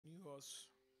us,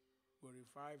 will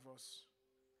revive us,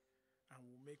 and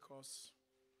will make us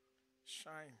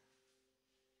shine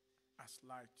as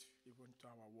light even to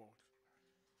our world.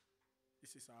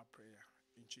 This is our prayer.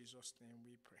 In Jesus' name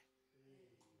we pray.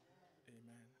 Amen.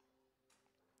 Amen.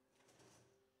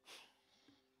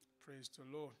 Praise the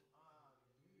Lord.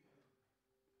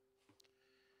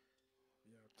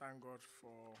 Yeah, thank God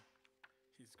for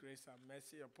His grace and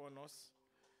mercy upon us.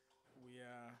 We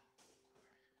are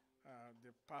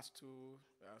the past two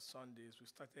Sundays, we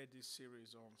started this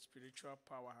series on spiritual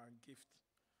power and gift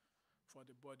for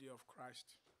the body of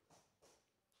Christ.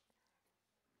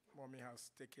 Mommy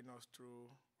has taken us through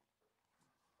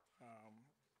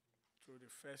the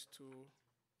first two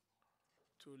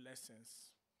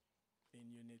lessons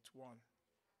in Unit 1.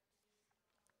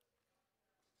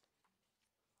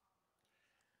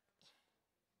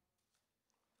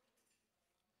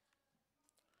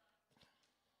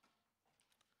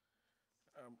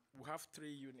 We have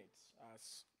 3 units,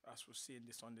 as we see in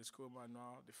the Sunday School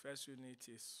manual. The first unit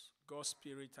is God's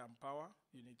Spirit and Power.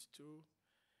 Unit 2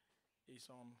 is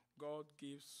on God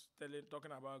gives,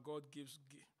 talking about God gives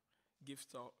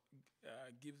gifts,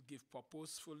 give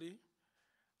purposefully.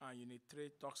 And Unit 3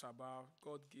 talks about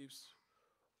God gives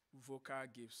vocal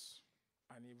gifts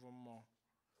and even more.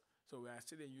 So we are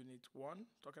still in Unit 1,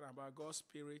 talking about God's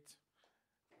Spirit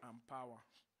and Power.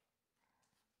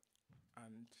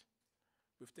 And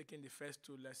we've taken the first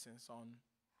 2 lessons on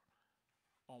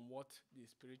what the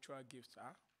spiritual gifts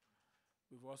are.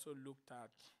 We've also looked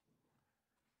at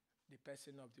the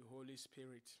person of the Holy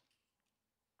Spirit.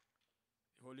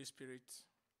 The Holy Spirit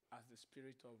as the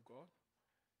Spirit of God.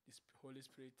 The Holy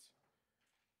Spirit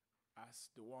as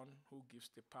the one who gives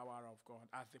the power of God.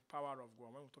 As the power of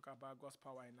God. When we talk about God's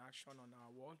power in action on our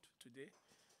world today,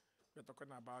 we're talking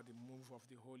about the move of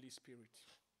the Holy Spirit.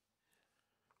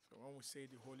 So when we say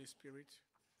the Holy Spirit,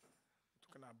 we're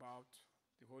talking about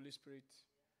the Holy Spirit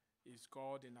is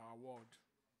God in our world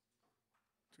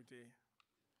today,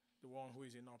 the one who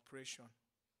is in operation.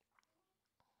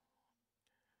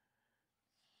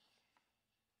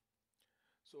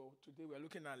 So today we're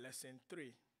looking at lesson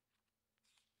 3.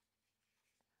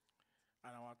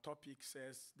 And our topic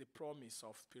says the promise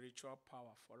of spiritual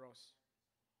power for us.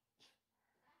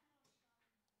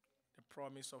 The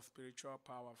promise of spiritual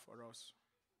power for us.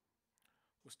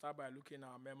 We'll start by looking at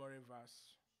our memory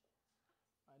verse.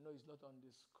 I know it's not on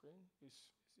the screen.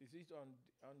 Is it on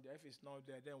there? If it's not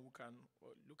there, then we can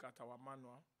look at our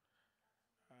manual.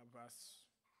 Verse.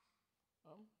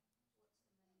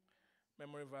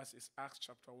 Memory verse is Acts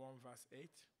chapter 1, verse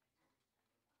 8.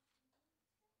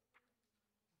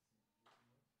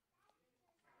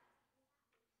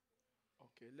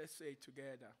 Okay, let's say it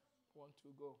together. 1,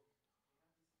 2, go.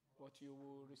 But you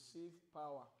will receive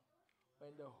power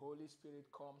when the Holy Spirit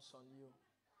comes on you,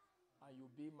 and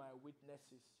you'll be my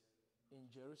witnesses in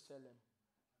Jerusalem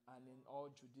and in all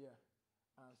Judea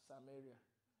and Samaria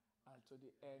and to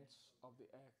the ends of the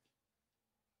earth.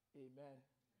 Amen.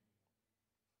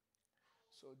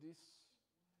 So this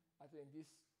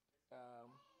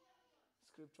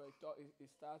scripture, it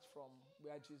starts from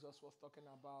where Jesus was talking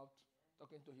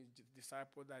to his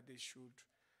disciples that they should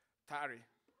tarry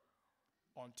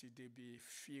until they be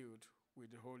filled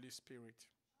with the Holy Spirit.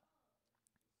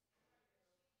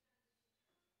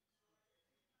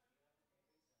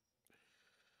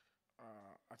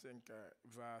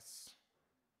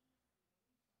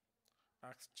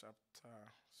 Acts chapter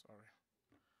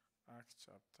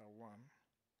 1.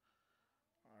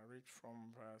 I read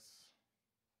from verse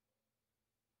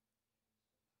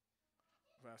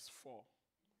 4.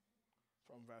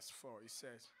 From verse 4, it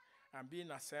says, and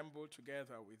being assembled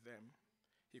together with them,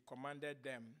 he commanded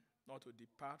them not to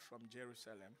depart from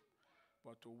Jerusalem,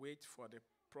 but to wait for the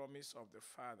promise of the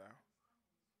Father,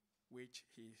 which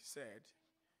he said,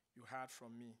 you heard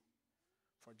from me.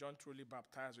 For John truly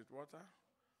baptized with water,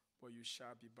 but you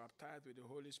shall be baptized with the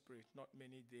Holy Spirit not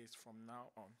many days from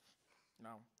now on.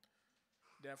 Now,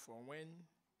 therefore, when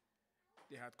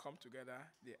they had come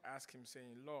together, they asked him,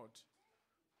 saying, Lord,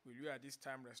 will you at this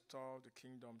time restore the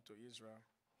kingdom to Israel?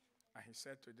 And he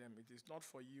said to them, it is not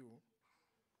for you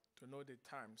to know the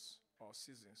times or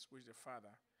seasons which the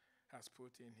Father has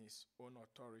put in his own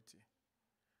authority,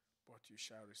 but you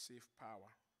shall receive power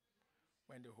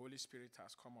when the Holy Spirit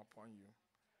has come upon you,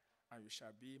 and you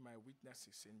shall be my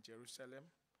witnesses in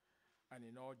Jerusalem and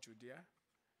in all Judea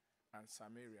and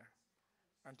Samaria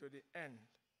and to the end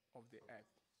of the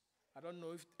earth. I don't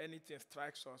know if anything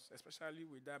strikes us, especially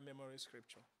with that memory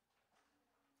scripture.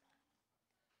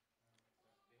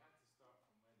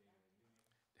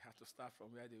 They had to start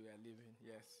from where they were living.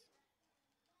 They had to start from where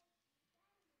they were living, yes.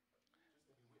 Just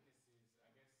to be witnesses, I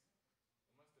guess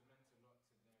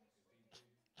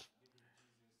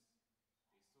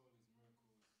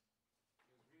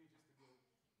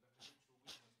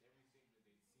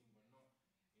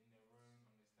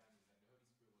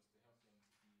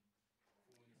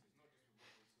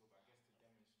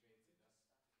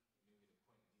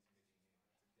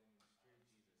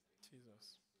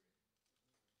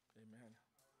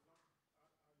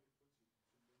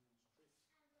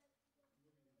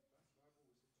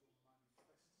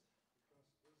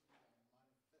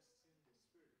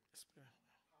Spirit.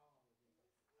 power of it. And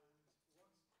what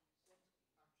actually caught my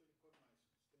attention is you will receive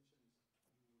power. You will receive the ability,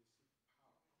 the dunamis.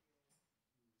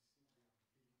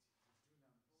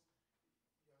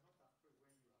 You are not afraid when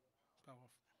you have power.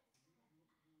 Powerful. You are not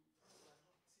timid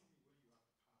when you have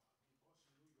power because you know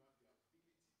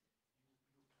you have the ability. You can, and we are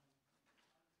talking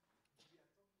of the ability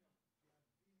of God here. The Holy Spirit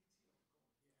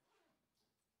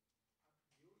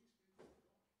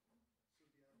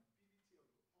is God.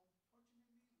 So the ability of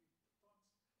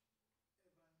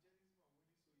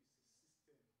God.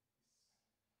 Unfortunately, we thought evangelism or winning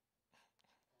soul is a system.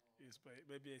 It's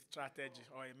maybe a strategy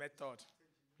or a method.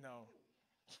 Strategy. No.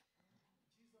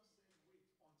 Jesus said, wait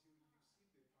until you receive the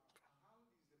power. And how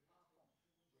does the power come? When the Holy Spirit comes.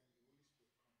 Comes with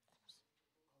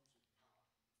power.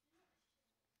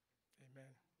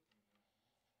 Amen.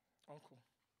 Uncle. From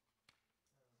my own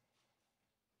perspective,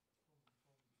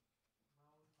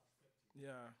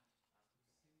 Yeah. I could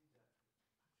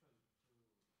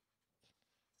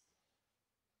see that actually,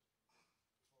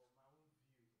 for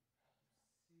my own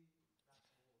view, I could see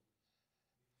that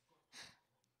word, the God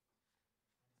power, and it's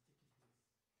taking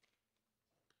place. As we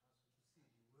could see,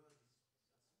 the word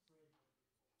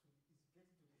has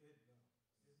spread it's getting to the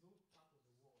end now.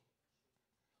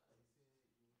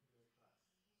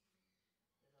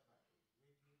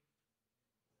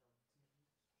 There's no part of the world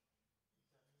that they say you will hear class, whether by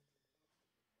radio, whether on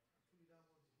TV, internet. And truly that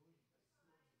word is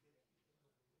going. As you want to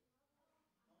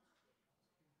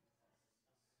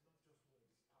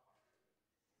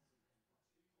get to the end of the world. It's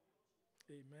not just word, it's power.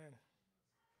 Amen.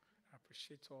 I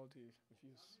appreciate all the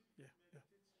views. Yeah.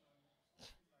 Meditating on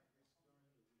something like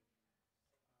this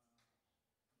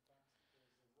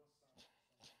during the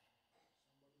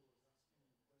week.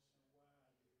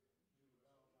 In fact,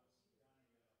 there's a WhatsApp. Somebody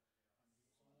was asking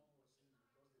me a question,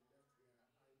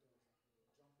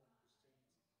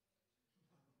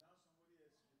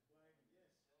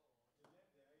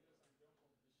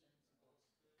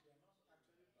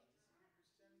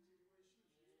 why are the Yoruba Obas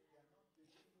dying? And someone was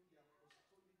saying because they left their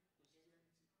idols and jump on Christianity. And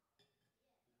now somebody else replied, yes,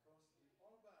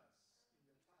 they left their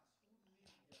idols and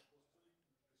jump on Christianity, but they are not actually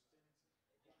practicing Christianity the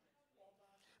way it should.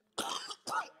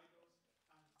 They don't know the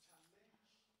apostolic Christianity. Because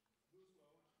the Obas in the past who knew the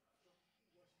apostolic Christianity were Obas who rejected idols and challenged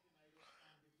those who are worshiping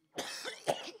idols, and they could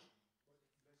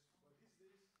get but these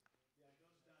days they are just done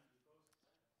because Christianity they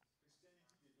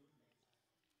don't know.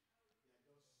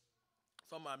 They are just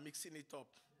Some are mixing it up.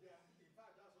 in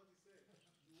fact that's what he said.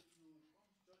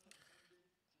 You come to church on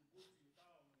Sunday, you go to Ifa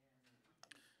on weekdays.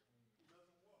 It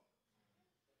doesn't work.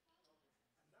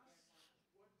 And that's what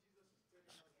Jesus is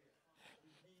telling us here.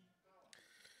 You need power.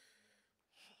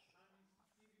 And if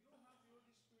you don't have the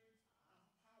Holy Spirit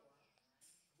and power,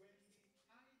 when the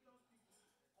idol people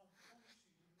confront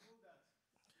you, you know that it's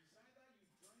either you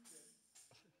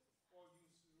join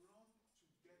them or you run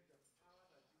to get the power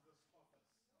that Jesus offers.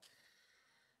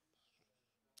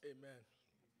 Amen.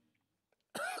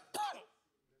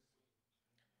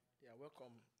 Yeah,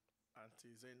 welcome,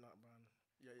 Auntie Zainab.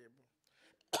 Yeah.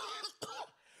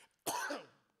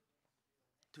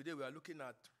 Today we are looking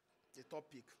at the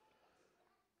topic,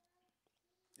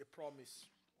 the promise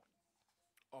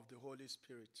of the Holy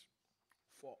Spirit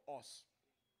for us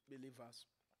believers.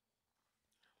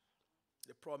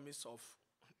 The promise of,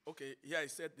 here I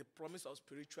said the promise of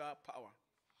spiritual power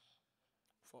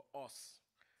for us,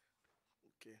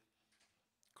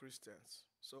 Christians.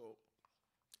 So,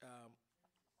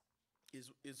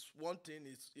 is one thing.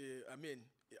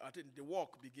 I think the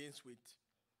work begins with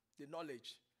the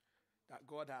knowledge that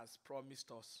God has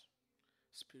promised us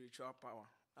spiritual power,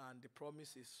 and the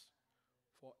promise is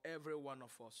for every one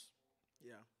of us.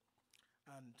 Yeah,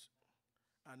 and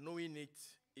knowing it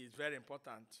is very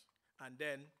important, and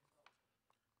then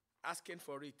asking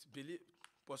for it,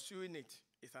 pursuing it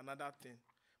is another thing.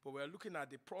 But we're looking at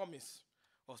the promise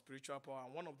of spiritual power,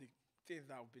 and one of the things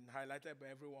that have been highlighted by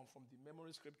everyone from the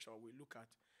memory scripture we look at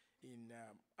in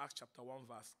Acts chapter 1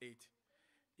 verse 8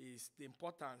 is the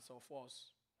importance of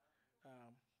us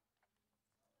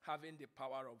having the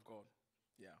power of God.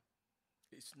 Yeah,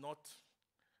 it's not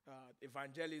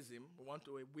evangelism. We want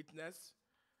to witness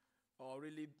or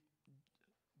really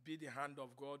be the hand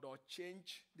of God or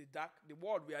change the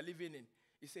world we are living in.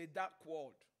 It's a dark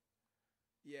world.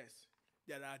 Yes,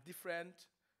 there are different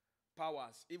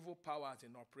powers, evil powers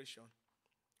in operation.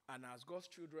 And as God's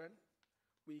children,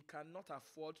 we cannot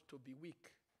afford to be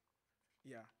weak.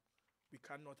 Yeah, we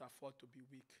cannot afford to be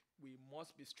weak. We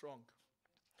must be strong.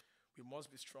 We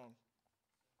must be strong.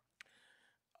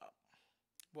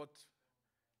 But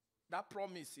that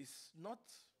promise is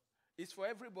for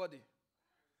everybody.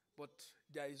 But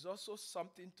there is also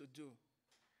something to do.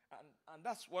 And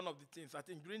that's one of the things. I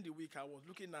think during the week I was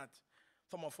looking at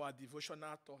some of our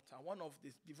devotional thoughts. And one of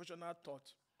the devotional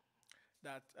thoughts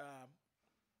that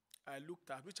I looked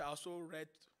at, which I also read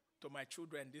to my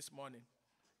children this morning.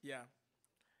 Yeah,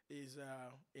 is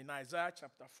in Isaiah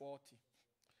chapter 40.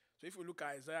 So if you look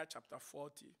at Isaiah chapter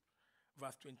 40,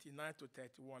 verse 29 to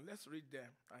 31, let's read them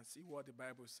and see what the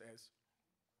Bible says.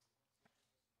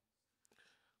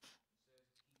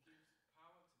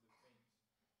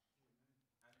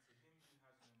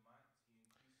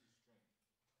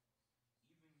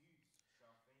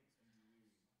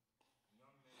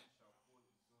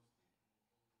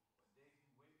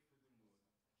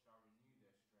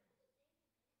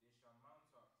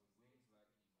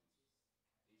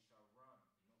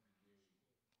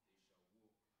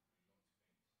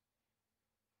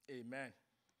 Amen.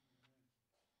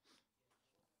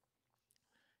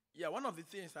 Yeah, one of the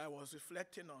things I was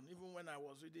reflecting on, even when I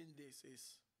was reading this,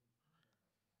 is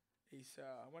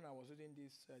when I was reading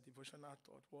this devotional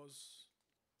thought, was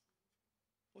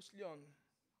mostly on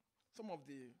some of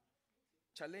the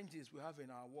challenges we have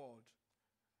in our world,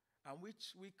 and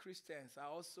which we Christians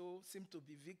are also seem to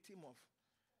be victim of.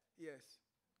 Yes,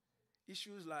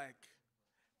 issues like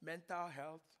mental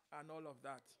health and all of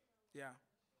that. Yeah.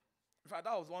 In fact,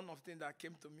 that was one of the things that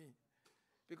came to me.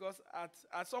 Because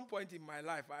at some point in my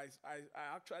life, I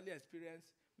actually experienced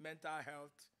mental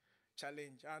health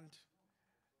challenge. And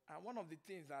one of the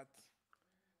things that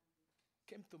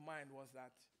came to mind was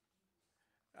that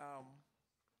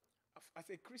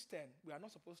as a Christian, we are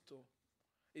not supposed to,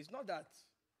 it's not that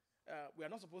we are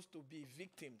not supposed to be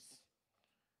victims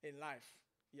in life.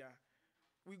 Yeah.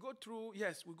 We go through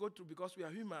because we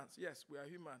are humans. Yes, we are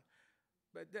human.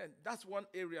 But then that's one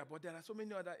area, but there are so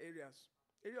many other areas.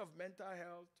 Area of mental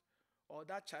health or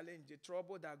that challenge, the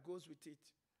trouble that goes with it.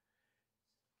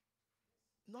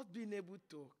 Not being able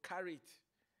to carry it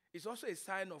is also a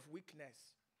sign of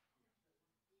weakness.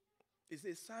 It's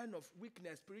a sign of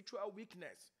weakness, spiritual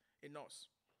weakness in us.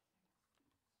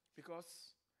 Because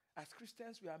as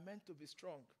Christians, we are meant to be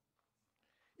strong.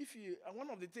 One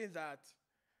of the things that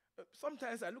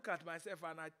sometimes I look at myself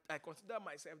and I consider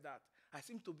myself that I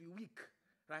seem to be weak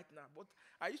right now. But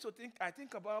I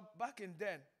think about back in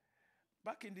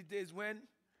the days when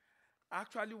I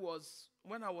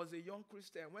was a young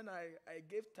Christian, when I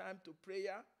gave time to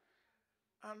prayer,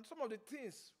 and some of the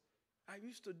things I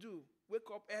used to do, wake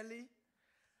up early,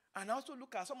 and also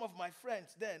look at some of my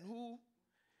friends then who,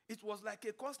 it was like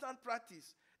a constant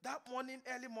practice. That morning,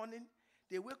 early morning,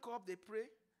 they wake up, they pray,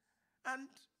 and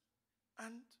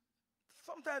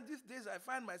sometimes these days I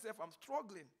find myself, I'm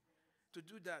struggling to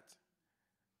do that.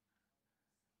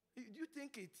 Do you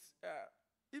think it's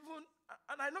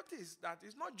and I noticed that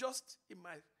it's not just in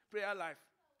my prayer life,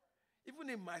 even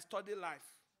in my study life.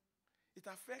 It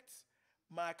affects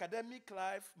my academic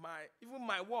life, even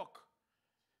my work.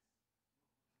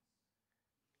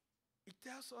 It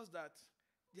tells us that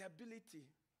the ability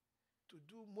to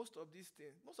do most of these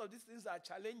things are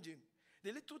challenging.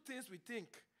 The little things we think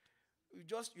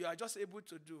you are just able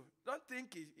to do. Don't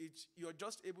think you're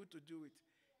just able to do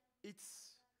it.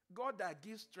 It's God that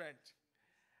gives strength.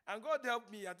 And God helped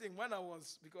me, I think,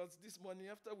 because this morning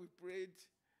after we prayed,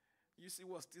 UC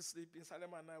was still sleeping,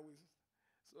 Salem and I was.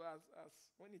 So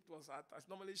when it was as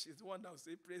normally she's the one that would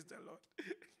say, praise the Lord.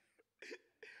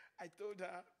 I told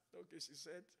her, okay, she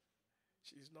said,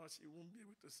 she won't be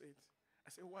able to say it. I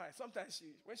said, why? Sometimes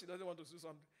when she doesn't want to do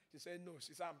something, she said, no.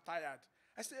 She said, I'm tired.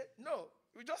 I said, no,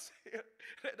 we just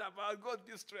read about God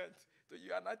gives strength to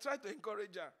you. And I tried to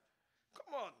encourage her.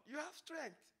 Come on, you have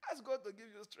strength. Ask God to give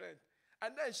you strength.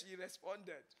 And then she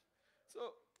responded.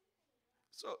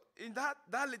 So in that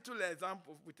little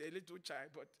example with a little child,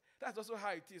 but that's also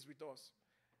how it is with us.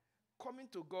 Coming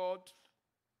to God,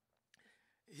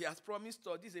 He has promised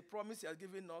us. This is a promise He has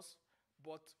given us.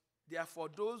 But they are for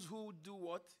those who do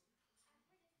what?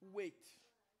 Wait.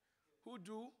 Who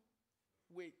do?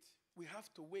 Wait. We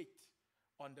have to wait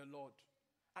on the Lord.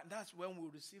 And that's when we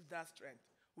receive that strength.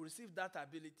 We receive that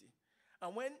ability.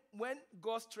 And when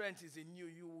God's strength is in you,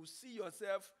 you will see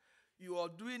yourself, you're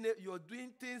doing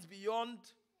things beyond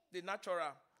the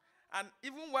natural. And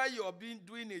even while you're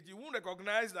doing it, you won't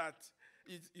recognize that.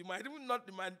 You might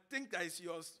think that it's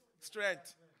your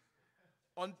strength.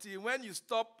 Until when you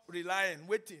stop relying,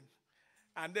 waiting,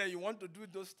 and then you want to do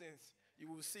those things, you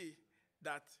will see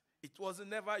that it was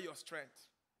never your strength.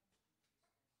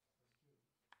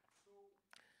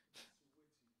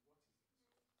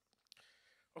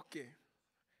 Okay.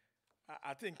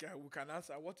 I think we can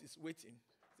answer what is waiting.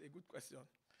 It's a good question.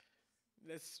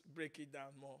 Let's break it down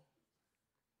more.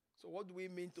 So what do we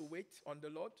mean to wait on the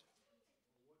Lord?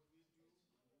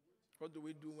 What do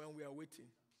we do when we are waiting?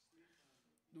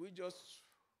 Do we just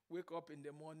wake up in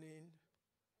the morning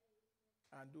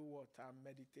And do what? And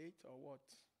meditate or what?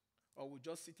 Or we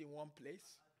just sit in one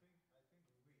place? I think the weight also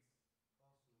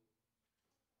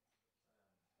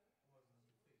boils down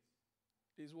to faith.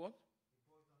 Is what? It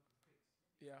boils down to faith.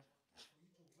 Yeah. For you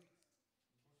to wait, you must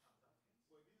have that faith. But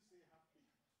he didn't say have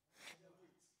faith. He said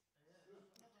wait. Yeah,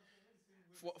 that's what I'm saying. When you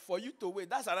say wait, For you to wait,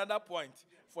 that's another point.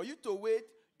 For you to wait,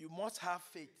 you must have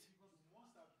faith. because You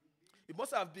must have believed. You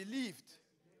must have believed.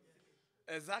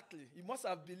 Exactly. You must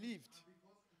have believed. because if you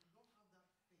don't have that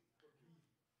faith and belief,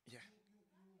 Yeah.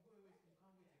 you go away, you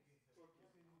can't wait again. Sir. You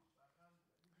say, look, I can't.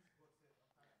 This God said,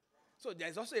 I'm tired. So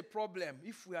there's also a problem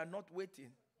if we are not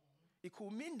waiting. It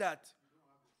could mean that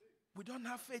we don't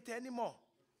have faith anymore.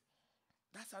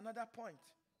 That's another point.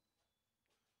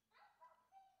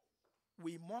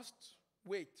 We must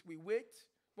wait. We wait.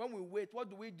 When we wait, what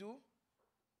do?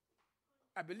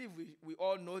 I believe we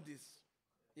all know this.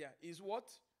 Yeah, is what?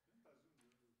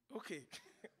 Okay.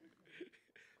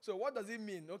 So what does it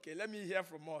mean? Okay, let me hear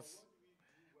from us.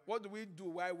 What do we do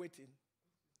while waiting?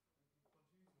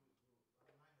 Continue to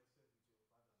align yourself with your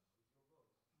Father now,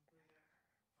 with your God.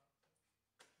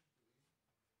 In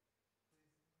prayer,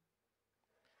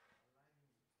 speak to Him, praise Him,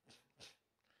 align Him with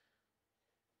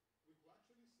We could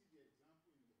actually see the example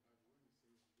in the Bible when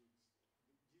it says wait.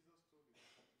 Jesus told the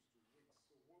disciples to wait.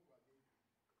 So what were they doing?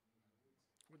 Waiting.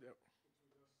 With the-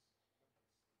 It will just help us.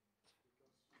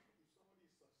 Because if somebody is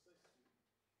successful and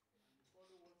you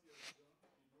follow what he has done,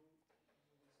 you know you will be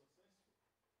successful.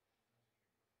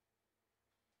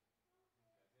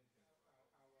 I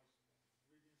was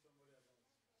reading somebody about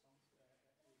a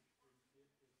prophet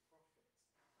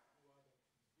who had a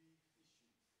big issue,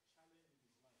 challenge in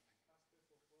his life. He fasted for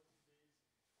 40 days,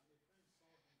 and a friend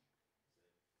saw him.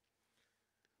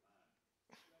 He said,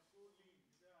 "Man, you are so lean."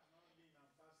 He said, "I'm not lean, I'm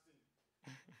fasting."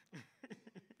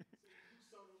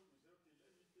 So he looked sorrowful. He said, "Okay,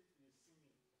 let me take you a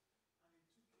senior." And he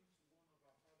took him to one of our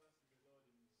fathers in the Lord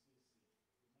in the CAC.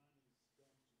 The man is gone to be with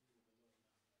the Lord now.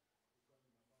 We call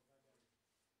him Baba Vagari.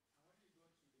 And when he got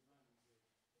to the man,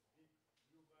 he's a big,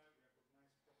 global, recognized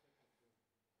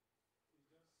prophet of God. It's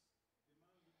just,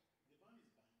 the man is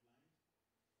blind.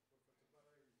 Prophet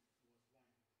Obara was blind.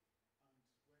 And when he got to him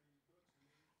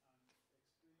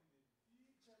and explained the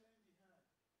big challenge he had, he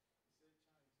said, "Child, he said the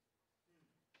man for 2 minutes did not answer him.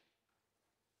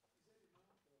 He said, "Hey."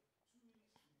 And then when he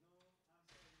now opened his mouth, he said, "No, I'll do this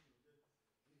like this." And the man stood up, got to the door, and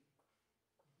came back.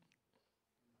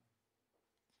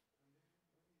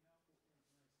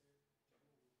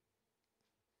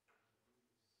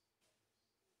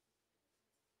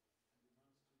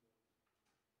 He said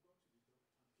he's traveled from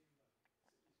Ilorin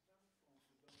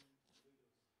to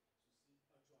Lagos to see to Akure to see. And then the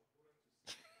man got to there and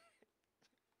came back. Said, "Baba,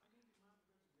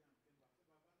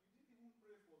 you didn't even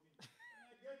pray for me. When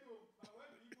I get home, my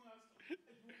wife will even ask you,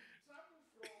 you travel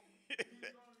from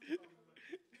Ilorin to Akure."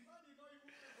 The man did not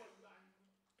even pray for you.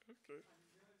 Okay. And he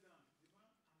knelt down. The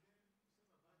man, and then he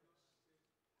said, "Baba just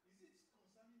said, is it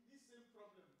concerning this same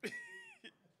problem that you told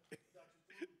me? Go." What I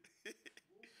said.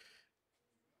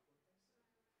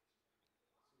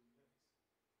 So he left.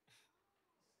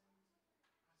 He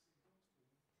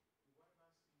said, as he got home, the wife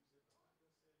asked him,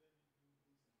 said, "Baba just said,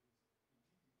 let me do this and this."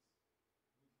 He did it within a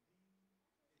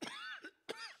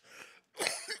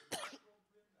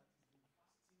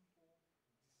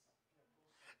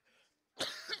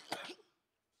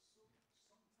the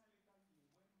problem that he's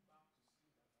been fasting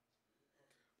for disappeared. God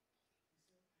solved it. So sometime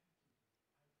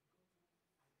later he went back to see the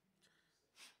prophet. He said,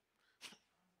 "Thank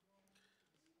you. I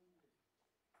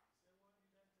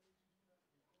got home, I did what you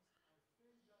said.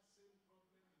 And God is holy." He said, "Why did I tell you to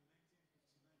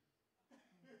do that? Because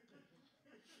I faced that same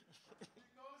problem in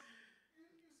 1959."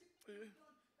 Because you see,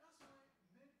 that's why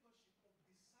mentorship or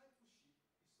discipleship is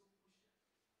so crucial.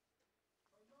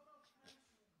 A lot of times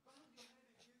you bang your head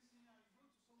against me and you go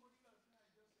to somebody else and I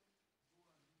just say, "Go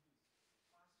and do this,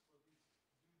 fast for this,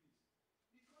 do this."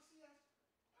 Because he has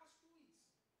passed through it.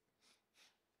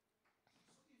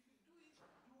 So if you do it,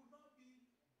 you will not be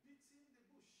beating the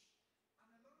bush.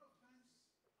 And a lot of times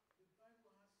the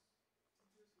Bible has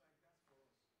teachers like that for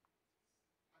us.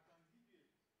 I can give you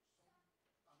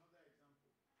another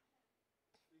example.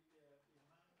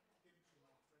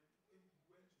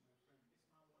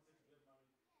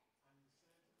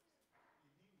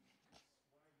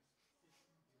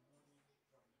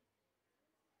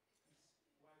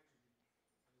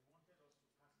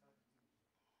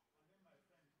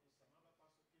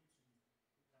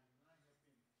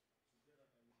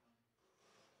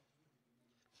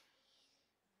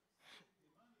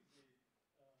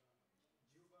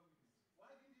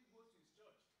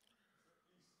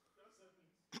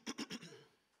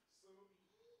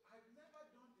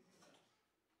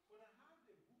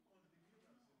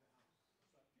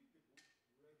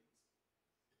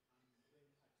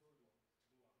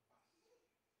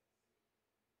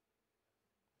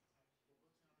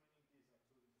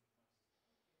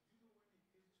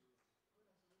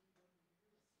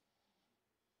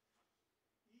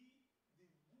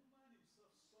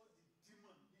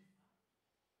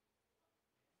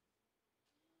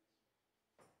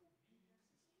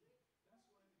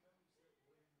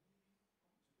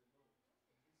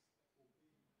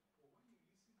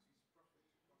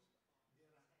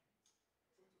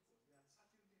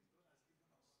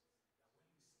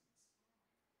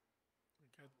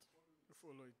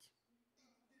 Follow it.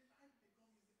 The life becomes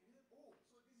easy. Oh,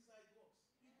 so this is how it works.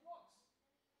 It works.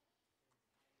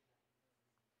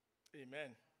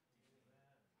 Amen.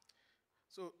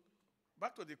 So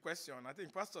back to the question. I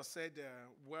think Pastor said,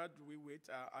 "Where do we wait?"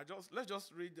 Let's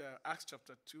just read Acts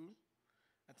chapter 2.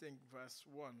 I think verse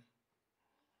 1.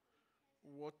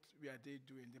 What were they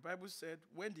doing? The Bible said,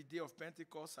 when the day of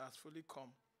Pentecost has fully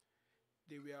come,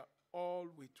 they were all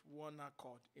with one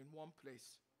accord in one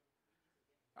place.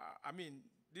 I mean,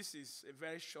 this is a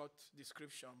very short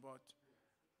description, but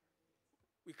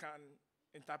we can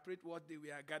interpret what they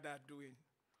were gathered doing.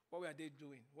 What were they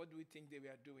doing? What do we think they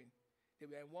were doing? They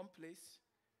were in one place,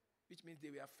 which means they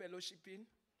were fellowshipping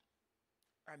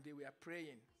and they were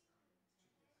praying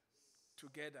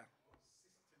together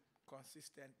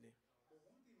consistently. But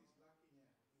one thing is lacking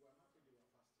here. You were not told they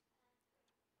were fasting.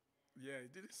 Yeah,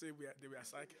 it didn't say they were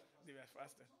cycling. They were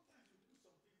fasting. Sometimes you put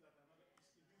some things that are not.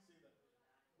 It didn't say that.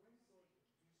 When God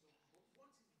do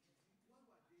something, but what is what were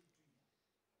they doing?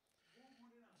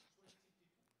 120 people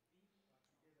are together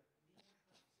in one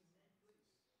house, in one place.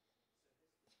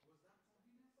 Was that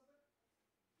convenient for them?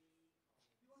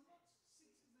 They were not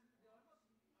citizens.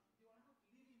 They were not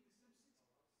living in the same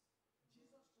city.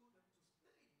 Jesus told them to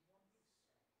stay in one place.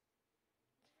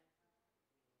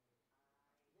 What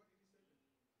did he say then?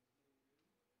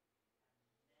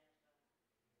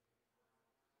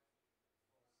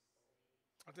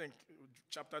 I think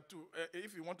chapter 2,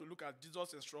 if you want to look at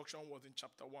Jesus' instruction, was in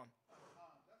chapter 1.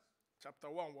 Chapter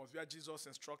 1 was where Jesus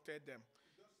instructed them.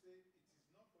 He just said, it is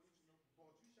not for you to know,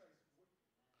 but you shall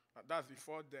what? That's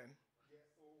before then. Yeah,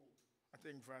 oh. I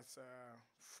think verse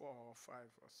 4 or 5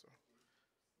 or so. Okay.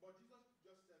 But Jesus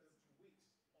just said them to wait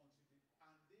until they,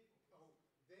 and they, oh,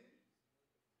 then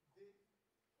they,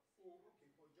 oh,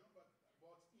 okay, for John,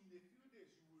 but in a few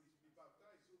days you will be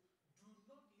baptized. So do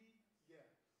not leave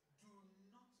here. Do not leave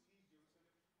Jerusalem,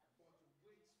 but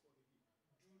wait for the gift.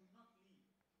 Do not leave.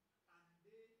 And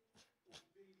they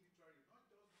obeyed literally, not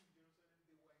just in Jerusalem,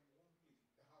 they were in one place.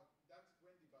 That's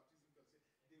when the baptism got said.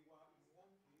 They were in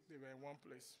one place. They were in one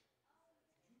place.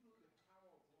 Do you know the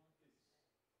power of one place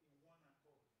in one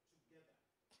accord together?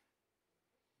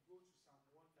 Go to Psalm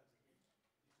 133.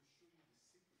 It will show you the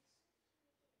secrets.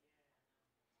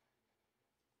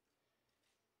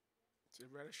 It's a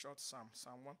very short psalm,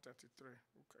 Psalm 133.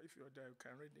 Okay, if you're there, you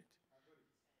can read it. I got it.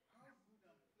 How good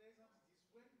and pleasant it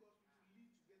is when God's people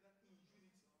live together in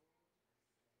unity.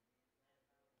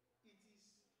 It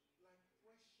is like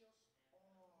precious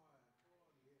oil. Oh,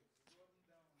 yes. Running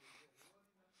down on the head. Running down.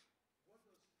 What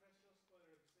does precious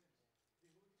oil represent?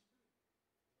 The Holy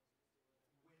Spirit.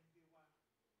 When they were,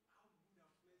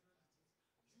 how good and pleasant it is.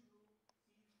 Do you know if these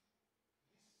three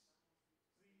families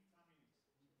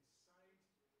will decide by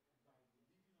the leading of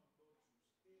God to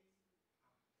stay and fast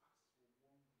for 1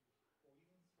 week, or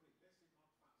even pray, let's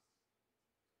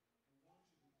say not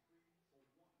fast. We want you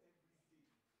to be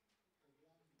praying for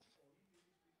every day for 1 week.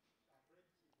 Or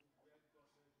if the Holy Spirit,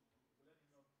 I've read a book where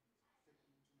God says, let me not take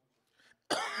in too much of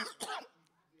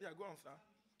it. Yeah, go on, sir.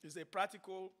 It's a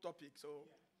practical topic, so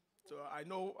I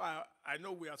know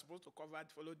we are supposed to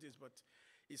follow this, but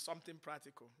it's something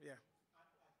practical. Yeah. I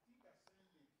think I sent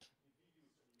the video to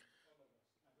all of us.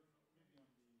 I don't know, maybe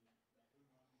on the, I don't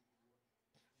know how many people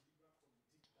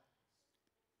were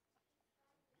delivered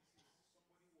from deep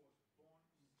darkness. This is somebody who was born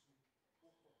into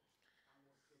occult and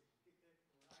was educated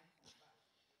right from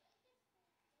birth.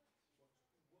 But God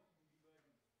delivered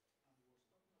him, and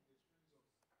he was talking of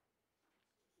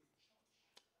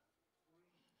the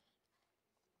experience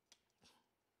of a church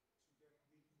praying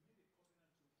together.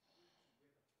 They made a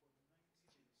covenant to pray together for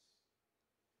 90 days.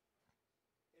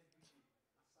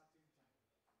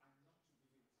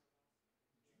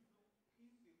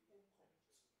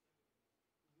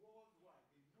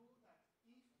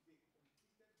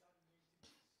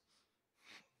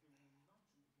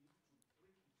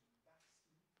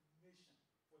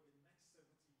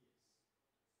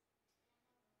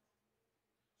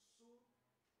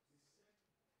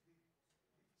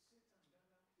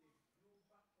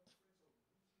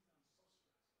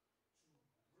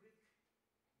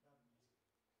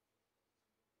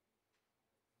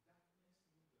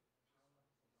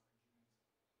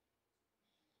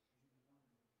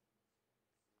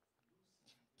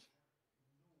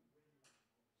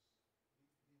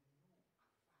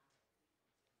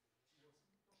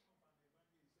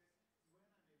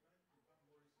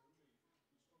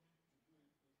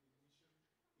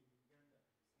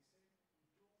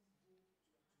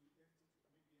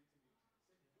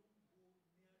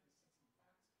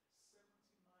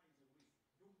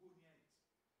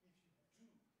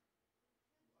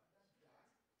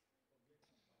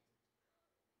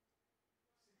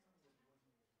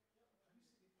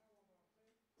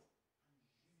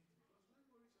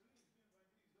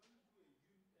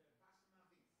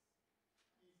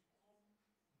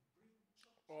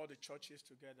 All the churches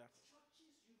together.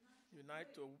 Churches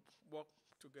Unite pray, to work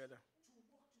together. to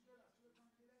work together, to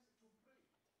evangelize, to pray.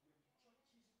 When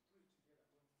churches pray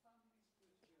together, when families pray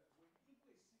together, when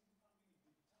even a single family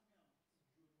determine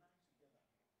to unite together,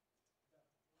 the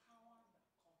power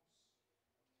that comes,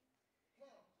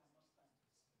 hell cannot stand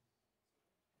it.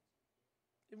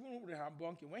 Even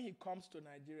Rehoboam, when he comes to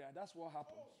Nigeria, that's what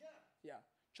happens. Oh, yeah. Yeah.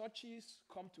 Churches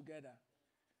come together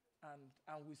and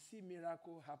we see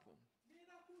miracle happen.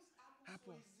 Miracles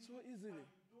Happen so so easily. And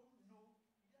you don't know.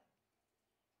 Yeah.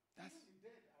 That's Even the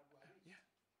dead are raised. yeah.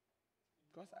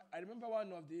 Because I remember one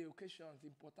of the occasions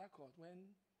in Port Harcourt when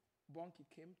Bonky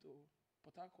came to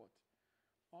Port Harcourt.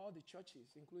 All the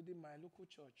churches, including my local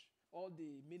church, all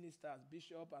the ministers,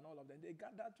 bishop, and all of them, they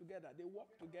gathered together. They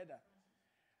worked together.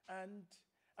 And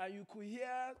you could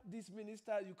hear these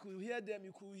ministers, you could hear them,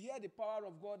 you could hear the power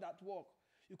of God at work.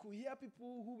 You could hear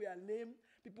people who were lame,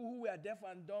 people who were deaf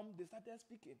and dumb, they started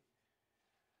speaking.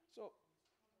 So,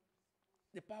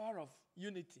 the power of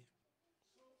unity.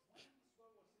 So when this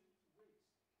God was saying,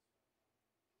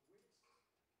 wait,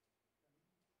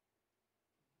 I mean,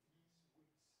 it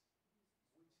means wait.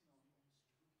 Waiting on him means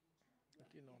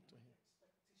Looking looking up to to him. him.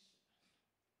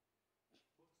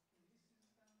 Expectation. But in this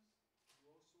instance, you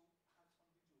also have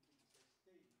something to obey. He says,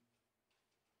 stay.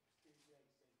 You stay there.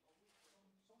 He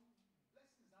says, always some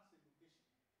blessings has a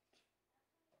location.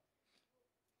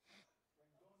 When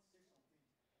God says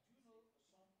something, do you know if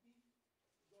God wants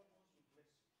to bless you, if he said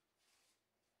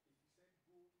go and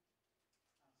settle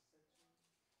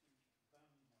in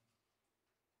Birmingham,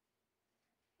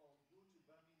 or go to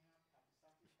Birmingham at a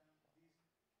certain time,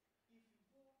 if you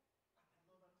go at another time, the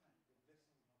blessing will not be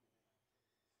there.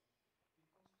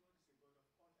 Because God is a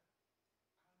God of order.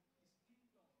 And his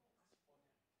kingdom has order.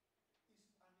 And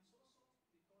it's also because when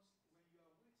you are waiting, it's a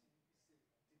dependency. You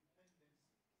depend on the person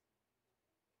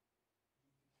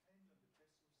who said you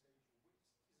wait, isn't it?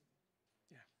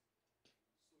 Yeah.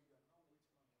 So you are not waiting on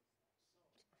yourself ability.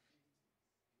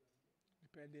 You are looking,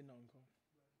 Depending on God.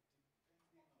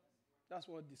 you are depending on That's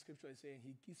what the scripture is saying.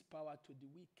 He gives power to the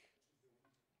weak to the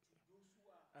weak, to those who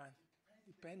are and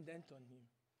dependent on him.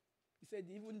 He said,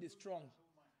 even the strong, no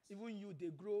mind. even you,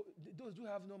 they grow, those who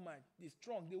have no mind, the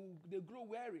strong, they grow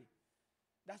weary.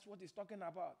 That's what he's talking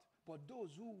about. But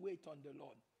those who wait on the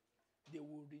Lord, they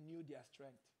will renew their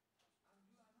strength. And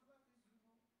another thing,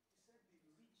 he said the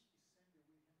rich is sent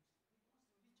away empty.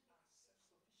 Because the rich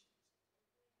are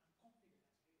self-sufficient and confident.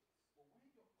 But when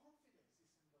your confidence is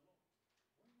in the Lord,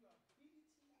 when your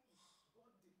ability is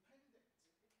God dependent,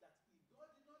 that if God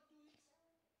did not do it,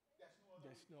 there's no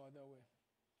other way. No other way.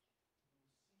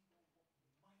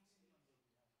 You will see God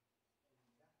work mightily on your behalf.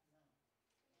 In that now,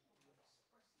 you express it.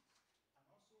 And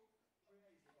also,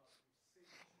 prayer is about you say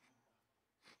it to him back.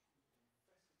 You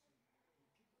confess it to him.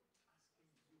 You keep asking,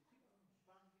 you keep on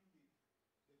banging the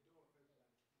door of heaven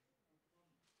like you promise.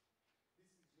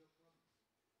 This is your promise.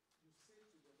 You say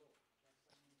to the Lord, like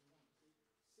Psalm 91,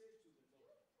 say to the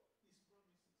Lord, his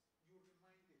promises. You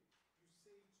remind him. You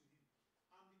say it to him.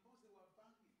 And because they were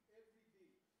banging every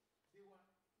day, they were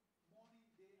morning,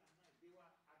 day, and night. They were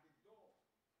at the door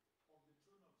of the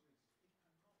throne of grace. It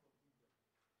cannot forgive them.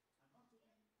 And not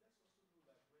only,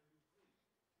 let's also know that when you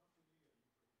pray, not only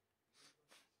are you praying, Jesus is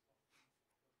offering your prayer.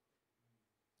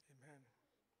 Amen.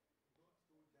 God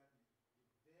told Daniel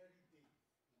the very day he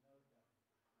knelt down, I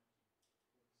had you.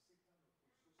 But Satan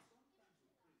opposed. So sometimes you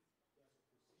pray, there's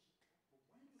opposition. But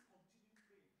when you continue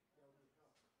praying, there will be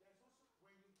help. There's also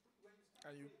when you start praying,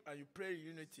 And you pray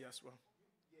unity as well.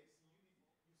 yes, in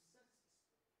unity, you set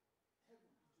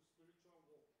heaven into spiritual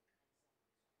war.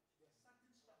 There are certain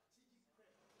strategic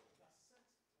prayers that set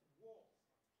war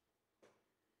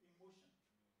in motion.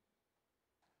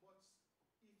 But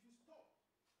if you stop,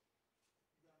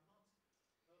 you are not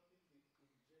helping the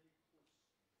angelic host,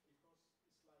 because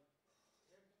it's like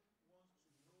heaven wants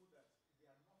to know that they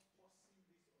are not forcing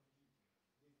this on you.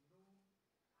 They know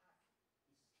I is asking for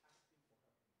help.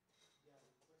 They are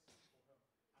requesting for help.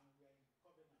 And we are in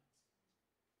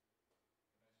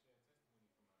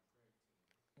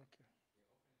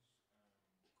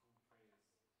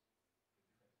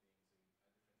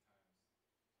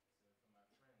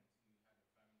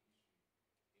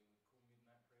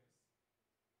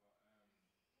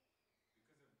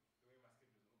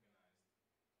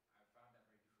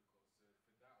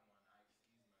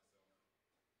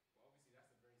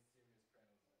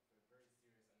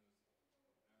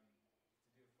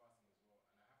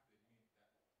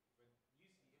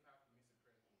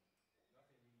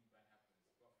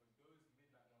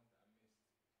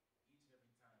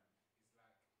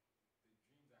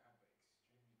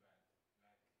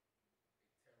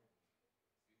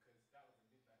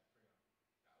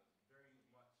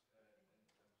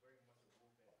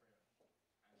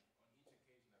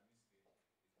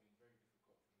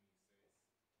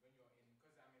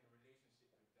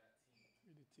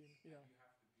him. Yeah. You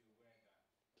have to be aware that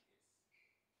it's grace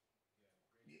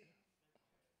Yeah. and the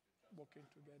just Working are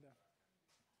together.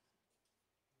 We need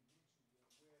to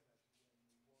be aware that we are in a war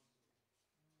zone.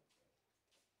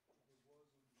 The war zone is very,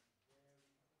 very real.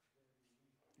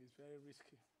 It's very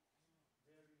risky.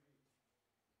 Very real.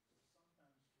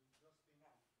 So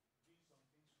sometimes we just think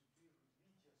of doing some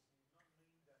things we do religiously, not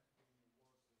knowing that we're in a war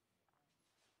zone.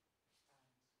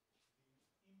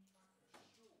 And the impact will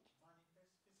show,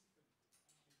 manifest physically.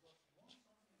 Because once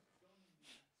something is done in the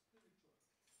spiritual, it will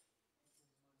manifest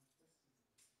in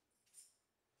the physical.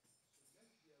 So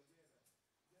let's be aware that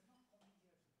we are not coming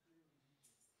here to play religion.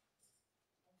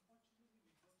 Unfortunately, we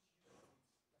got used to it that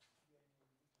we are in a religion.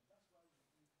 That's why we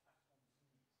feel at home doing it.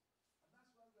 And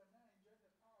that's why we are now enjoying the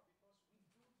power, because we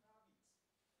don't have it.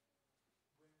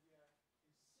 When we are in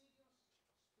serious spiritual warfare, a slip can mean death,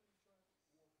 can mean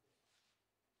somebody's destiny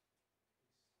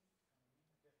is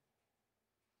derailed. If God opens your eyes when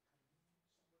God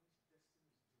is calling you to some things to do, when you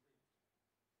take it seriously, you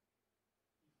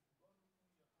know lives are at stake. Rather, in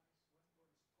my experience, when God woke me up to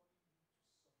pray for somebody,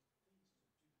 as my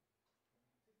managing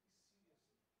director,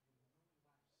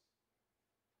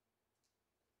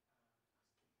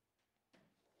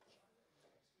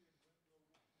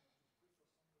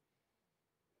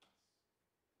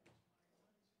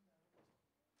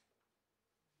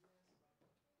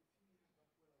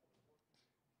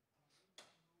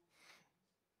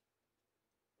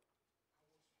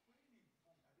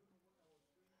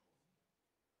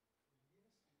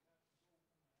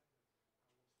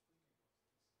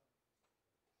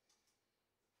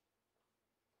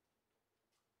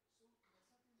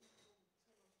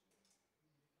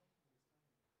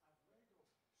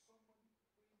 years back, a few years back,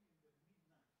 when I was working in the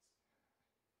company, and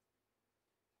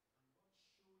I don't even know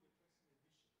what it is. I was praying in tongues. I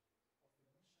don't know what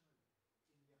I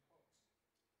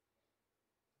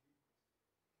was praying for him. But years later, God opened my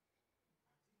eyes that I was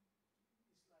praying about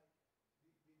his health. So there are certain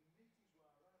things God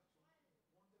will tell us to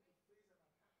do. We may not understand it.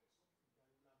 I've read of somebody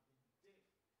praying in the midnight, and God showed the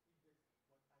person a vision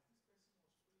of a missionary in their heart.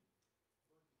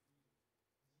 I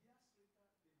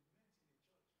think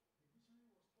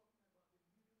it's like the natives were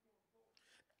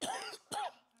around, some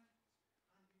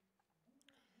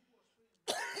people wanted to face an attack or something that would have been dead if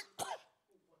they, but as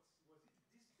this person was praying, God defeated it. Years later, they met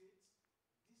in a church. The missionary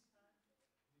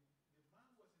was talking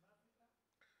about the miracle of God. And the woman who was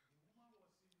praying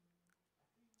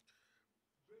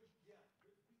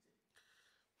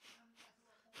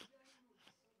looked at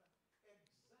him, oh,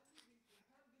 was it this date, this time?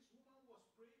 The man was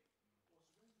in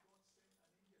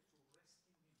Africa, the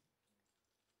woman was in, I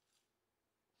think,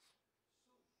 Great Britain.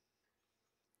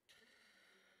 And as they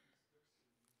were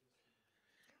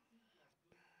comparing notes, they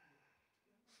saw that exactly the time this woman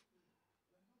was praying was when God sent an angel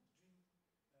to rescue him.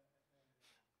 So, don't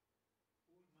think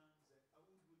prayer is just a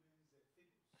religious thing. Don't think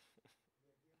we are playing here. We are not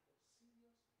playing. We are not doing old women's fables. We are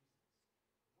here for serious business.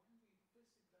 When we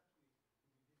face it that way, we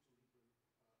begin to reap it.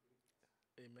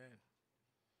 Amen.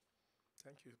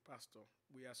 Thank you, Pastor.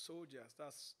 We are soldiers.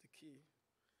 That's the key.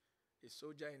 A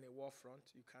soldier in a war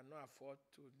front, you cannot afford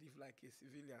to live like a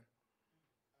civilian.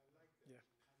 I like that. Yeah.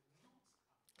 You cannot afford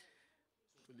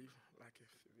To live like a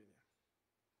civilian.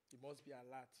 You must be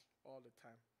alert all the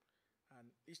time. And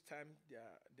each time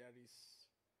there is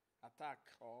attack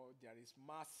or there is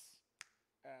mass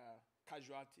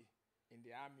casualty in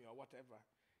the army or whatever,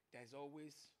 there's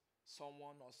always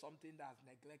someone or something that has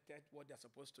neglected what they're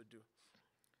supposed to do.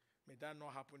 May that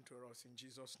not happen to us in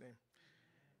Jesus' name.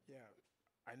 Yeah,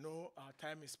 I know our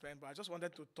time is spent, but I just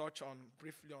wanted to touch on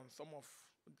briefly on some of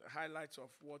the highlights of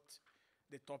what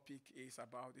the topic is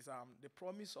about. Is the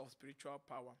promise of spiritual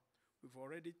power. We've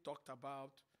already talked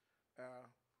about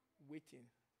waiting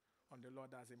on the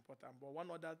Lord. That's important. But one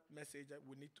other message that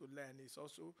we need to learn is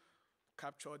also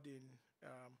captured in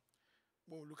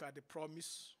when we look at the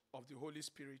promise of the Holy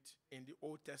Spirit in the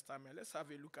Old Testament. Let's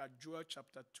have a look at Joel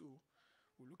chapter 2.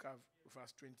 We'll look at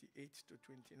verse 28 to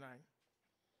 29.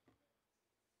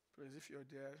 Please, if you're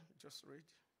there, just read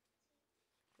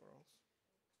for us.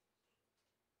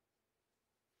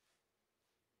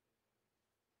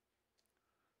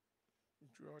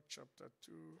 Joel chapter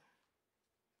 2,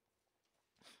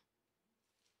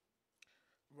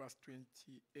 verse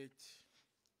 28.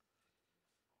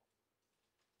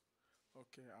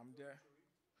 Okay, I'm there.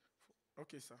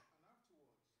 Okay, sir. And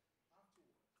afterward, I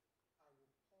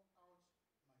will pour out my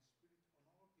spirit on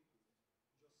all people.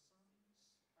 Your sons and your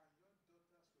daughters will prophesy.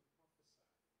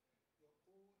 Your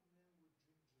old men will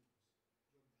dream dreams.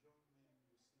 Your young men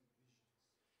will see visions. Even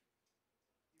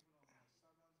on my servants, both men and women, I will pour out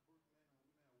my spirit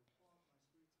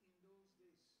in those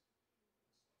days. That's 28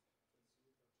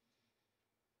 or 29.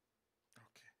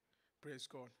 Okay. Praise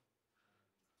God.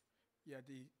 Yeah,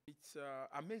 it's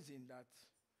amazing that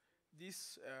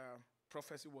this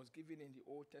prophecy was given in the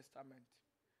Old Testament.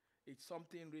 It's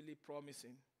something really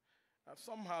promising.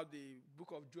 Somehow the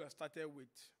book of Joel started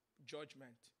with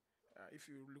judgment. If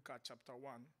you look at chapter 1,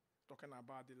 talking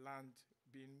about the land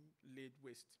being laid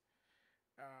waste.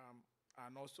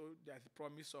 And also there's a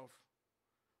promise of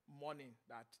mourning,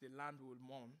 that the land will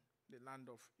mourn, the land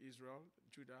of Israel,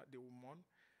 Judah, they will mourn.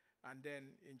 And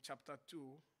then in chapter 2,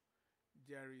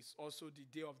 there is also the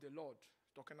day of the Lord,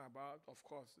 talking about, of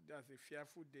course, there's a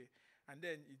fearful day. And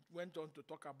then it went on to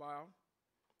talk about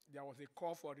there was a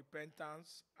call for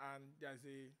repentance and there's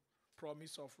a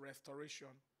promise of restoration.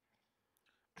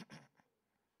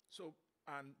 So,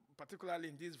 and particularly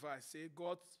in this verse, say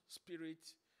God's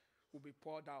Spirit will be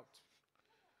poured out.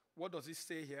 What does it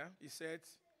say here? It said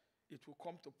it will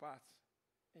come to pass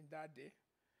in that day.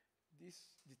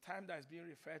 The time that is being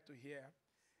referred to here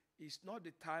is not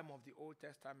the time of the Old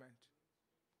Testament.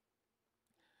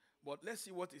 But let's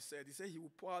see what he said. He said he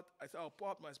will pour out, I said, I'll pour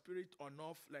out my spirit on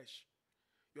all flesh.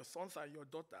 Your sons and your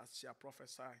daughters shall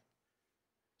prophesy.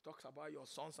 Talks about your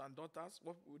sons and daughters.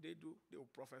 What will they do? They will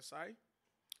prophesy.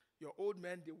 Your old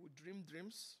men, they will dream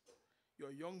dreams.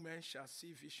 Your young men shall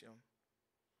see vision.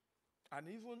 And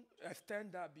even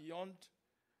extend that beyond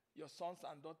your sons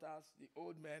and daughters, the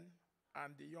old men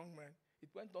and the young men. It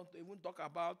went on to even talk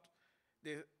about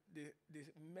the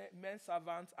men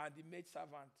servant and the maid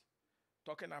servant.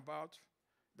 Talking about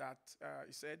that,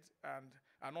 he said,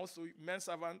 and also men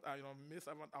servant and maid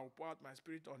servant, I will pour out my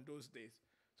spirit on those days.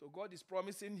 So God is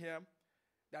promising here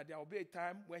that there will be a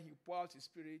time when he pour out his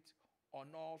spirit on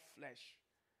all flesh.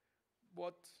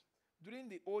 But during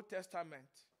the Old Testament,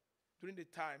 during the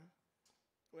time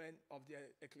when of the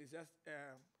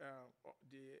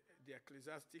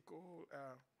ecclesiastical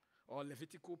or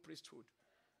Levitical priesthood,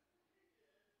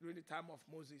 during the time of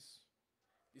Moses,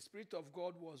 the Spirit of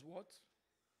God was what?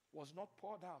 Was not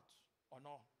poured out on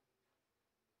all.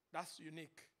 That's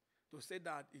unique to say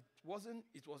that it was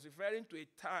referring to a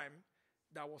time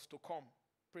that was to come.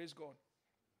 Praise God.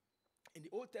 In the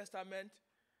Old Testament,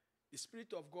 the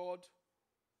Spirit of God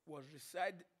was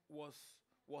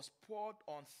poured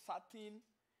on certain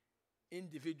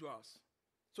individuals.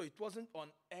 So it wasn't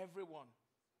on everyone.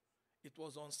 It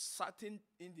was on certain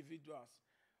individuals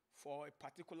for a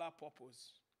particular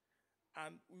purpose.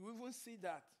 And we even see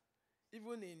that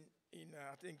even in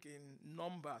I think in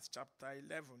Numbers chapter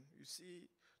 11, you see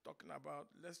talking about,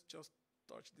 let's just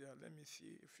touch there. Let me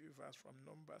see a few verses from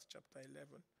Numbers chapter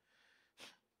 11.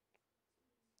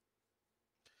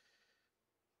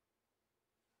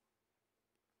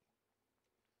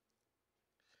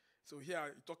 So here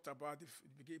it talked about,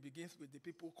 it begins with the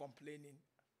people complaining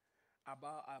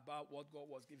about what God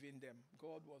was giving them.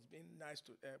 God was being nice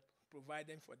to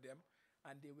providing for them,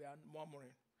 and they were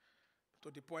murmuring to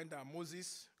the point that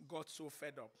Moses got so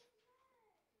fed up.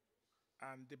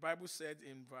 And the Bible said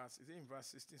in verse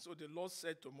 16, so the Lord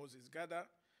said to Moses, gather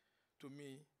to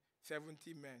me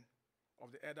 70 men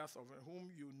of the elders of whom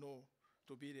you know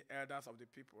to be the elders of the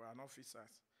people and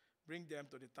officers. Bring them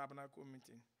to the tabernacle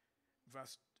meeting.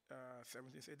 Verse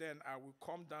 17 says, then I will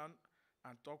come down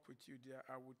and talk with you there.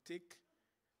 I will take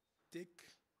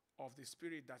of the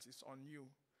spirit that is on you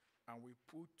and will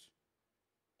put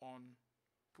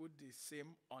the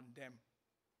same on them,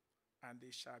 and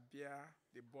they shall bear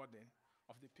the burden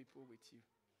of the people with you.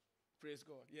 Praise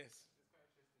God. Yes. It's kind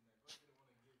of interesting that God didn't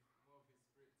want to give more of his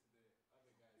spirit to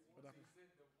the other guys. So he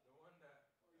said the one that I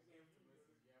gave to Moses, you have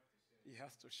to share it. He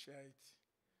has to share it.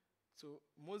 So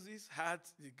Moses had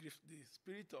the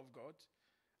spirit of God,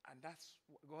 and that's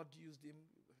what God used him.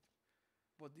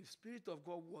 But the spirit of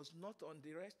God was not on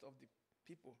the rest of the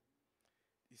people.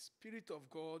 The spirit of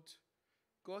God,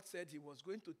 God said he was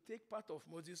going to take part of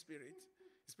Moses' spirit,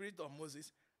 the spirit of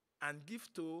Moses, and give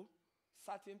to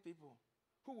certain people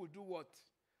who will do what?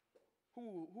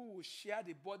 Who will share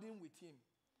the burden with him.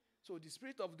 So the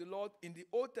Spirit of the Lord in the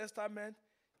Old Testament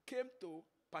came to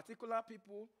particular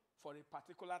people for a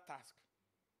particular task.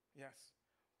 Yes.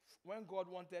 When God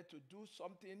wanted to do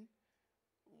something,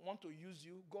 want to use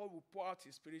you, God will pour out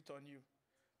his Spirit on you.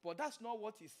 But that's not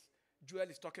what Joel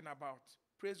is talking about.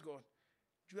 Praise God.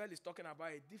 Joel is talking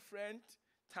about a different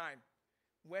time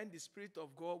when the Spirit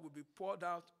of God will be poured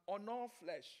out on all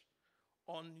flesh,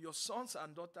 on your sons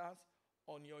and daughters,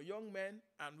 on your young men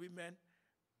and women,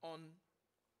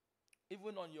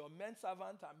 even on your men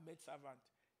servant and maid servant.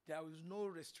 There is no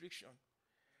restriction.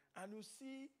 And you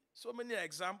see so many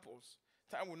examples.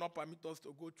 Time will not permit us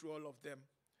to go through all of them.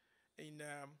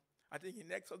 I think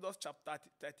in Exodus chapter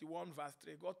 31 verse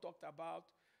 3, God talked about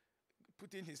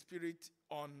putting his spirit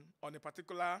on a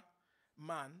particular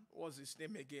man. What's his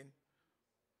name again?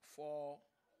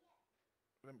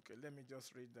 Let me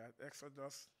just read that.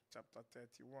 Exodus chapter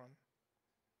 31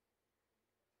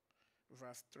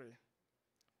 verse 3.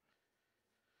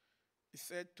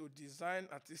 said to design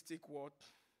artistic work,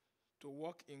 to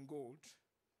work in gold,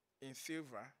 in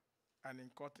silver, and in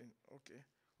cotton.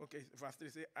 Okay, verse 3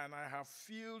 says, and I have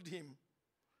filled him.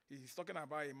 He's talking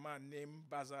about a man named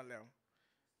Bezalel.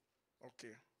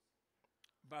 Okay,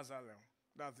 Bezalel.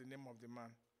 That's the name of the man.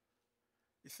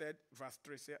 He said, verse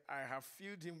 3 says, I have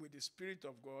filled him with the Spirit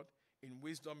of God in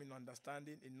wisdom, in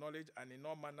understanding, in knowledge, and in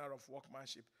all manner of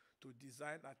workmanship to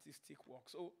design artistic work.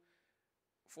 So,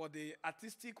 for the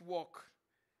artistic work,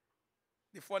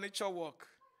 the furniture work,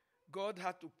 God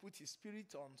had to put his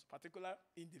Spirit on a particular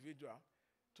individual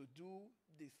to do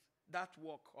that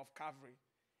work of carving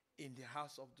in the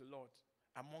house of the Lord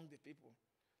among the people.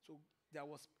 So there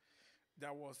was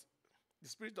the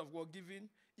Spirit of God given,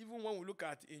 even when we look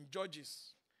at in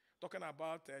Judges, talking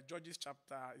about Judges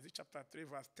chapter 3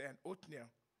 verse 10, Othniel.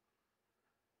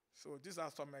 So these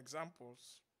are some examples.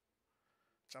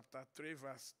 Chapter 3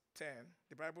 verse 10,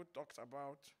 the Bible talks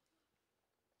about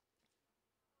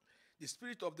the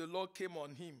Spirit of the Lord came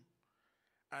on him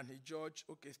and he judged.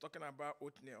 Okay, it's talking about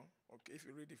Othniel. Okay, if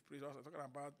you read the previous, it's talking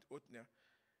about Othniel.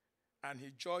 And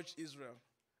he judged Israel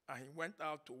and he went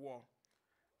out to war.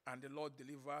 And the Lord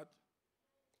delivered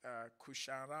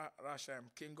Cushan-Rashaim,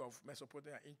 king of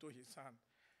Mesopotamia, into his hand.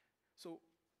 So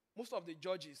most of the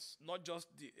judges, not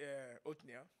just the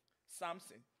Othniel,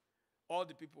 Samson, all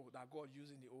the people that God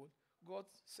used in the old, God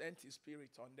sent his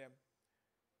Spirit on them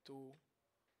to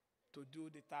do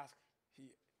the task,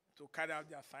 to carry out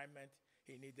the assignment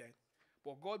he needed.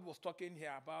 But God was talking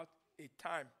here about a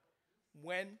time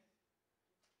when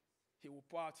he will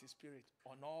pour out his Spirit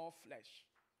on all flesh.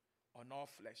 On all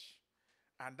flesh.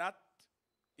 And that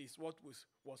is what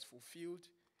was fulfilled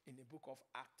in the book of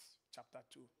Acts, chapter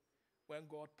 2, when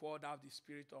God poured out his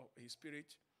Spirit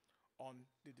on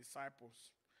the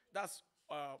disciples. That's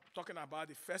talking about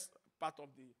the first part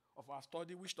of our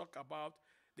study, which talk about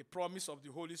the promise of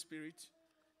the Holy Spirit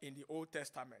in the Old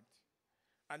Testament.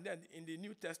 And then in the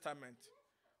New Testament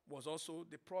was also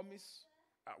the promise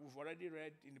we've already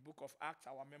read in the book of Acts,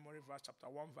 our memory verse, chapter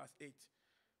 1, verse 8,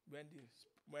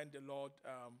 when the Lord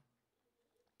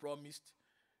promised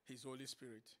his Holy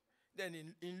Spirit.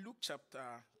 Then in Luke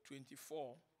chapter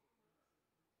 24,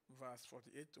 verse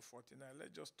 48 to 49,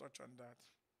 let's just touch on that.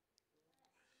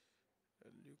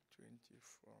 Luke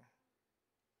 24.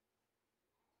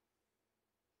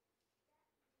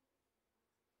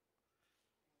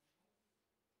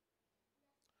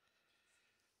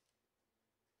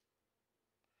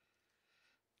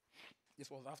 This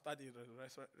was after the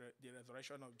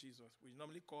resurrection of Jesus. We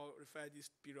normally refer this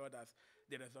period as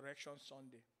the Resurrection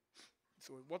Sunday.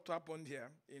 So what happened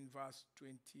here in verse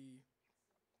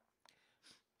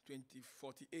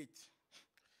 48?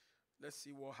 Let's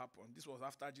see what happened. This was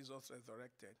after Jesus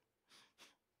resurrected.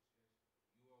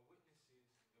 You are witnesses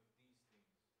of these things.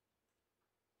 49.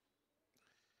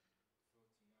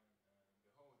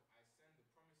 Behold, I send the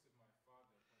promise of my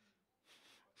Father upon you,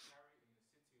 but tarry in the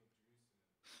city of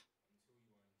Jerusalem until you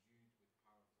are endued with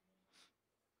power from on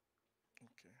high.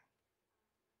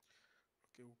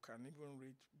 Okay, we can even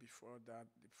read before that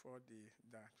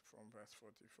from verse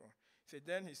 44. So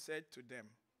then he said to them,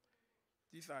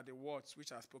 these are the words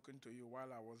which are spoken to you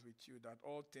while I was with you, that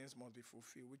all things must be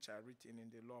fulfilled which are written in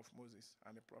the law of Moses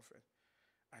and the prophet.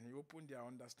 And he opened their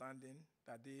understanding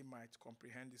that they might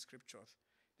comprehend the scriptures.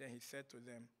 Then he said to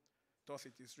them, thus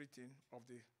it is written it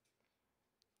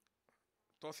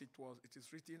is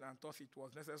written, and thus it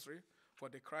was necessary for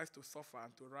the Christ to suffer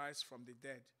and to rise from the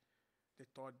dead the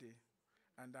third day,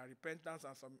 and that repentance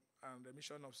and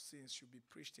remission of sins should be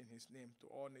preached in his name to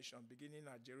all nations,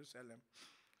 beginning at Jerusalem.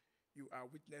 You are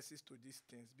witnesses to these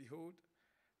things. Behold,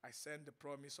 I send the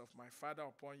promise of my Father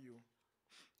upon you,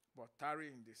 but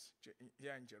tarry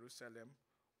here in Jerusalem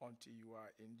until you are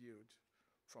endued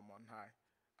from on high.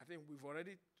 I think we've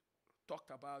already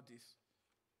talked about this.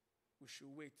 We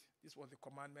should wait. This was the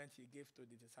commandment he gave to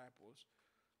the disciples,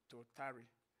 to tarry.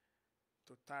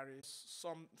 To tarry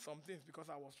some things,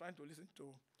 because I was trying to listen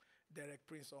to Derek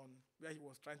Prince on where he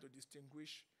was trying to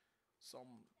distinguish some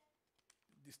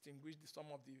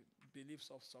of the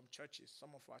beliefs of some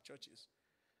of our churches,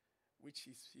 which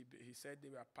he said they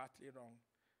were partly wrong.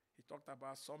 He talked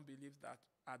about some beliefs that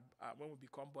when we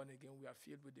become born again, we are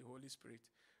filled with the Holy Spirit.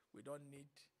 We don't need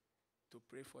to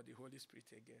pray for the Holy Spirit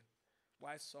again.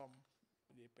 Why some,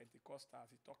 the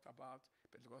Pentecostals, he talked about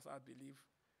Pentecostals believe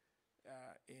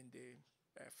in the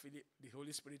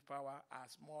Holy Spirit power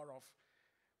as more of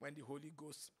when the Holy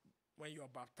Ghost, when you are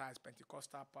baptized,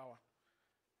 Pentecostal power.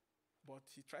 But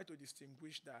he tried to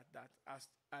distinguish that as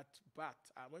at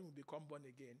birth, when we become born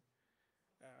again,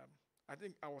 I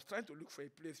think I was trying to look for a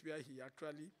place where he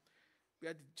actually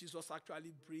where did Jesus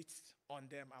actually breathed on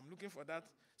them? I'm looking for that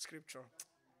scripture.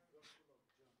 Gospel of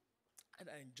John, And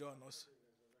in John also, the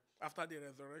resurrection, after the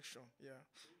resurrection, yeah,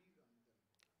 breathe on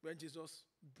them. when Jesus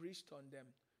breathed on them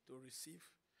to receive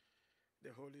the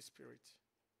Holy Spirit.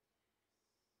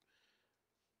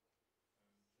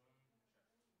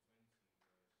 John chapter 20,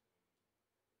 verse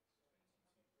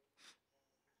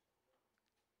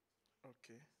 22.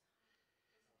 Okay.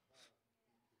 Thank you.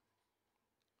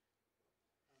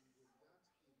 And with that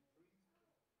he breathed.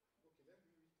 Okay, let me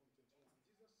read from 21.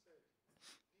 Jesus said,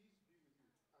 "Peace be with you.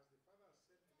 As the Father has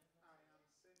sent me, I am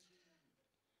sending you."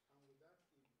 And with that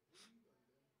he breathed on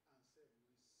them and said,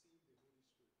 "Receive the Holy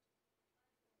Spirit."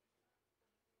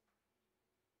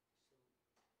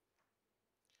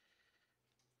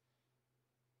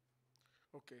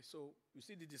 So Okay, so you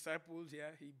see the disciples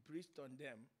here, he breathed on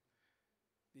them.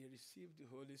 They received the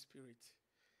Holy Spirit.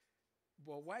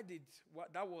 But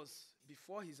that was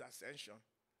before his ascension.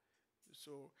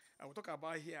 So I will talk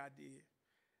about here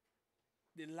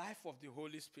the life of the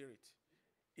Holy Spirit.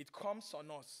 It comes on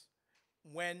us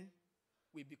when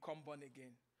we become born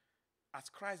again. As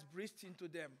Christ breathed into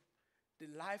them the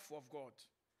life of God,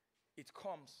 it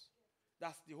comes.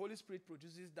 That's the Holy Spirit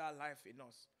produces that life in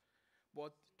us.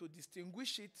 But to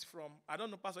distinguish it from, I don't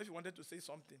know, Pastor, if you wanted to say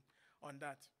something on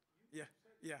that. Yeah,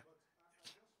 yeah, but I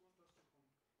just want us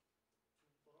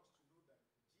for us to know that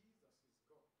Jesus is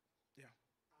God. yeah,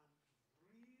 And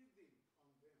breathing on them,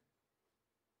 he breathed the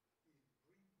spirit into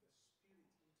them, isn't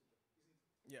it?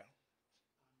 yeah.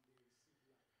 And they receive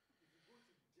life. If you go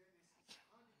to Genesis,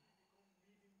 how did we become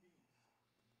living beings?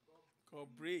 God God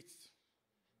breathed. breathed.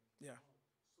 Yeah.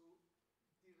 So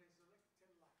the resurrected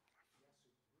life, he has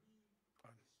to breathe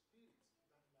And- the spirit,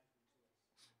 that life into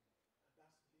us. And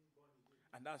that's being born again.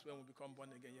 And that's when we become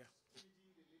born again, yeah.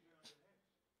 Changing the living on the head.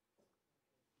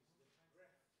 It's the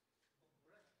breath.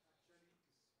 Breath actually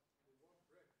is the word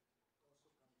breath also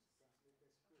can be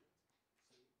translated spirit.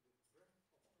 So the breath of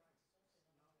Christ is now the Holy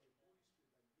Spirit that gives you new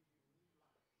life. Give us new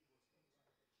life.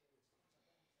 Yes, continue.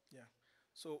 Yeah.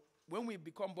 So when we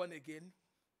become born again,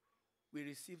 we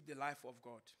receive the life of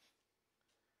God.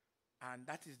 And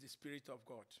that is the Spirit of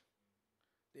God.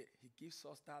 He gives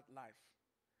us that life.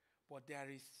 But there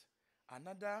is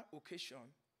another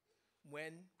occasion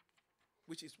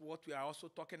which is what we are also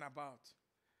talking about,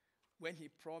 when he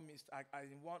promised,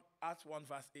 in Acts 1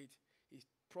 verse 8, his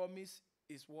promise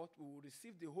is what we will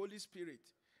receive the Holy Spirit.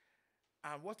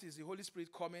 And what is the Holy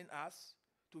Spirit coming as?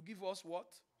 To give us what?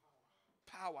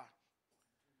 Power.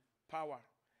 Power.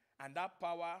 And that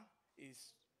power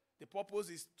the purpose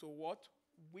is to what?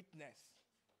 Witness.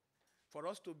 For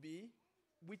us to be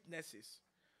witnesses.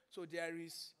 So there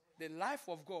is the life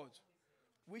of God,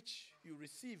 which you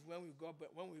receive when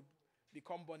we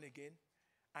become born again.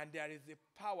 And there is the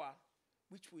power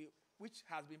which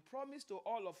has been promised to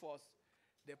all of us.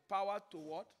 The power to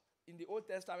what? In the Old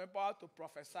Testament, power to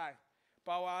prophesy.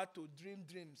 Power to dream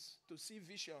dreams, to see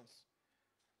visions.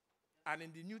 And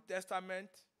in the New Testament,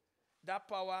 that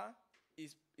power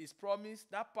is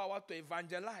promised, that power to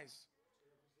evangelize,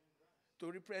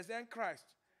 to represent Christ.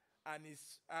 And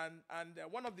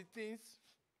one of the things,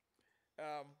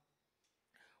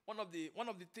 one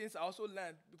of the things I also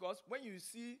learned, because when you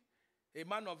see a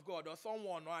man of God or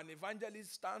someone or an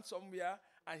evangelist stand somewhere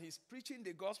and he's preaching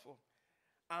the gospel,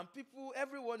 and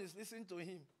everyone is listening to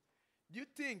him, do you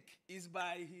think it's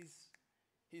by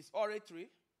his oratory?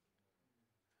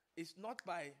 It's not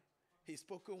by his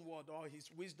spoken word or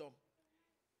his wisdom.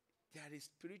 There is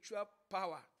spiritual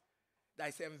power that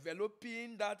is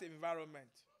enveloping that environment.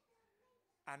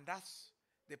 And that's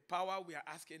the power we are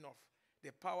asking of.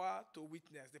 The power to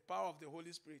witness, the power of the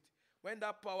Holy Spirit. When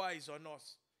that power is on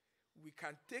us, we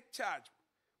can take charge.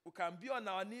 We can be on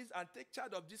our knees and take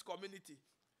charge of this community.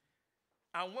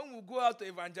 And when we go out to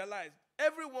evangelize,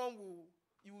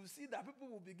 you will see that people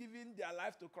will be giving their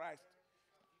life to Christ.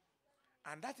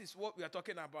 And that is what we are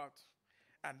talking about.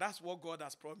 And that's what God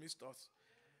has promised us.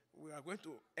 We are going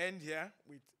to end here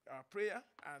with our prayer.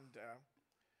 And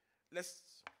let's,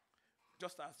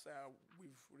 just as we've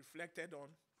reflected on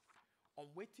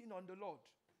waiting on the Lord,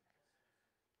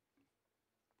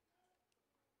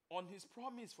 on his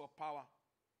promise for power.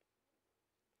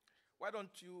 Why don't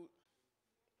you,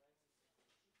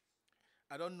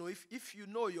 I don't know, if you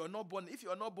know you're not born, if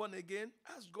you're not born again,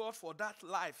 ask God for that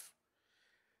life.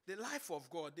 The life of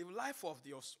God, the life of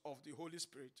the Holy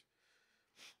Spirit.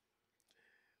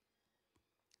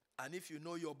 And if you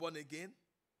know you're born again,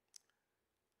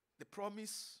 the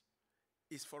promise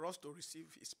is for us to receive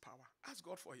his power. Ask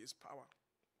God for his power.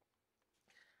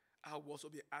 I will also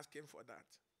be asking for that.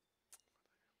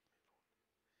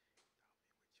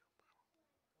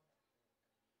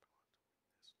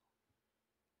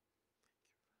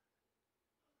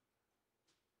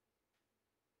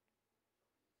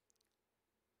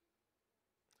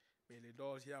 the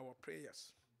Lord hear our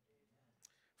prayers.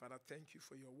 Father, thank you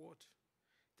for your word.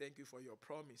 Thank you for your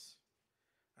promise.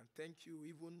 And thank you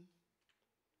even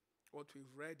what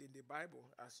we've read in the Bible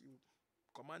as you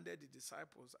commanded the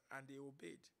disciples and they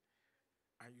obeyed.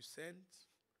 And you sent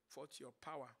forth your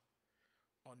power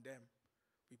on them.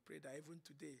 We pray that even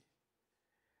today,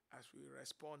 as we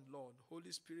respond, Lord,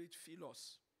 Holy Spirit, fill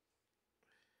us.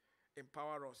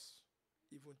 Empower us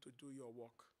even to do your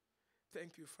work.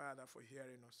 Thank you, Father, for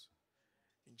hearing us.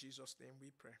 In Jesus' name we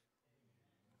pray.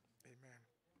 Amen.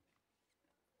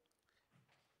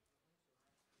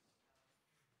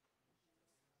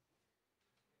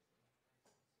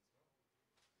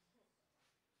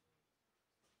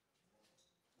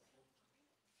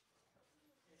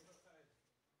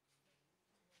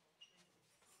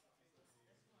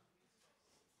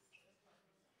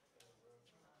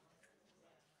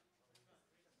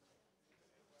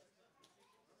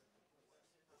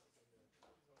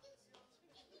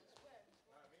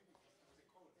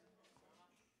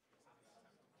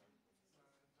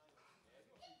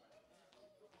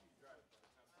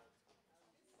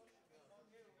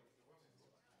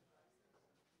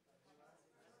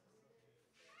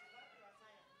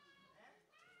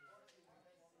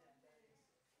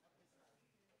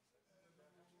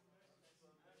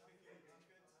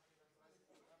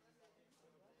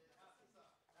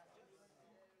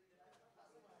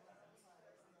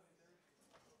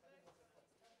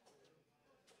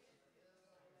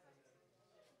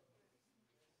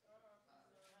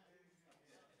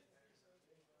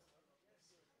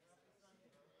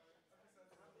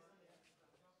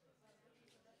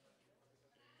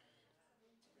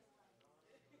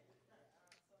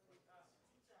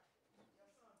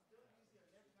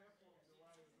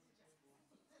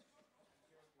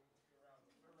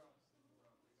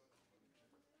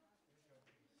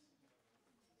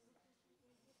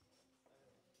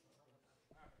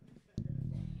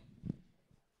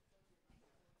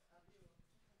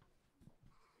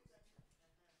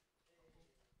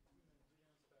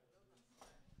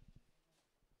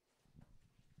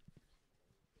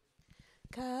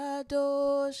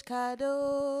 Kadosh,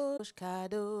 Kadosh, Kadosh,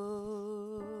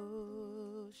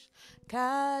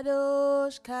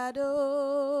 Kadosh,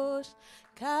 Kadosh,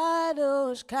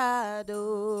 Kadosh,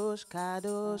 Kadosh,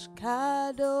 Kadosh,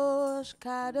 Kadosh,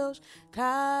 Kadosh,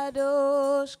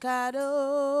 Kadosh,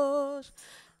 Kadosh.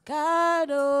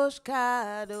 Kadosh,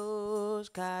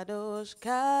 Kadosh, Kadosh,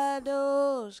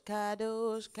 Kadosh,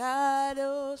 Kadosh,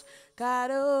 Kadosh,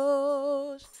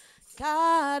 Kadosh.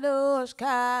 Kadosh,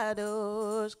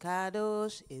 Kadosh,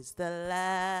 Kadosh is the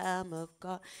Lamb of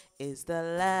God, is the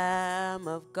Lamb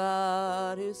of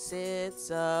God who sits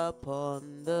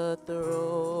upon the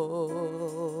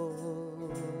throne.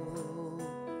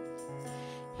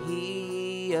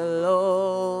 He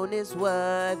alone is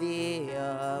worthy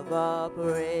of our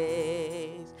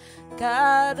praise.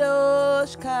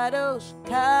 Kadosh, Kadosh,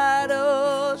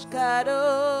 Kadosh,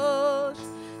 Kadosh.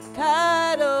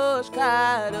 Kadosh,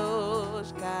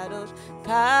 Kadosh, Kadosh,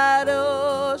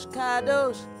 Kadosh,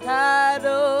 Kadosh,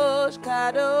 Kadosh,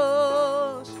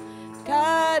 Kadosh,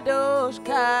 Kadosh,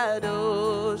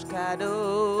 Kadosh,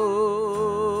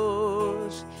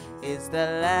 Kadosh is the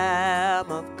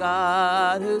Lamb of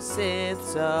God who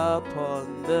sits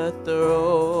upon the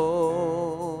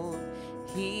throne.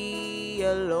 He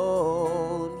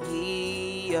alone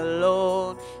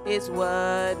is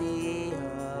worthy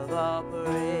of our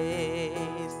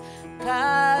praise.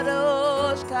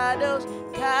 Kadosh, Kadosh,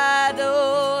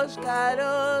 Kadosh,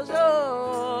 Kadosh,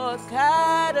 oh,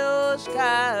 Kadosh,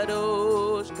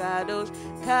 Kadosh,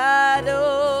 Kadosh, Kadosh,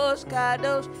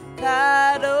 Kadosh,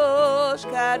 Kadosh,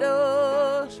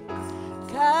 Kadosh,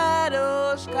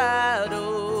 Kadosh,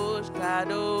 Kadosh,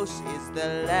 Kadosh is the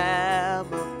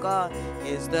Lamb of God,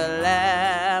 is the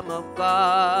Lamb of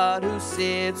God who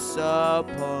sits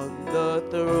upon the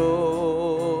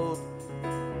throne.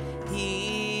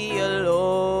 He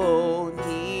alone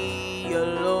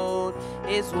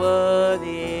is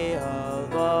worthy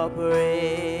of our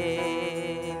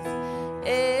praise.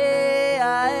 Eh,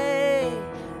 ah, eh,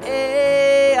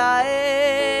 eh, ah,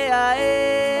 eh, ah,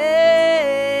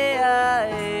 eh, ah,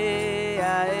 eh,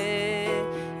 ah,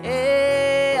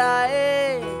 eh, ah,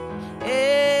 eh,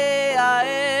 eh, ah,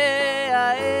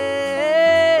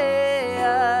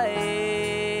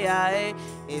 eh, ah, eh,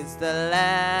 is the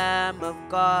Lamb of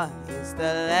God, is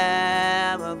the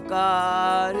Lamb of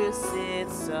God who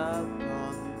sits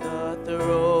upon the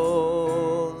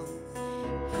throne.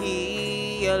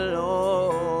 He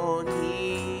alone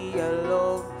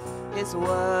is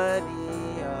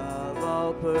worthy of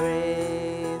all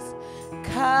praise.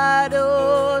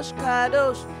 Kadosh,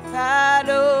 Kadosh,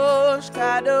 Kadosh,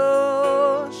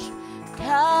 Kadosh,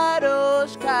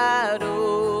 Kadosh,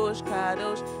 Kadosh, Kadosh,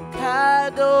 Kadosh,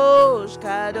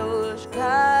 Kadosh,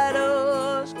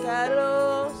 Kadosh,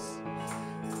 Kadosh,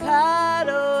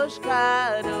 Kadosh,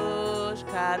 Kadosh,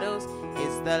 Kadosh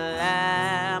is the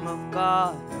Lamb of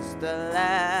God, is the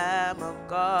Lamb of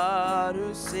God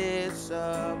who sits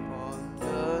upon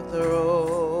the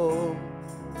throne.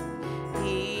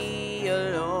 He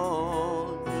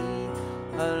alone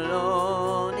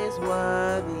is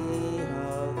worthy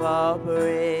of our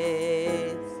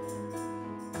praise.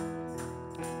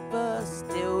 First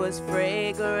it was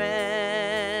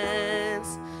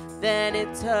fragrance, then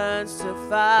it turns to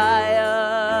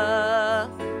fire.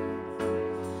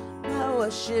 My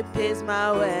worship is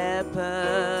my weapon.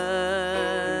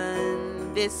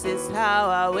 This is how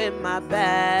I win my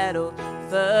battle.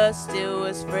 First it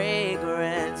was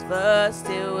fragrance, first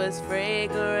it was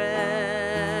fragrance,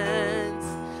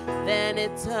 then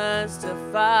it turns to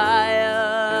fire.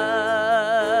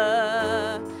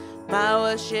 My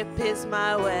worship is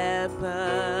my weapon.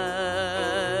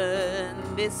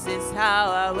 This is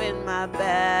how I win my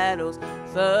battles.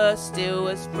 First it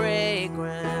was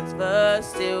fragrance,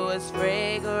 first it was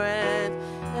fragrance,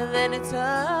 and then it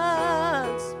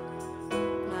turns.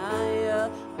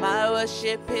 My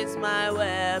worship is my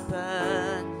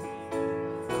weapon.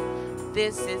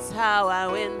 This is how I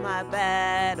win my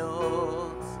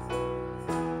battles.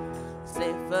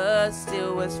 Say first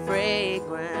it was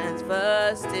fragrance,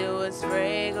 first it was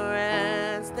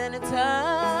fragrance, then it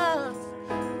turns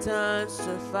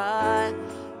to fire.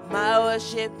 My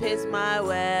worship is my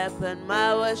weapon,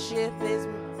 my worship is.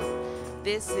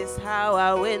 This is how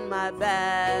I win my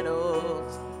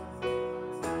battles.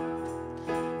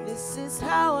 This is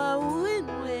how I win.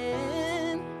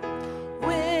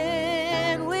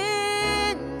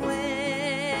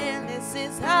 This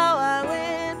is how I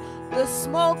win. The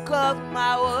smoke of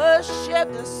my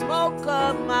worship, the smoke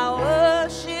of my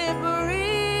worship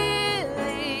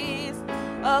release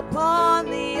upon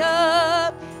the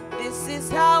earth. This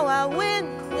is how I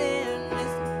win.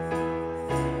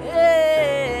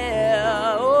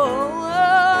 Yeah,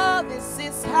 this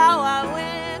is how I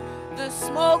win. The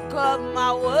smoke of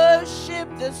my worship,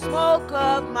 the smoke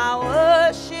of my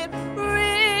worship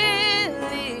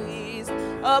release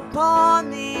upon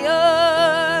the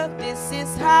earth. This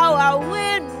is how I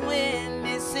win.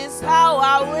 This is how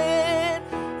I win.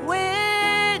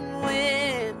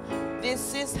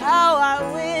 This is how I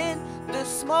win. The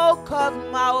smoke of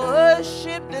my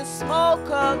worship, the smoke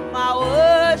of my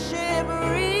worship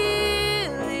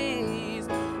release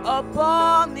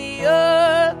upon the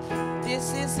earth.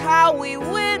 This is how we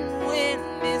win.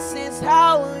 This is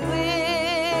how we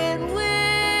win.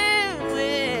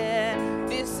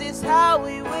 This is how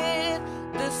we win.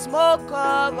 The smoke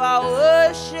of our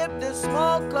worship, the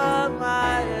smoke of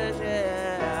my worship.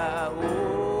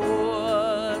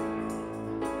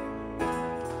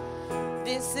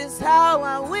 This is how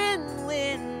I win.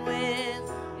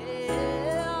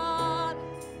 Yeah.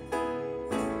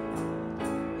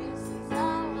 This is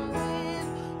how I win.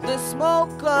 The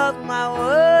smoke of my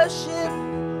worship.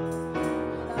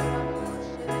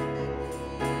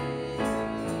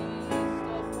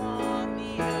 Upon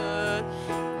the earth.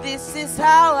 This is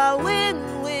how I win.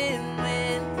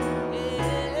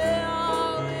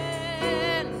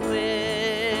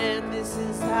 This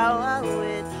is how I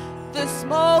win. The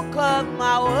smoke of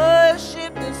my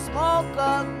worship, the smoke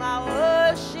of my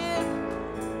worship.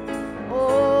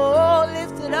 Oh,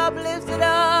 lift it up, lift it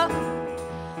up.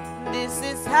 This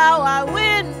is how I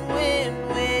win.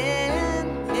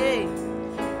 Hey.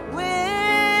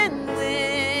 Win.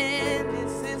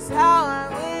 This is how I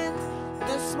win.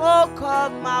 The smoke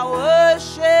of my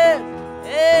worship.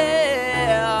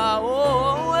 Yeah. Oh.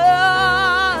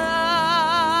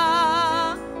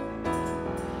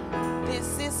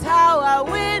 This is how I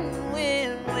win.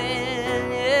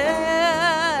 Yeah.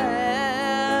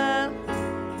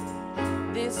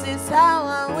 This is how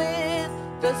I win.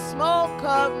 The smoke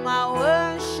of my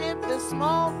worship, the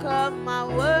smoke of my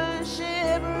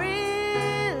worship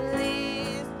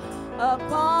release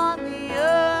upon the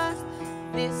earth.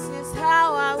 This is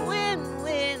how I win.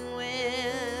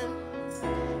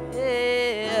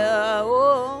 Yeah.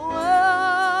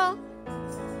 Oh.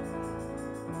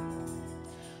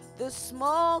 The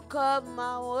smoke of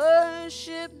my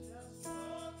worship.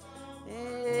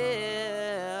 Yeah.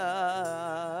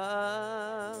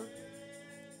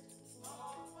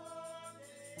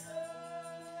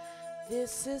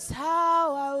 This is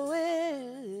how I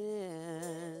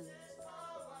win.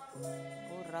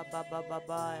 Oh,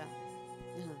 rabababaya.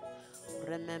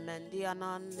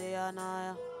 Rememendianande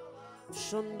anaya.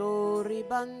 Shundori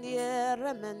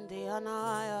bandiere mende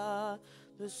anaya.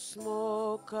 The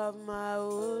smoke of my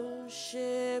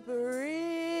worship released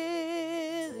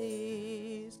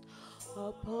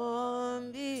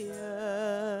upon the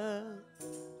earth.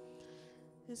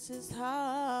 This is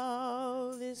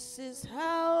how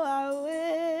I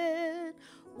win.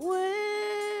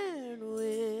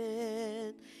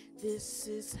 This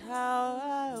is how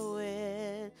I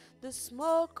win. The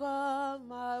smoke of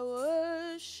my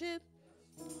worship.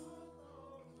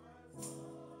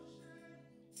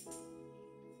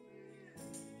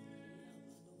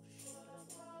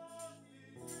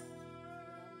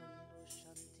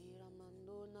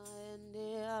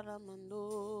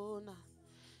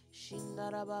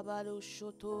 Shindara babalu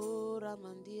shotora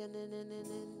mandia na.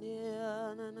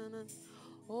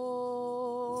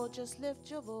 Oh, just lift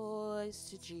your voice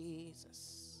to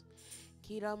Jesus.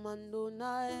 Kira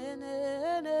manduna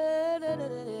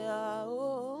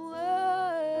oh,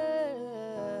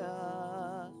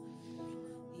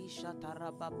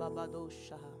 Ishatara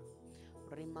babadosha.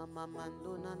 Rimama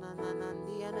manduna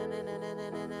nanandia na.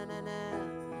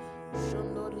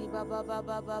 Shundori baba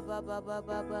baba baba baba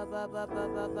baba baba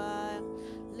baba.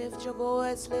 Lift your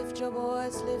voice, lift your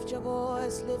voice, lift your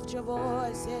voice, lift your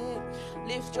voice, yeah.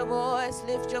 Lift your voice,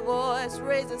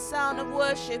 raise a sound of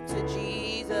worship to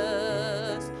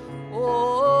Jesus.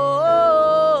 Oh,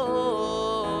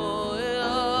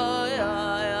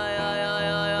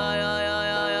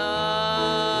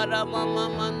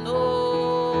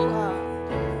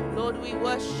 Lord, we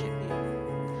worship you.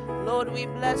 Lord, we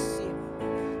bless you.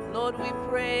 Lord, we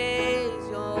praise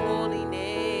your holy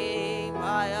name.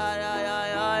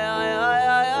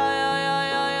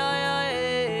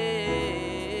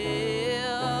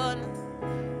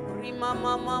 Rima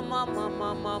mama mama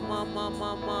mama mama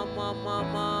mama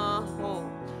mama oh.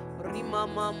 Rima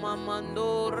mama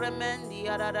mando remendi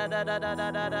da da da da da da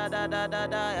da da da da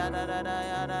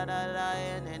da da da da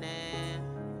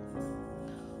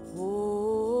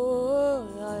oh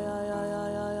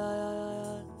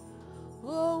yeah.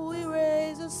 Oh, we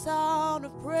raise a sound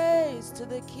of praise to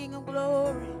the King of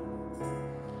Glory.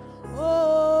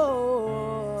 Oh,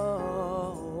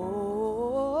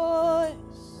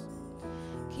 yes.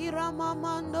 Kirama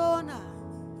mandona,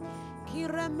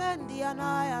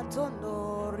 kiremendianaya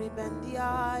tondo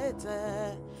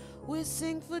ribendiaete. We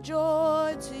sing for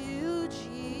joy to you,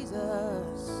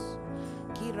 Jesus.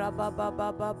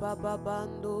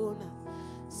 Kirababababababandona.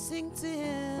 Sing to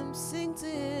him, sing to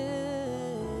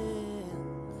him.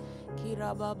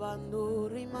 Kirababando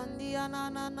rimandiana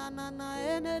na na na na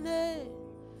enene.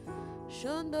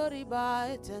 Shondori ba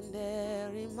etende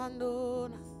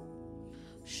rimandona.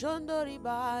 Shondori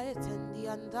ba etendi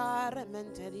andare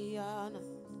menteriana.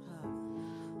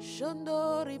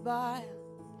 Shondori ba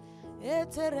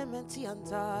eterementi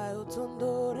antai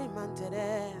utondori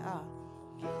manterea.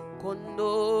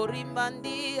 Kondori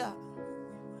mandia.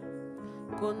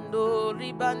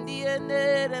 Kondori bandie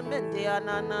nere mente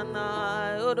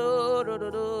ananana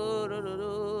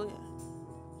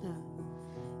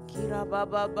Kira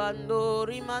baba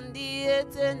bandori mandie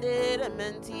tendere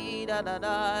menti da da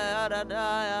da da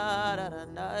da da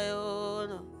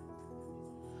da.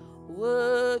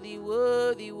 Worthy,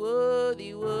 worthy,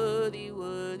 worthy, worthy,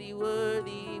 worthy,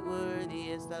 worthy,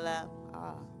 worthy is the Lamb.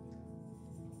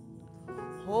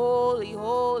 Holy,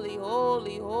 holy,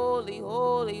 holy, holy,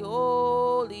 holy,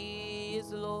 holy is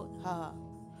the Lord.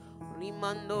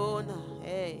 Rimandona,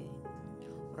 hey.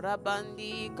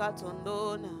 Rabandi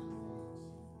katondona.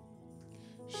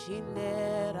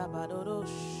 Shinde rabadosh.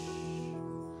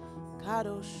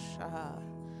 Kadosh,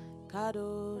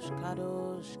 kadosh,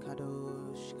 kadosh,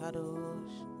 kadosh,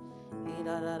 kadosh.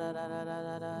 Da da da da da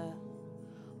da da.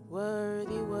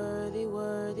 Worthy, worthy,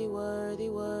 worthy, worthy,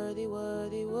 worthy,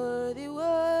 worthy, worthy,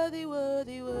 worthy,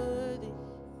 worthy, worthy.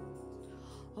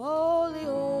 Holy,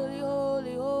 holy,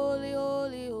 holy, holy,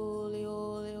 holy, holy,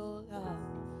 holy, holy.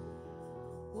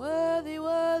 Worthy,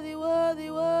 worthy, worthy,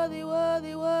 worthy,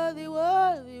 worthy, worthy,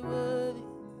 worthy, worthy.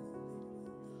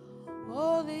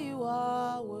 Holy, you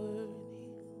are worthy.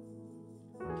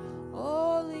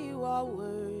 Holy, you are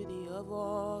worthy of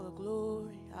all the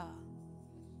glory.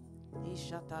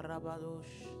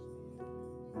 Ishatarabadosh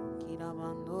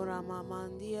Kiramandora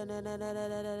Mamandi and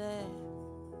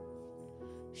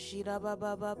Shira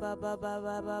Baba Baba Baba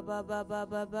Baba Baba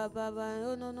Baba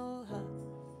Baba no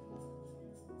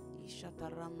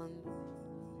Ishataramando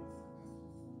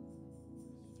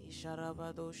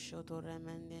Isharabadosh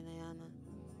Toremendeneana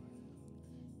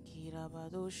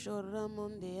Kirabadosh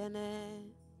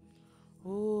Ramondeane.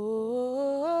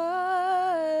 Oh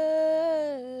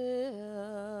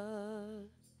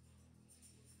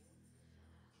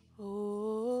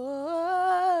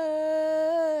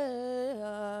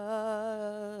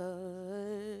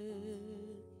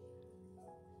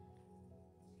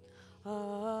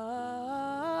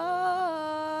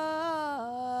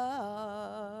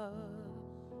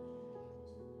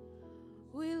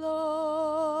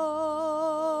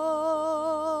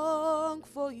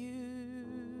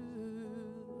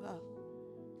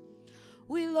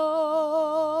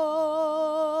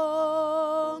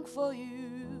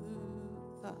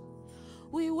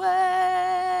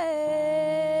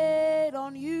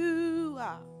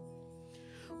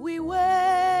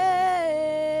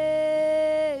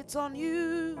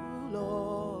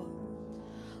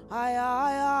Ay,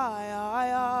 ay, ay,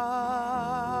 ay,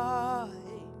 ay.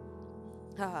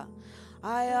 Ha.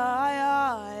 Ay, ay,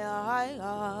 ay, ay,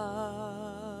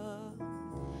 ay.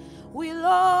 We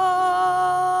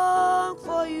long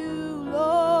for you,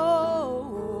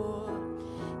 Lord.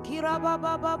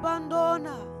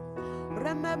 Kirabababandona.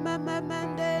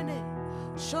 Rememendene.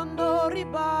 Shondori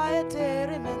baete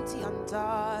rementi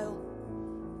antayo.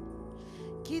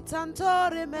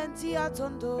 Kitantore menti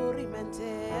atondori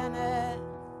mentene.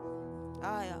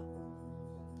 Aya.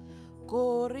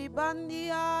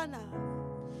 Koribandiana.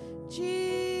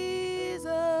 Jesus.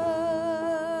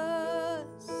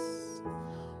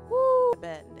 Woo.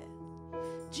 Bene.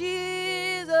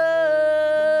 Jesus.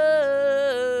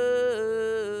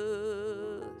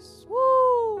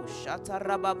 Woo.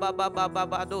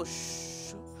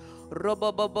 Shatarabababababadosh.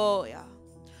 Roboboboya.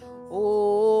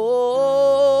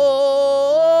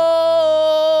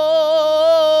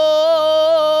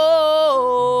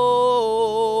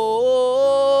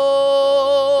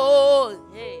 Oh,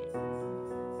 hey.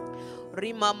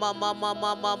 Rima mama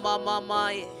mama mama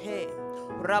mama, hey.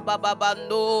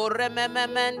 Rabababando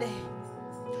rememende.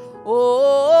 Oh,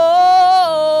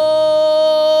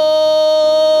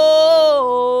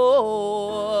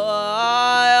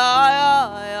 ay, ay,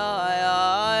 ay, ay,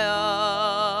 ay,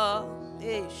 ay.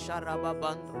 Hey,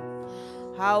 Sharababando.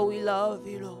 How we love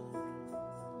you, Lord.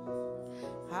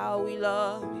 How we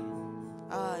love you.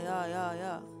 Ay, ay, ay,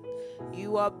 ay.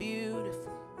 You are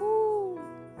beautiful. Woo.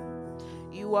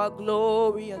 You are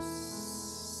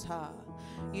glorious. Ah.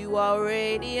 You are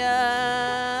radiant.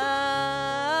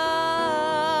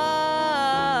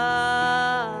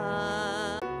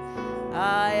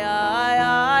 Ay, ay,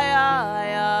 ay,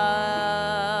 ay, ay.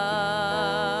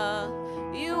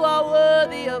 You are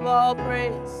worthy of all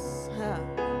praise. Ah.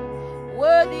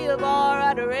 Worthy of our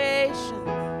adoration.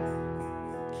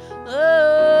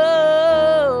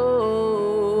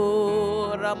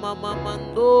 Oh,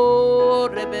 Ramamamando,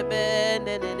 Rebebe,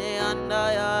 Nene,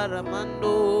 Andaya,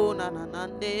 Ramando,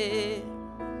 Nananande,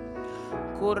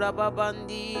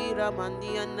 Kurababandi,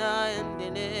 Ramandi, Andaya,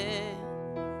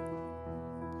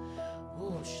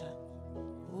 oh,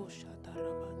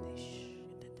 Shatarabandish,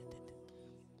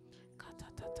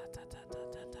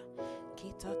 Katatatatatatata,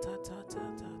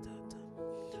 Kitatatatata,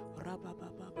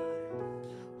 Rabababa,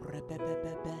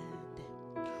 Rebebebebe.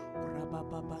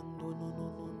 Rabababando no no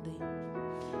no de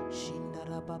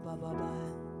Shindarabababa.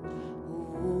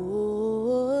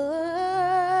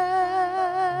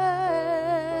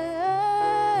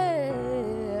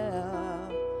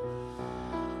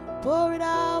 Pour it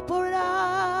out, pour it out.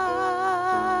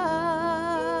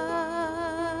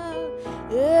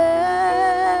 Yeah.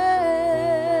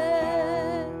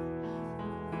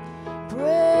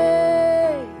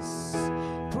 Praise,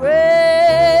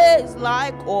 praise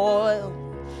like oil.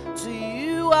 To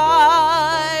you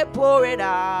I pour it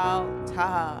out.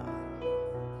 Ha.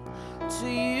 To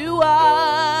you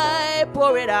I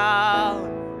pour it out.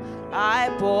 I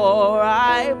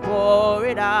pour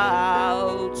it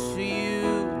out to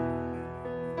you.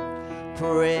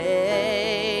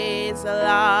 Praise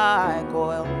like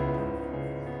oil.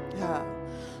 Ha.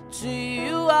 To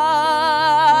you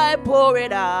I pour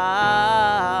it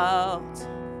out.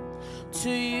 To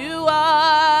you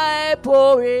I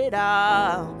pour it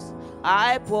out.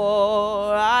 I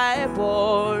pour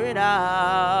it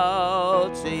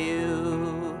out to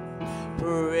you.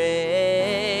 Praise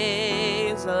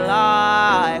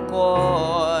like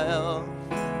oil.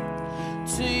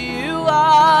 To you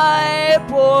I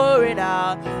pour it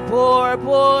out. Pour.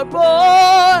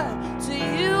 To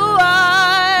you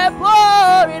I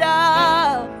pour it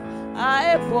out.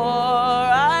 I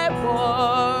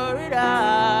pour it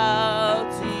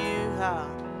out to you.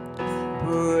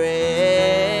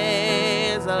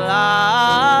 Praise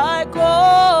like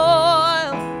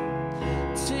oil.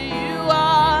 To you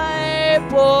I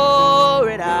pour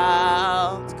it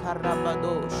out.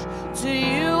 Karabadosh. To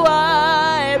you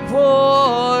I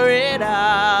pour it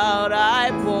out.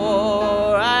 I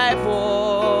pour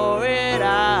it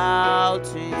out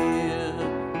to you.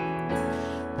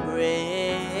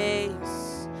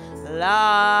 Praise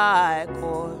like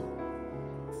oil.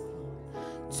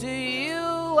 To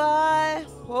you I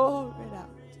pour it out.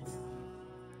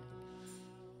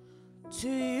 To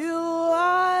you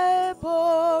I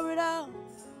pour it out.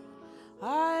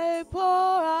 I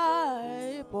pour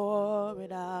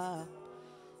it out.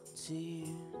 To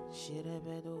you,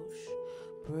 Shirebedosh.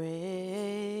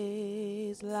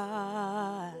 Praise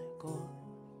like oil.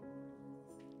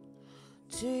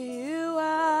 To you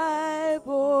I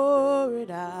pour it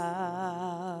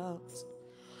out.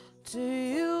 To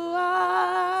you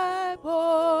I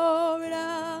pour it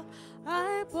out.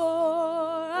 I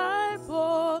pour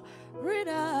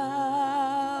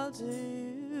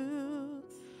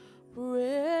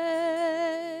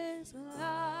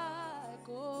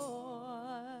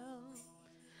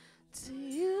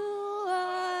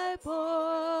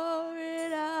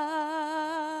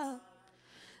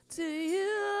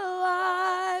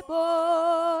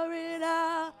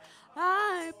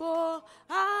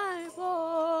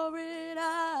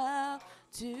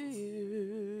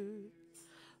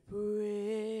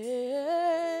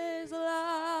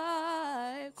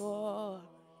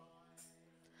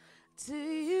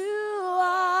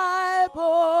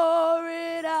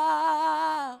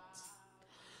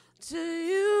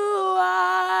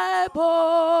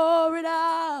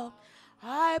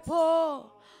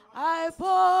pour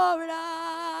it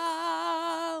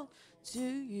out to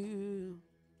you.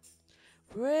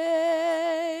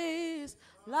 Praise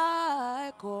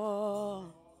like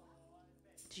oil.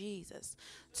 Jesus,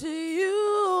 to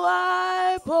you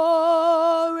I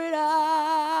pour it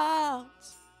out.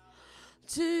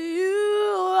 To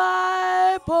you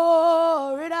I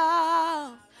pour it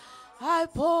out. I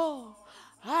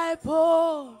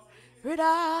pour it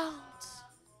out.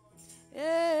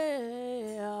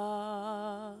 Yeah.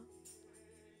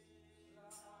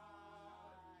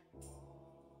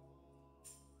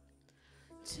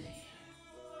 To you.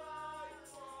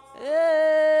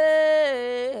 Yeah.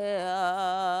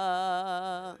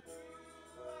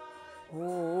 Oh.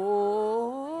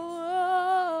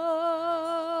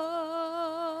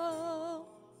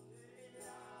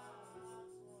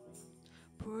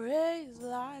 Praise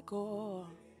like oil.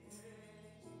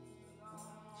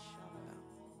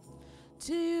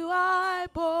 To you I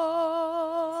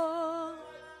pour.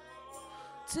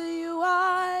 To you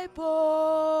I pour.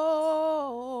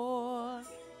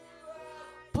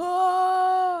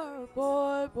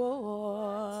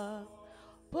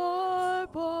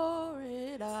 Pour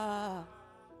it out.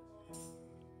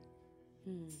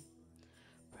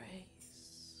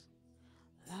 Praise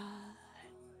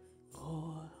like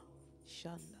oil.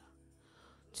 Shanda.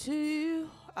 To you,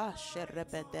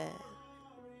 Asherepede.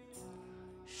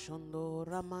 Shondo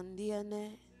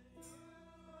Ramandiane.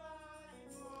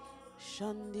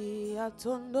 Shandi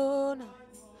Atondona.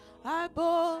 I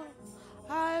pour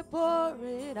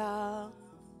it out.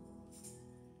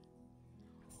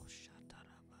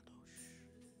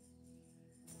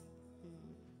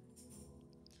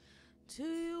 To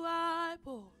you I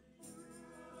pour.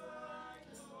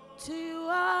 To you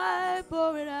I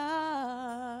pour it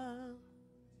out.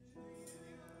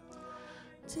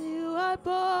 To you I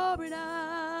pour it out.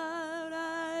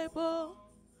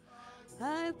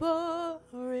 I pour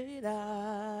it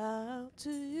out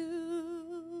to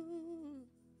you.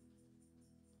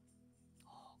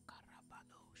 Oh,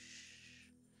 Karabadosh.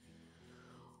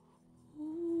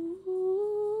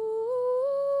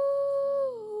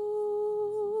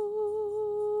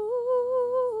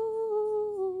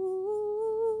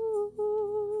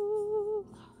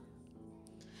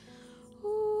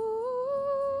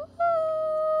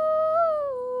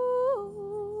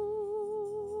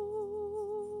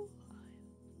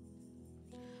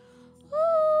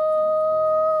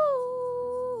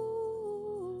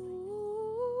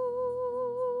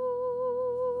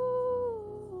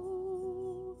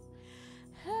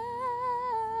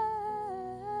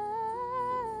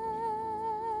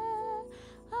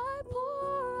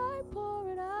 I pour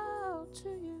it out to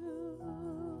you.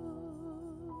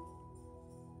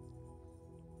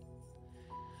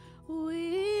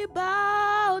 We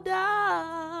bow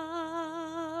down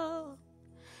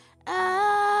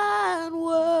and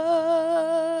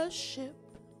worship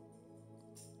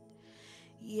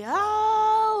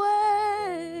Yahweh.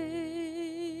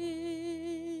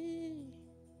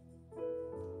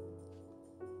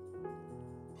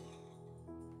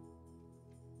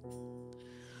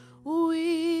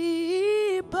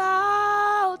 We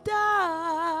bow down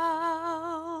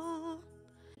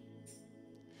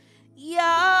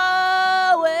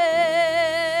Yahweh.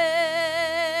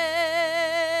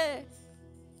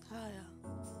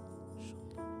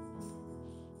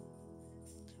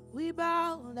 We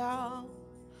bow down.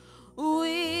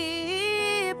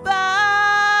 We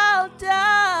bow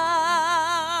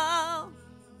down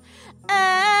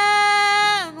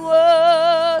and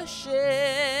worship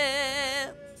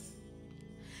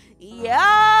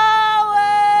Yahweh.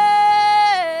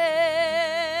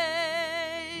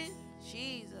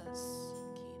 Jesus.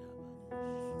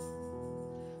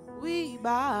 We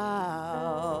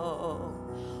bow.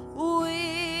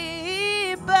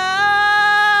 We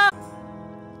bow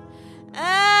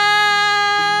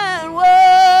and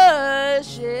worship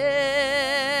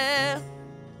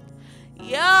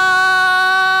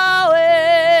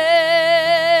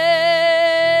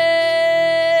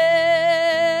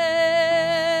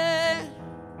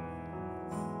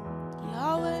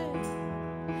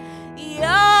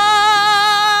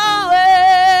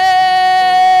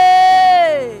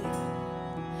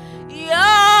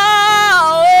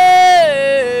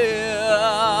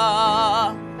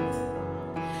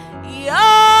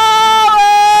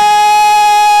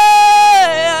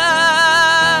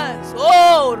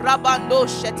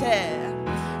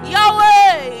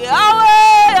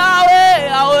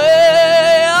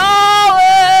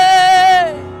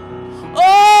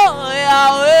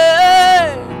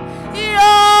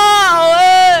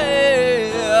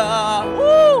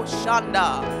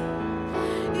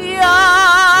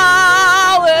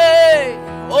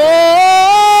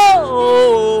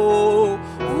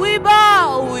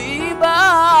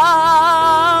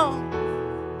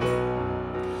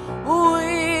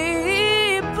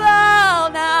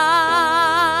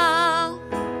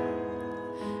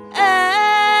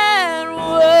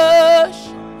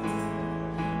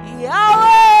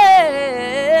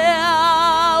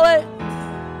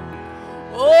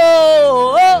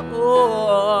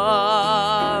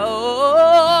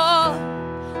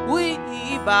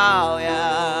bow,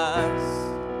 yes.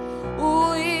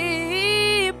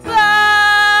 We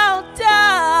bow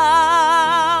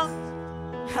down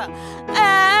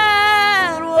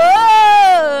and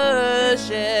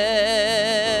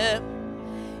worship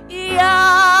Yahweh.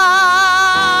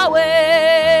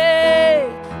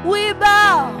 We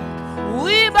bow,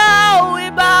 we bow, we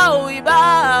bow, we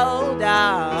bow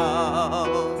down.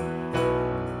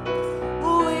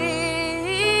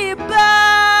 We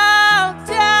bow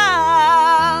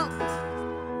down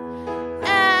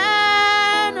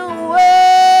and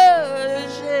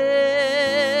worship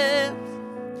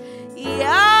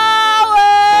Yahweh.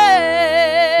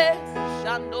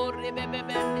 Shandori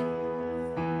bebebe.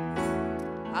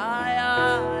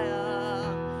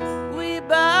 We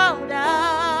bow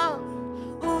down.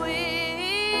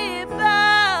 We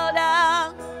bow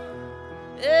down.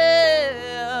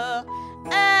 Yeah.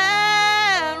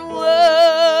 And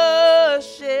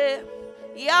worship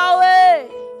Yahweh.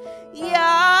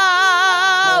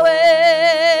 Yahweh.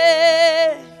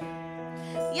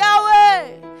 Yahweh.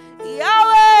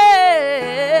 Yahweh.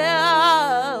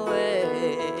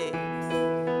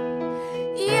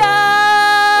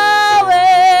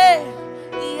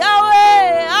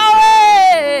 Yahweh.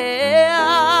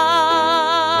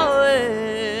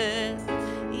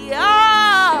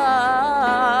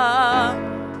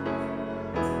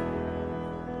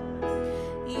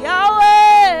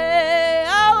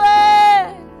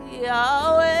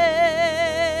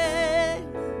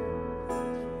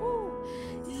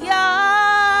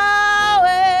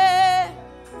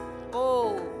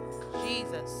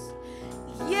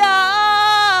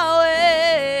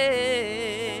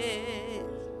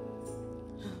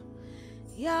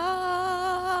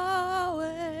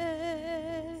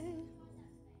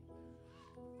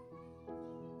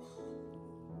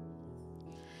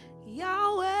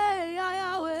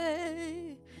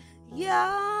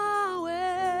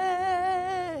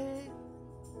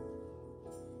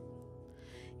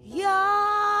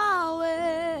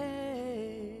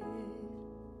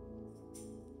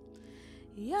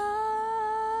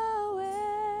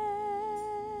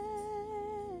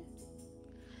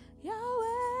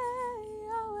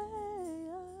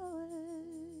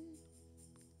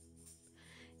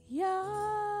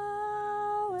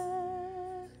 Yahweh.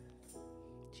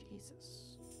 Jesus.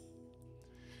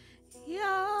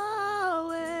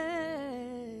 Yahweh.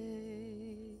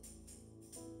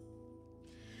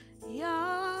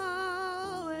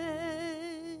 Yahweh.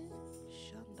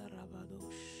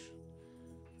 Shandarabadosh.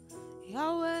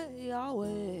 Yahweh,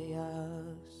 Yahweh,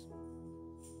 yes.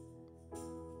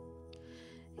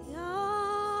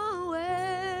 Yahweh.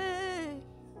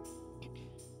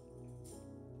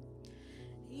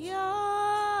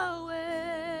 Yahweh.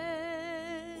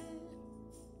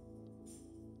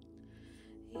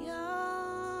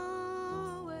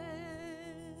 Yahweh.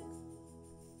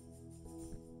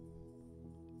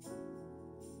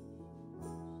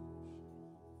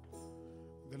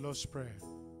 The Lord's Prayer.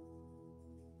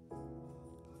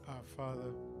 Our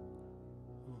Father,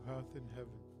 who art in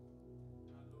heaven,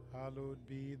 hallowed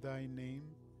be thy name.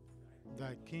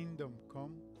 Thy kingdom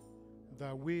come,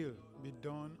 thy will be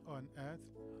done on earth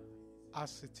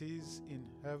as it is in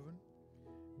heaven.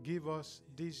 Give us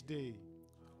this day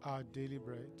our daily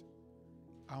bread,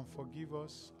 and forgive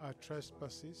us our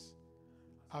trespasses,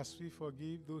 as we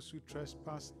forgive those who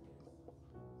trespass.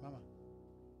 Mama.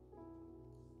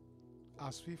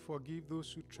 As we forgive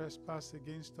those who trespass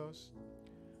against us.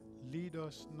 Lead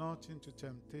us not into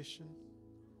temptation,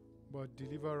 but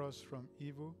deliver us from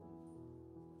evil.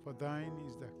 For thine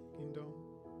is the kingdom,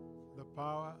 the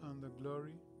power, and the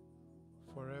glory,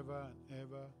 forever and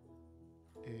ever.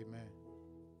 Amen.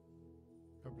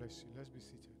 God bless you. Let's be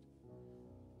seated.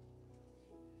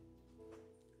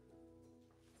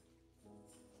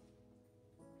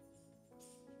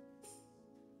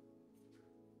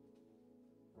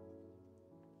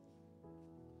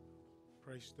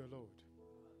 Praise the Lord.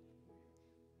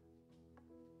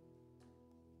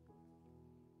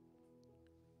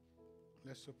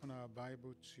 Let's open our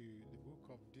Bible to the book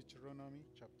of Deuteronomy,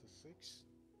 chapter 6.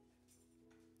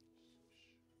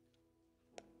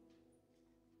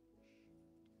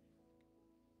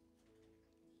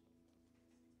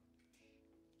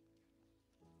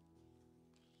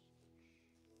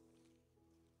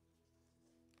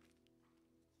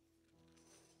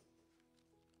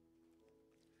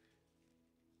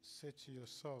 Say to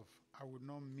yourself, I will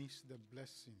not miss the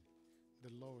blessing the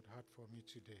Lord had for me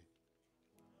today.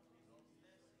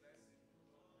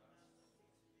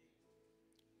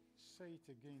 Say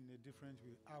it again in a different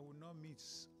way. I will not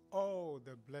miss all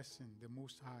the blessing the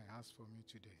Most High has for me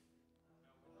today.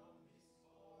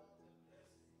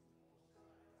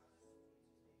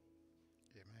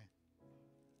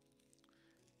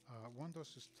 want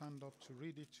us to stand up to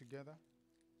read it together.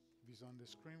 If it's on the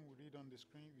screen, we read on the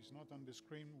screen. If it's not on the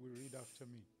screen, we read after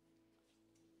me.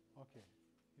 Okay,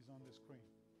 it's on the screen.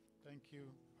 Thank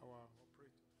you, our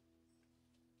operator.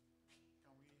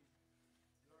 Can we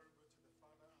glory go to the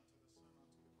Father, and to the Son, and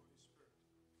to the Holy Spirit,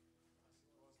 as it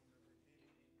was in the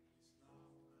beginning, is now,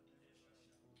 and ever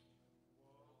shall be,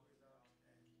 world without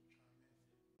end. Amen.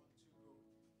 Want to go.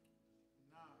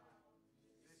 Now,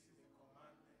 this is the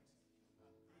commandment,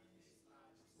 and these are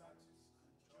the statutes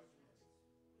and judgments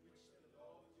which the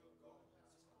Lord your God has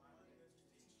commanded to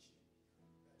teach you,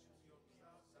 that you may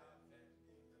observe them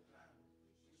in the land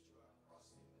which you are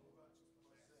crossing over to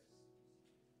possess,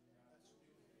 that you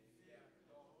may fear the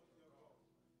Lord your God,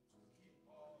 to keep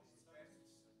all his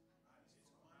statutes and his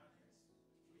commandments,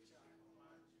 which I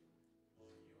command you,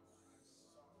 and your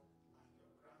son and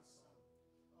your grandson,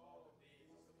 all the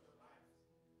days of your life,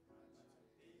 and that your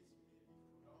days may be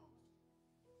prolonged.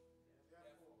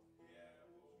 Therefore, hear,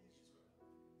 O Israel,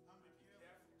 and be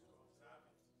careful to observe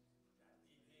it, that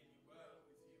it may be well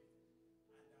with you,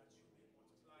 and that you may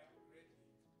multiply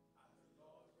greatly, as the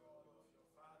Lord God of your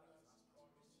fathers has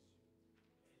promised you,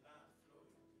 a land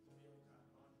flowing with milk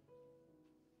and honey.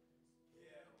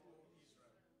 Hear, O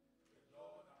Israel, the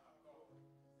Lord our God,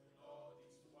 the Lord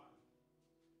is one.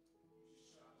 You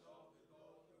shall love the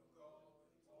Lord your God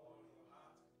with all your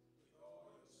heart, with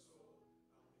all your soul,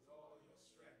 and with all your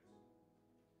strength.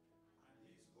 And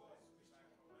these words which I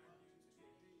command you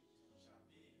today shall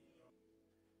be in your.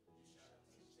 You shall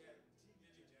teach them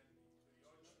diligently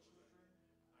to your children,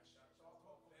 and shall talk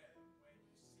of them when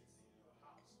you sit in your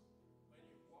house, when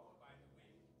you walk by the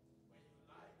way, when you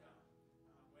lie down,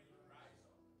 and when you rise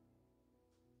up.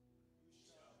 You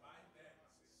shall bind them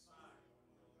as a sign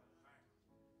on your hand,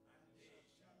 and they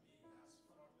shall be as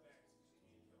frontlets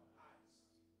in your eyes.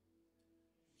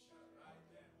 You shall write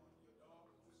them on your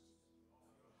doorposts of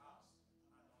your house and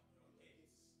on your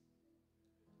gates.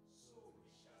 So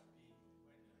it shall be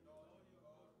when the Lord your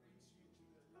God brings you to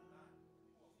the land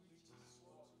of which he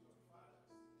swore to your fathers,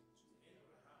 to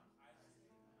Abraham, Isaac,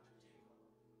 and Jacob,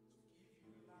 to give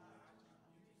you large and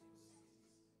beautiful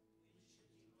cities, which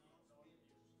you did not build.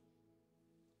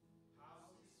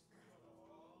 Houses full of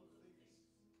all things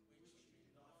which you did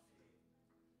not fill.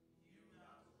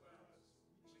 Vineyard wells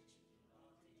which you did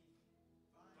not dig.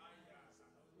 Vineyards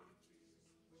and olive trees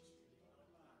which you did not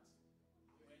plant.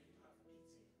 When you have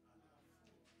eaten and are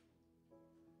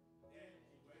full, then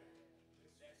beware, lest you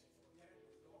forget the Lord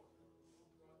who brought you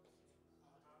out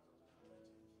of the land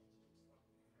of Egypt, from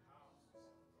the houses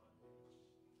of bondage.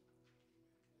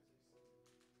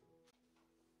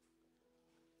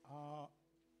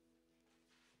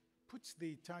 Put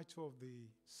the title of the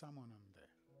sermon on there.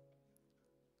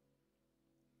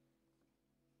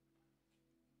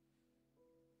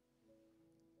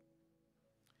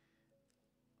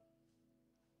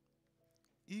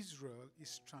 Israel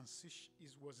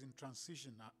was in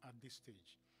transition at this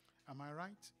stage. Am I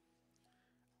right?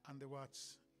 And there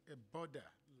was a border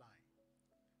line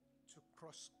to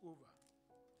cross over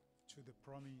to the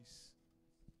promised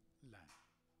land.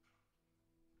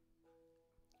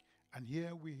 And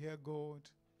here we hear God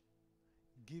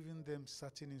giving them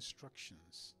certain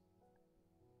instructions.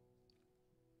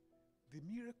 The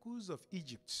miracles of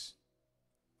Egypt,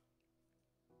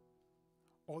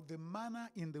 or the manna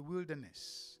in the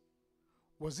wilderness,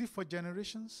 was it for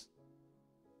generations?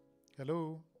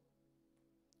 Hello?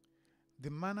 The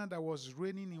manna that was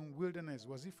raining in wilderness,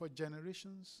 was it for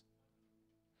generations?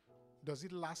 Does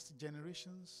it last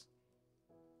generations?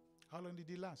 How long did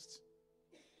it last?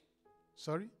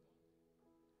 Sorry?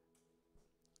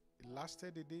 It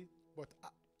lasted a day, but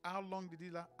how long did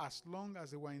it last? As long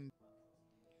as they were in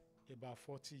about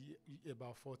 40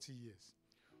 years.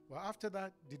 Well, after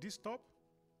that, did it stop?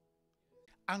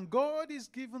 And God is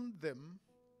giving them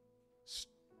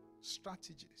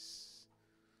strategies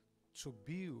to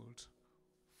build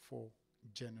for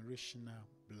generational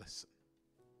blessing.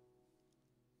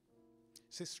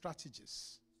 Say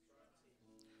strategies,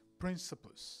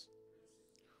 principles,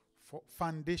 for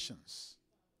foundations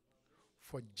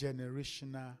for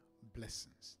generational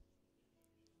blessings.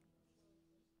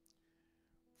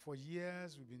 For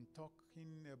years, we've been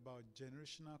talking about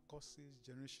generational curses,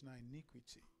 generational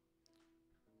iniquity.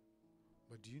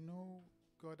 But do you know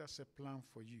God has a plan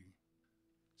for you?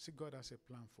 See, God has a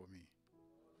plan for me.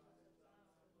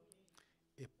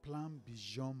 A plan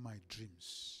beyond my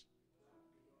dreams.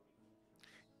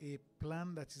 A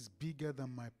plan that is bigger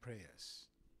than my prayers.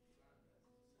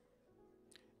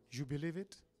 You believe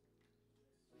it?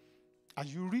 Are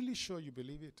you really sure you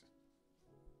believe it?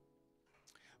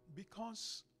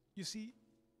 Because, you see,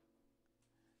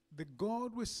 The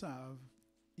God we serve,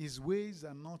 his ways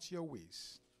are not your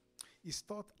ways. His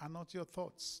thoughts are not your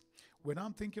thoughts. When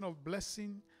I'm thinking of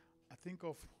blessing, I think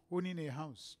of owning a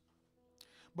house.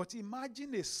 But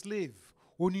imagine a slave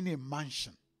owning a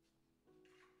mansion.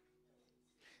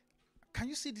 Can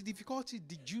you see the difficulty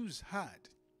the Jews had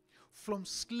from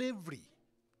slavery?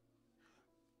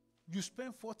 You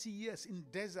spent 40 years in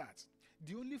desert.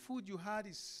 The only food you had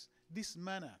is this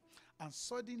manna. And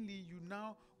suddenly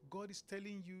God is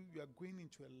telling you, you are going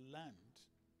into a land.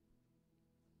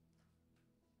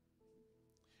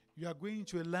 You are going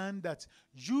into a land that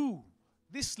you,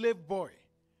 this slave boy,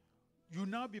 you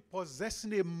now be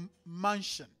possessing a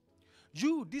mansion.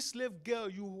 You, this slave girl,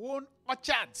 you own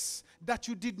orchards that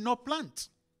you did not plant.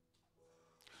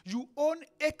 You own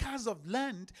acres of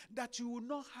land that you will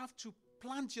not have to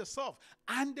plant yourself,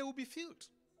 and they will be filled.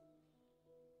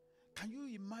 Can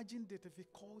you imagine the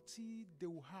difficulty they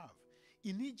will have?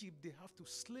 In Egypt, they have to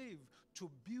slave to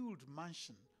build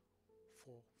mansion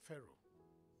for Pharaoh.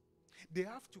 They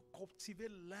have to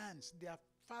cultivate lands. Their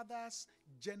fathers'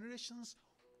 generations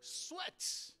sweat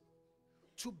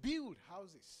to build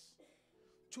houses,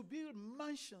 to build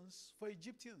mansions for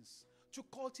Egyptians, to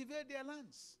cultivate their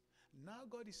lands. Now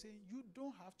God is saying, you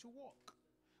don't have to work.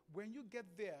 When you get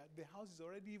there, the house is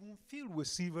already even filled with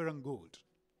silver and gold.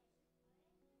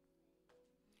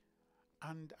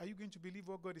 And are you going to believe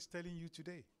what God is telling you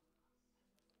today?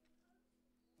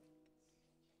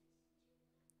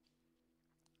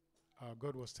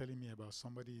 God was telling me about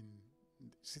somebody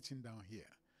sitting down here.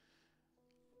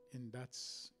 And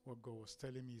that's what God was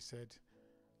telling me. He said,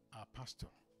 Pastor,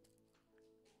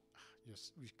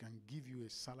 we can give you a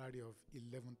salary of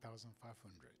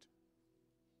 11,500.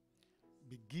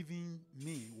 Be giving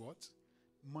me what?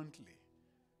 Monthly.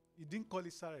 He didn't call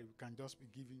it salary. We can just be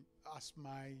giving as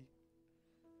my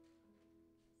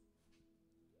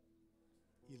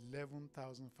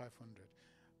 11,500.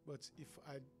 But if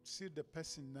I see the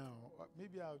person now,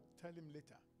 maybe I'll tell him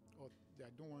later. Or I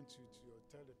don't want you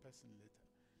to tell the person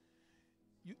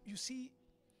later. You see,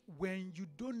 when you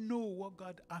don't know what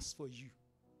God asks for you,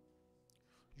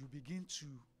 you begin to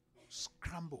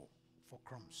scramble for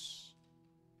crumbs.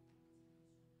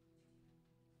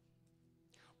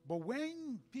 But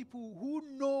when people who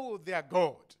know their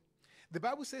God, the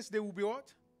Bible says they will be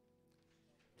what?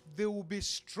 They will be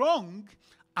strong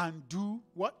and do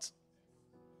what?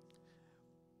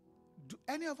 Do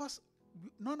any of us,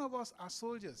 none of us are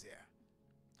soldiers here.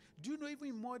 Do you know even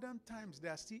in modern times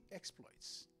there are still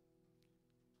exploits?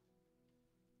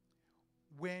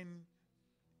 When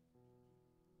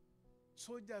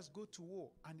soldiers go to war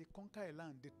and they conquer a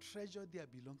land, the treasure there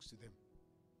belongs to them.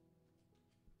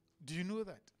 Do you know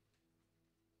that?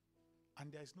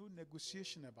 And there is no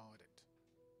negotiation about it.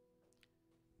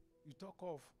 You talk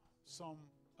of some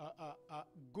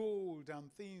gold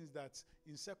and things that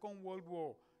in Second World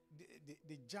War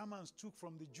the Germans took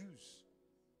from the Jews.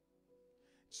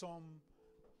 Some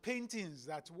paintings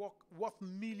that worth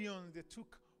millions they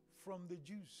took from the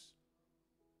Jews.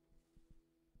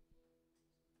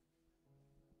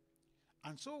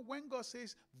 And so when God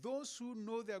says, those who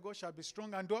know their God shall be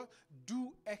strong and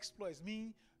do exploits,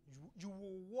 mean you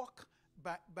will walk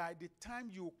by the time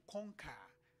you conquer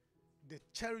the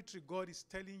territory God is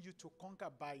telling you to conquer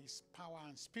by his power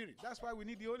and spirit. That's why we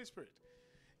need the Holy Spirit.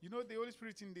 You know, the Holy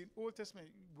Spirit in the Old Testament,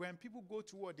 when people go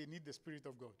to war, they need the Spirit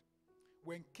of God.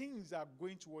 When kings are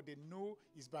going to war, they know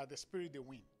it's by the Spirit they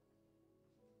win.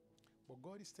 But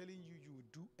God is telling you, you will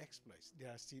do exploits. There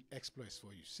are still exploits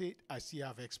for you. Say, I still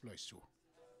have exploits too.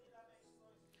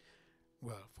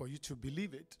 Well, for you to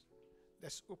believe it,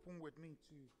 let's open with me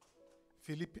to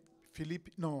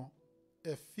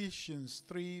Ephesians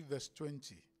 3 verse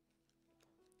 20.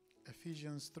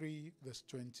 Ephesians 3 verse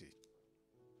 20.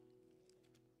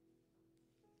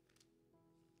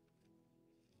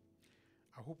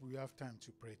 I hope we have time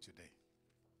to pray today.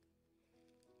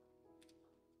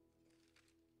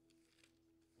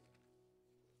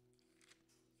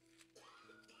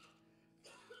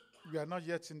 We are not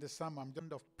yet in the psalm. I'm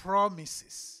done of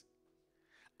promises.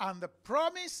 And the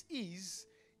promise is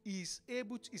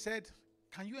able to, he said,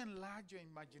 can you enlarge your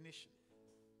imagination?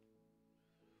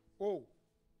 Oh,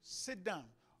 sit down.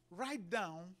 Write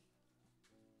down.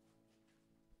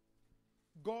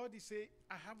 God is saying,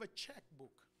 I have a checkbook.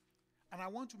 And I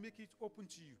want to make it open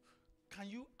to you. Can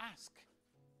you ask?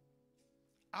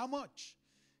 How much?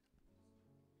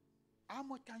 How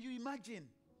much can you imagine?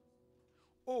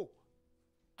 Oh,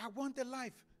 I want a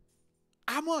life.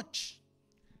 How much?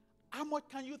 How much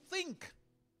can you think?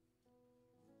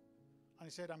 And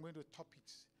he said, I'm going to top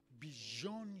it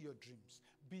beyond your dreams,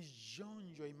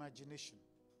 beyond your imagination.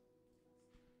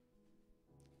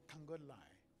 can God lie?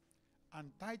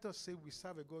 And Titus said we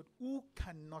serve a God who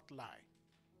cannot lie.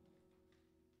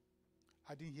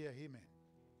 I didn't hear amen.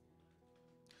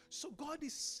 So God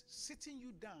is sitting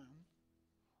you down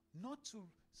not to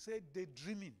say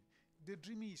daydreaming.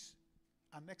 Daydreaming is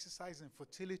an exercise in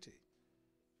fertility.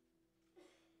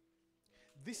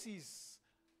 This is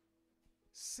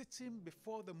sitting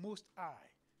before the Most High,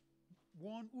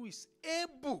 one who is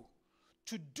able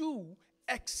to do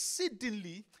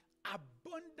exceedingly,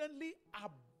 abundantly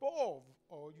above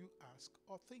all you ask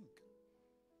or think.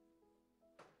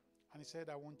 And he said,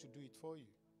 I want to do it for you.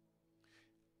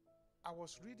 I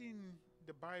was reading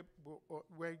the Bible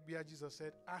where Jesus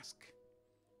said, ask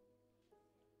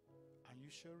and you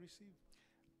shall receive.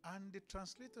 And the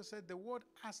translator said, the word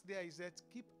ask there is that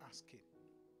keep asking.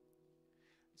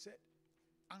 He said,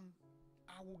 and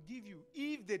I will give you.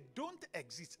 If they don't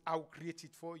exist, I will create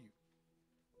it for you.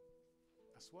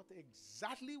 That's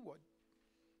exactly what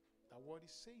the word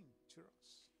is saying to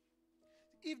us.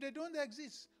 If they don't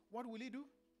exist, what will he do?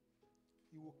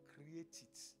 He will create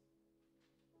it.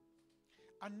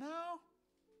 And now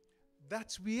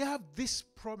that we have this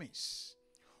promise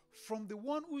from the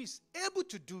one who is able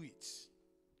to do it,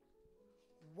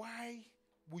 why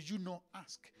would you not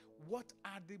ask?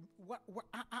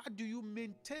 How do you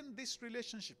maintain this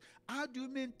relationship? How do you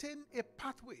maintain a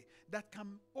pathway that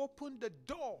can open the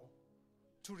door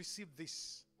to receive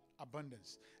this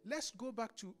abundance? Let's go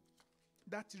back to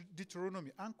that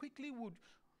Deuteronomy and quickly would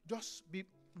just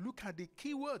look at the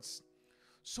key words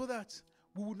so that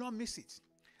we will not miss it.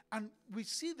 And we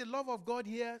see the love of God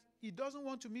here. He doesn't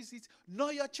want to miss it,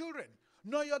 nor your children,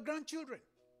 nor your grandchildren.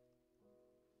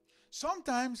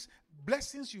 Sometimes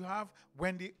blessings you have,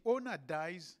 when the owner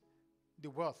dies, the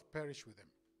wealth perish with them.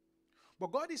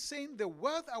 But God is saying the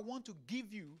wealth I want to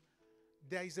give you,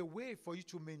 there is a way for you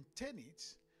to maintain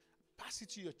it. Pass it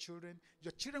to your children.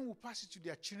 Your children will pass it to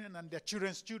their children and their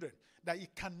children's children, that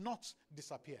it cannot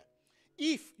disappear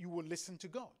if you will listen to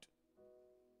God.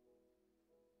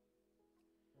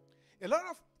 A lot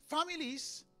of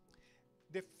families,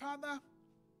 the father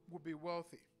will be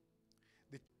wealthy.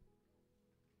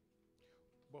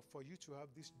 But for you to have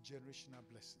this generational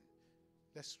blessing,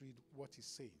 let's read what he's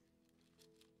saying.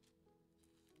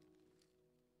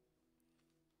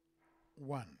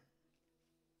 1.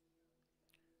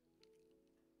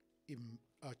 In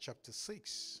chapter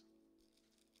 6.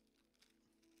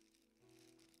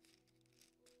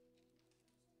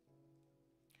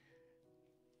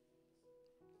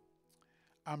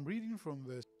 I'm reading from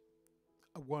verse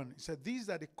 1. It said, these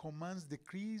are the commands,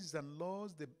 decrees, and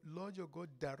laws the Lord your God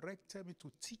directed me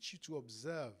to teach you to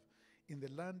observe in the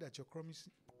land that you're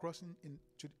crossing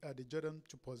into the Jordan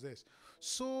to possess,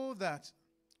 so that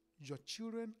your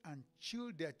children and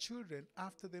their children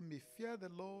after them may fear the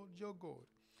Lord your God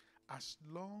as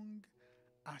long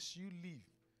as you live,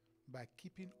 by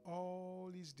keeping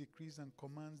all his decrees and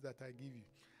commands that I give you,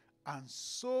 and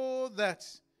so that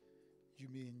you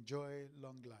may enjoy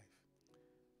long life.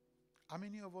 How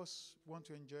many of us want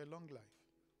to enjoy long life?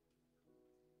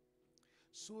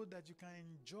 So that you can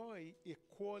enjoy a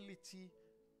quality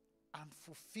and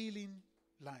fulfilling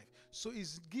life. So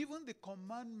he's given the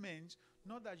commandment,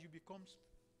 not that you become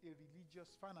a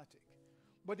religious fanatic,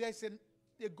 but there is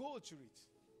a goal to it.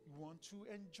 You want to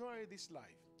enjoy this life.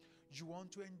 You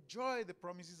want to enjoy the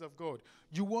promises of God.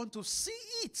 You want to see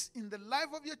it in the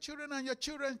life of your children and your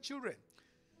children's children.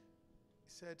 He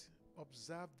said,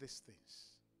 observe these things.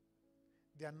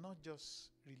 They are not just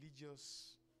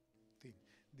religious things.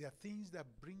 They are things that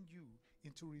bring you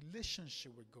into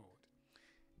relationship with God.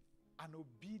 An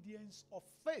obedience of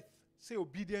faith. Say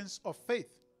obedience of faith.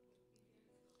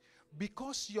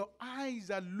 Because your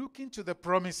eyes are looking to the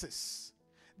promises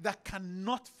that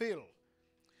cannot fail.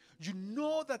 You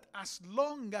know that as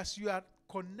long as you are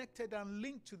connected and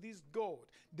linked to this God,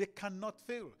 they cannot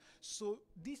fail. So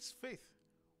this faith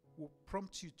will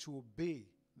prompt you to obey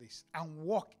this and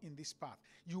walk in this path.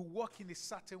 You walk in a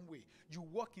certain way. You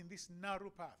walk in this narrow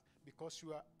path because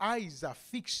your eyes are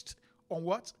fixed on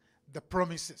what? The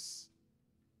promises.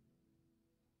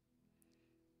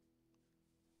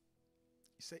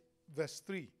 He said, verse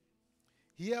 3.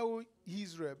 Hear, O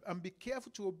Israel, and be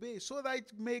careful to obey, so that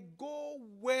it may go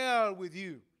well with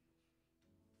you.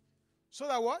 So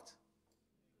that what?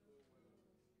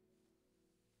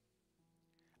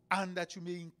 And that you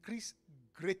may increase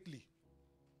greatly.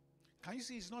 Can you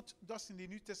see it's not just in the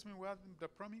New Testament we have the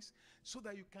promise? So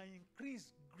that you can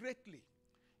increase greatly.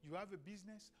 You have a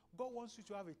business. God wants you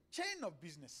to have a chain of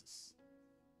businesses.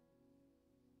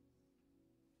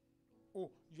 Oh,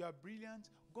 you are brilliant.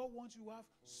 God wants you to have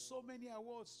so many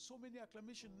awards, so many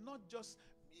acclamations. Not just,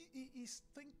 He is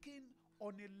thinking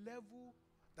on a level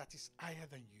that is higher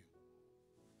than you.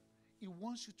 He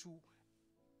wants you to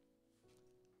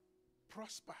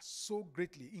prosper so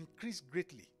greatly, increase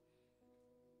greatly.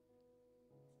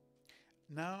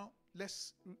 Now,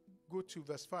 let's go to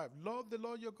verse 5. Love the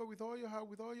Lord your God with all your heart,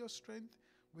 with all your strength,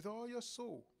 with all your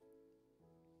soul.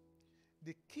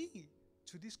 The key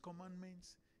to these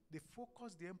commandments, the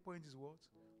focus, the end point is what?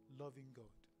 Loving God.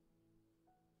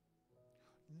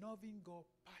 Loving God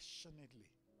passionately.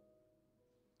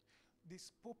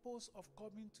 This purpose of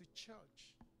coming to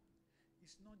church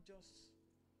is not just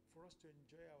for us to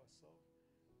enjoy ourselves.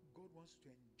 God wants to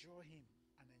enjoy Him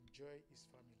and enjoy His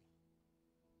family.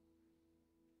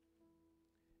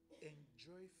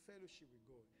 Enjoy fellowship with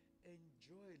God.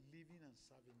 Enjoy living and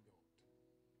serving God.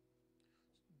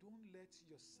 Don't let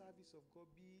your service of God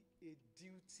be a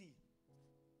duty.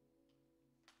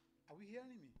 Are we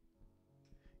hearing me?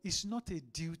 It's not a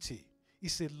duty.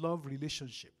 It's a love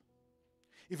relationship.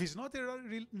 If it's not a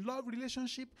love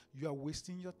relationship, you are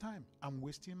wasting your time. I'm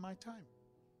wasting my time.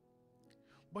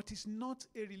 But it's not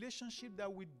a relationship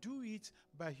that we do it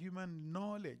by human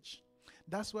knowledge.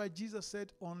 That's why Jesus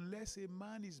said, unless a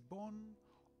man is born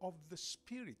of the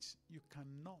Spirit, you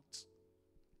cannot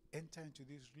enter into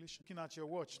this relationship. Looking at your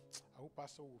watch, I hope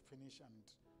Pastor will finish and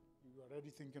you're already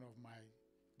thinking of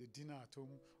the dinner at home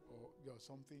or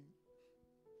something.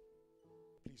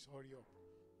 Please hurry up.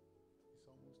 It's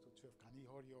almost to 12. Can he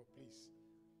hurry up, please?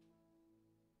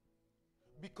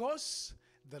 Because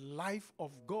the life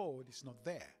of God is not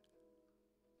there.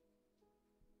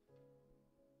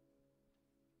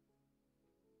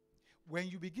 When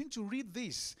you begin to read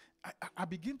this, I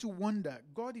begin to wonder.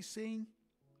 God is saying,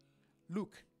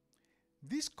 look,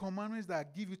 these commandments that I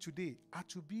give you today are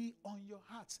to be on your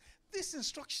hearts. These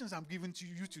instructions I'm giving to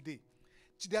you today,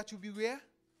 they are to be where?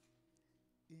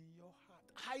 In your heart.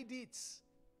 Hide it.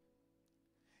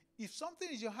 If something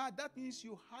is your heart, that means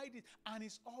you hide it and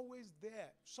it's always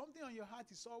there. Something on your heart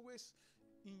is always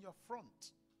in your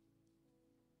front.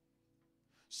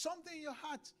 Something in your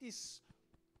heart is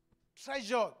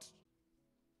treasured.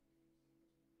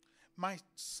 My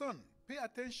son, pay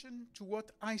attention to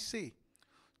what I say.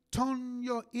 Turn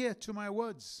your ear to my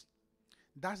words.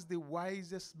 That's the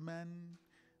wisest man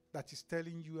that is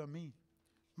telling you and me.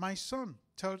 My son,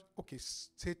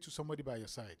 say to somebody by your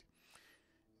side.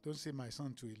 Don't say my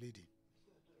son to a lady.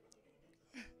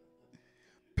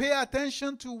 Pay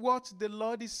attention to what the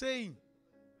Lord is saying.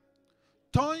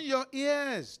 Turn your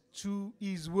ears to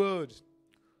his word.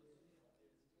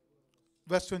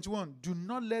 Verse 21, do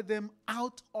not let them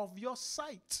out of your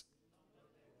sight.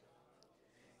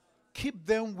 Keep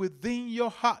them within your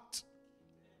heart.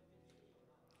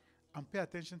 And pay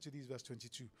attention to this, verse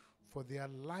 22. For they are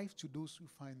life to those who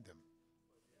find them.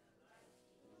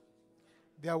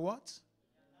 They are what?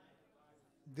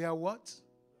 They are what?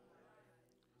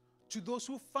 To those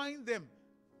who find them.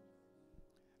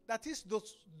 That is,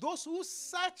 those who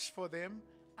search for them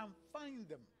and find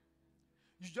them.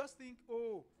 You just think,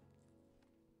 oh,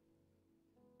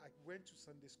 I went to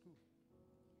Sunday school.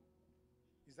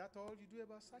 Is that all you do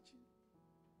about searching?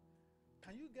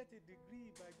 Can you get a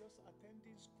degree by just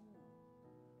attending school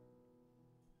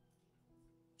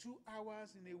 2 hours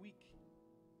in a week?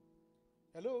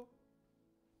 Hello?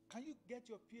 Can you get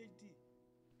your PhD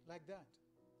like that?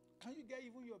 Can you get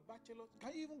even your bachelor?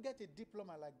 Can you even get a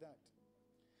diploma like that?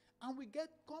 And we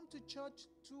come to church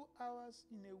 2 hours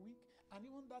in a week, and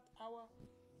even that hour,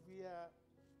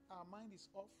 our mind is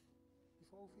off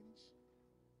before we finish.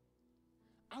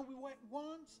 And we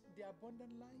want the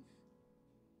abundant life.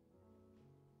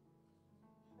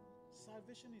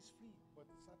 Salvation is free, but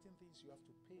certain things you have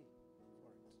to pay for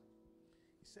it.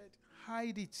 He said,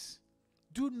 hide it.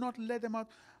 Do not let them out.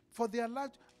 For their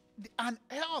life and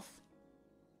health.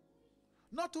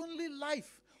 Not only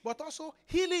life, but also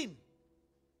healing.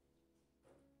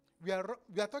 We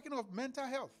are talking of mental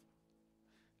health.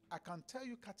 I can tell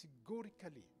you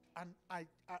categorically, and I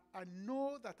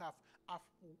know that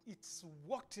it's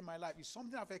worked in my life. It's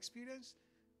something I've experienced.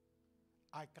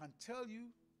 I can tell you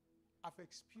I've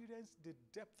experienced the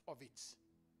depth of it,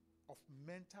 of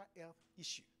mental health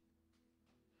issue.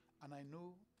 And I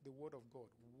know the word of God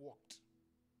worked.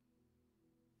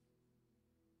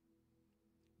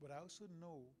 But I also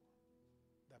know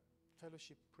that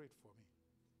fellowship prayed for me.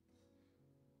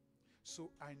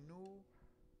 So I know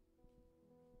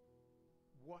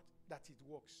that it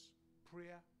works.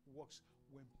 Prayer works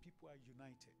when people are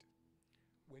united,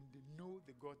 when they know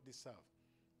the God they serve.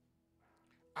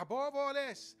 Above all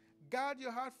else, guard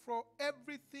your heart, for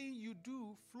everything you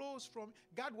do flows from.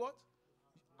 Guard what?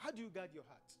 How do you guard your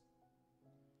heart?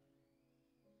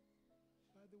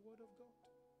 By the word of God.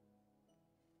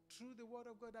 through the word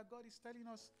of God that God is telling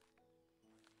us.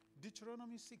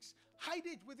 Deuteronomy 6. Hide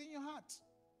it within your heart.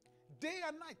 Day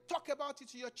and night. Talk about it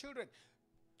to your children.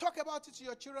 Talk about it to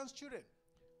your children's children.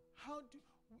 How do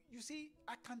you see?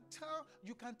 I can tell.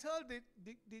 You can tell the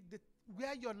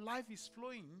where your life is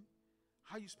flowing.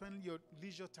 How you spend your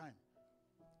leisure time.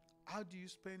 How do you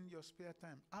spend your spare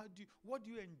time? What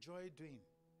do you enjoy doing?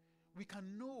 We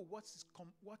can know what's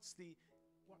the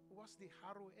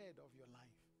arrowhead of your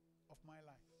life, of my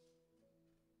life.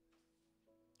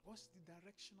 What's the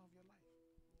direction of your life?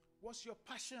 What's your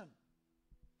passion?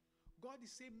 God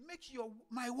is saying, make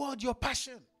my word your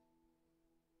passion.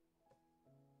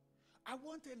 I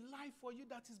want a life for you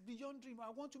that is beyond dream.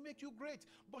 I want to make you great.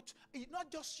 But it's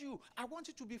not just you. I want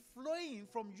it to be flowing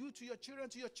from you to your children,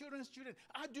 to your children's children.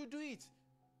 How do you do it?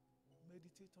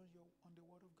 Meditate on the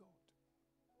word of God.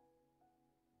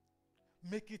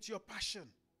 Make it your passion.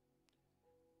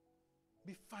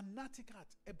 Be fanatical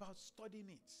about studying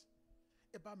it,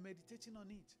 about meditating on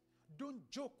it. Don't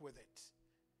joke with it.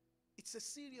 It's a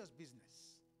serious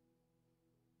business.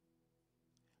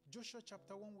 Joshua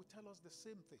chapter 1 will tell us the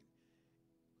same thing.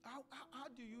 How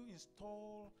do you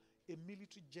install a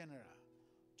military general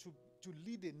to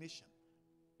lead a nation?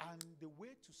 And the way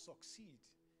to succeed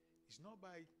is not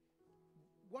by...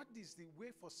 What is the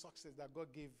way for success that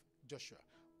God gave Joshua?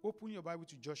 Open your Bible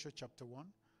to Joshua chapter 1.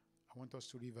 I want us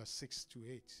to read verse 6 to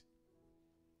 8.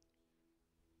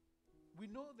 We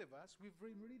know the verse. We've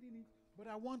been reading it. But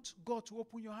I want God to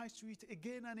open your eyes to it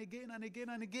again and again and again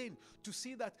and again to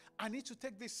see that I need to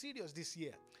take this serious this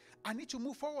year. I need to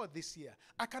move forward this year.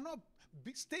 I cannot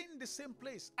stay in the same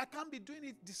place. I can't be doing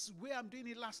it this way I'm doing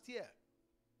it last year.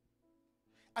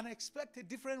 And I expect a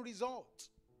different result.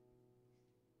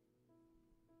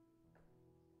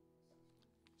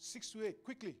 6 to 8,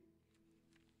 quickly.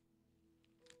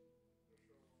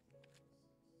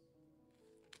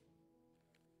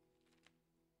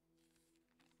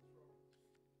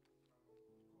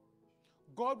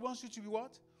 God wants you to be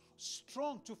what?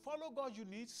 Strong. To follow God, you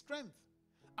need strength.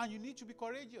 And you need to be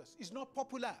courageous. It's not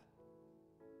popular.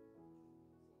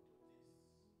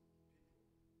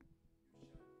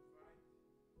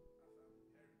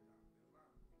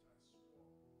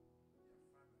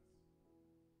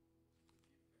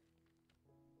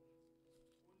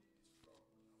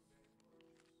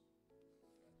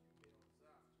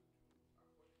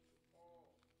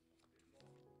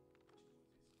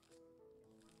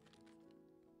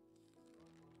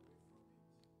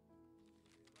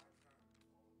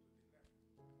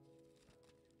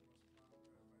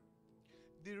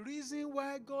 The reason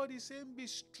why God is saying be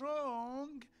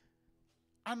strong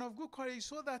and of good courage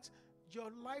so that your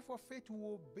life of faith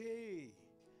will obey.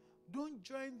 Don't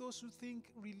join those who think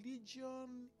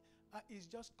religion is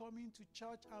just coming to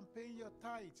church and paying your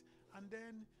tithe. And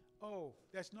then, oh,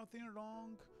 there's nothing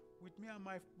wrong with me and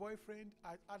my boyfriend.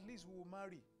 At least we will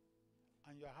marry.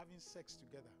 And you're having sex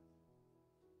together.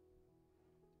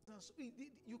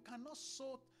 You cannot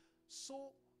sow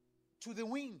to the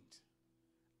wind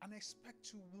and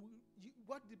expect to...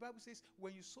 What the Bible says,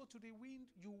 when you sow to the wind,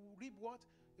 you reap what?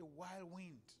 A wild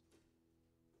wind.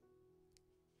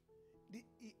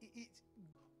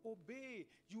 Obey.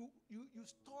 You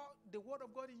store the word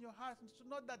of God in your heart. It's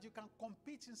not that you can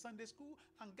compete in Sunday school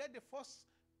and get the first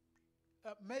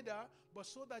medal, but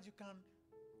so that you can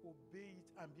obey it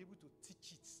and be able to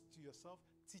teach it to yourself,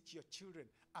 teach your children,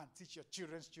 and teach your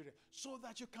children's children, so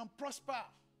that you can prosper,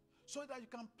 so that you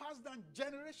can pass down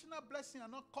generational blessing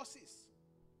and not curses.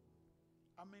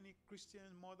 How many Christian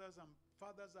mothers and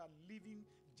fathers are living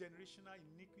generational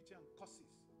iniquity and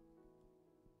curses?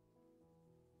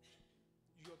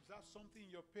 You observe something in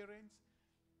your parents.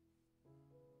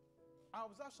 I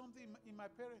observed something in my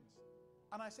parents.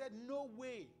 And I said, no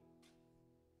way.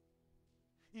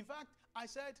 In fact, I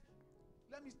said,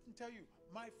 let me tell you,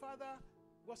 my father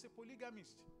was a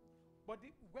polygamist. But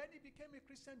when he became a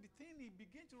Christian, the thing he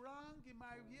began to ring in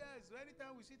my ears. Every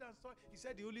time we sit and talk, he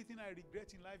said, the only thing I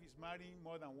regret in life is marrying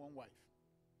more than one wife.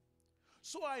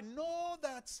 So I know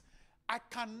that I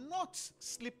cannot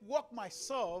sleepwalk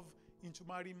myself into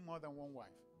marrying more than one wife.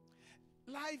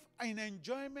 Life and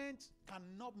enjoyment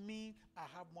cannot mean I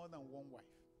have more than one wife.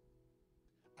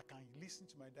 I can listen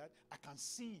to my dad. I can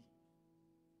see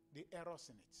the errors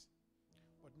in it.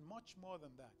 But much more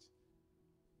than that,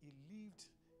 he lived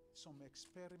some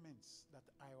experiments that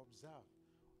I observed.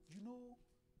 You know,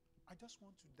 I just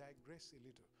want to digress a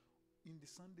little. In the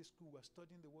Sunday school, we're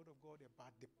studying the Word of God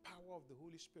about the power of the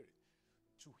Holy Spirit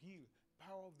to heal,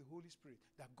 power of the Holy Spirit,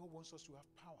 that God wants us to have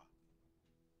power.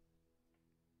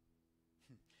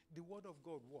 The Word of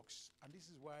God works, and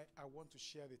this is why I want to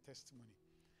share the testimony.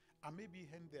 And maybe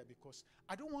end there, because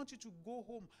I don't want you to go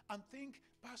home and think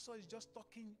pastor is just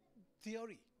talking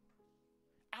theory.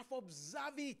 I've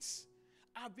observed it.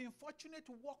 I've been fortunate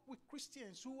to work with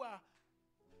Christians who are.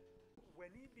 When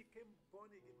he became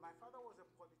born again, my father was a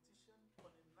politician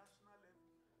on a national level,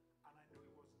 and I know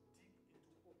he was deep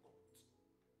into occult.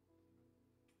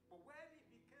 But when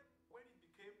he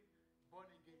became born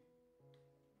again,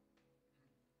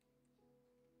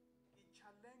 he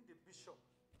challenged the bishop,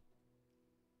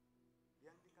 the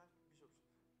Anglican bishops.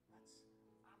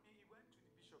 He went to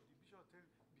the bishop. The bishop told him,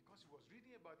 because he was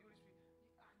reading about the Holy Spirit,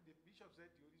 the bishop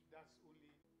said the Holy Spirit, that's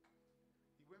only.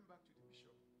 He went back to the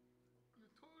bishop. You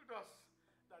told us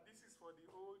that this is for the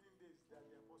olden days, that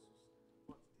the apostles,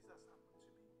 but this has happened to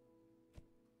me.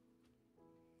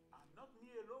 And not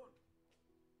me alone.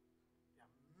 There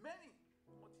are many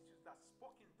multitudes that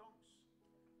spoke in tongues.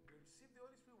 They received the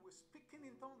Holy Spirit, were speaking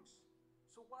in tongues.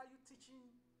 So why are you teaching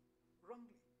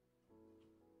wrongly?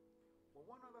 But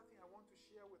one other thing I want to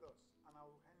share with us, and I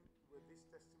will end with this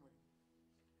testimony.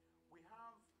 We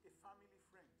have a family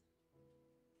friend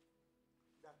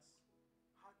that's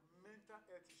had mental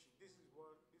health issue.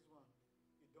 This one,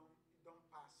 it don't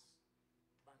pass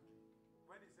banking.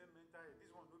 When he say mental health,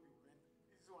 this one will be mental.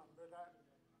 This one better,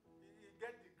 he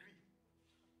get degree.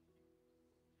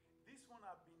 This one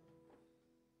that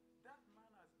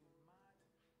man has been mad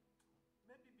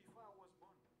maybe before I was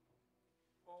born,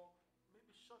 or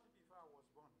maybe shortly before I was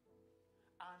born.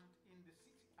 And in the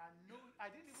city, I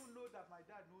didn't even know that my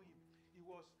dad knew him.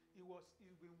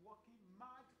 He's been working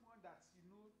mad one that's,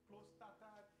 close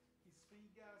started, his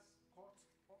fingers cut,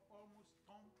 almost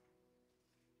torn.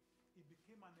 It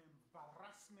became an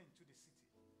embarrassment to the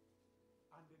city.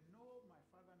 And they know my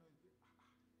father knows,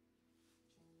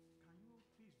 can you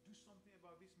please do something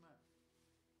about this man?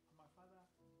 And my father, I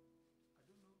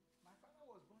don't know, my father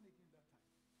was born again that time.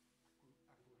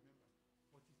 I could remember.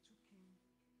 But he took him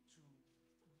to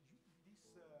this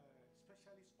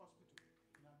specialist hospital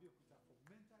in Abeokuta for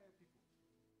mental health people.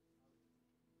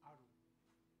 Aru.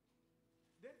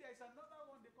 Then there is another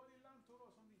one, they call it Lantoro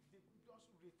or something. They just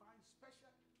refine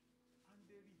special. And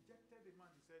they rejected the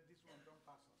man. He said, this one don't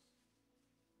pass us.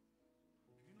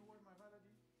 Do you know what my father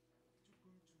did? He took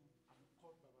him to an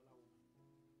occult Babalawo.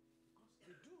 Because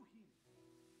they do heal.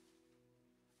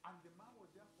 And the man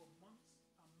was there for months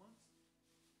and months.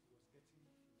 He was getting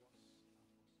worse and worse.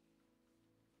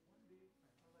 One day,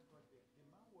 my father got there. The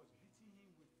man was beating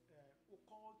him with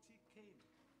occultic cane.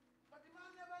 But the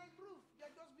man never improved. They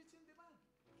are just beating the man.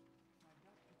 My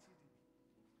dad pitied him.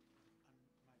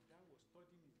 And my dad was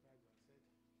studying his Bible and said,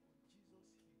 Jesus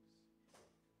heals.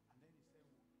 And then he said,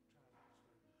 we'll try an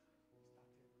experiment. He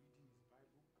started reading his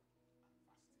Bible and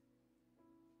fasting. And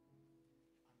he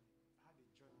had a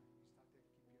journal. He started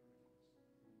keeping records.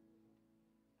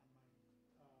 And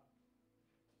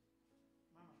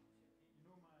my mama, you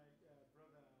know my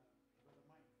brother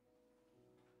Mike.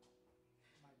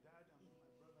 My dad and my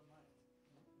brother Mike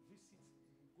visit.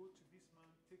 We go to this man,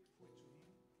 take food to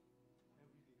him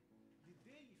every day. The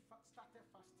day he started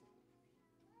fasting,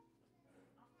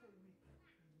 after a week,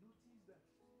 he noticed that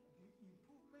the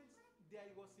improvements, there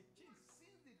was a change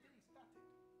since the day he started.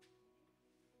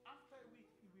 After a week,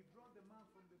 he withdrew the man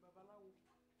from the Babalawo.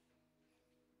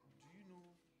 Do you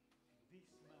know this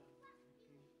man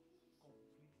became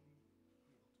completely healed?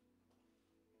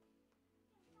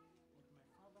 With my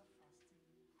father fasting and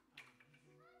giving praying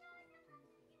for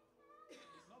him.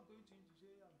 He's not going to him to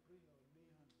say, I'm praying or lay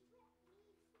hands.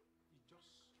 He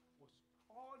just was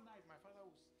all night. My father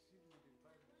was sitting with the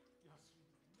Bible. Yes,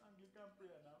 Anglican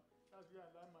prayer now. That's where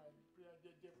I learn my prayer,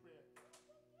 JJ prayer.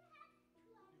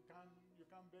 You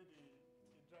can't bear the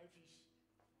dry fish.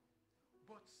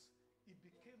 But it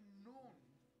became known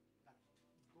that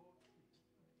God would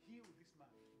heal this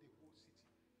man, the whole city.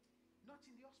 Not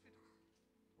in the hospital.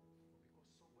 Because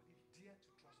somebody dared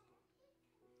to trust God. That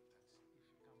if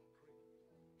you can pray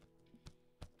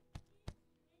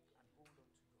and hold on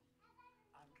to God.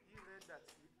 And he read that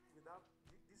without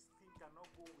this thing cannot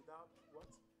go without what?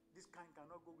 This kind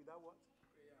cannot go without what?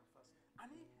 Prayer and fasting. And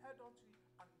he held on to it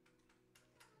and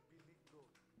believed God.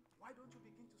 Why don't you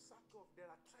begin to search God? There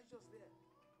are treasures there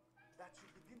that you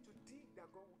begin to dig that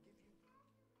God will give you.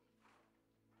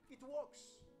 It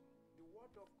works. The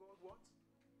word of God what?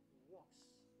 Works.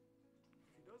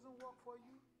 If it doesn't work for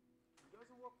you, if it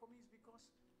doesn't work for me, it's because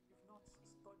you've not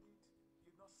studied,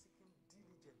 you're not seeking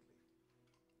diligently.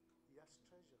 He has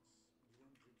treasures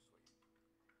beyond dreams for you.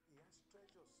 He has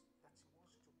treasures that he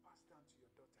wants to pass down to your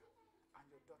daughter, and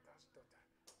your daughter's daughter,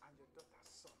 and your daughter's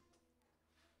son.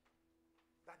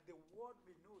 That the world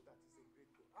may know that is a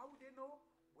great God. How would they know?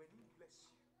 When he bless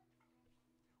you.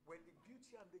 when the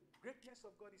beauty and the greatness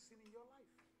of God is seen in your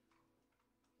life.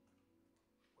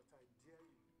 But I dare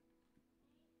you to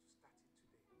start it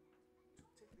today, to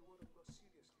take the word of God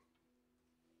seriously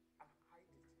and hide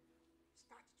it.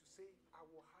 Start to say, I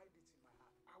will hide it in my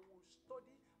heart. I will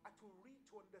study and to read,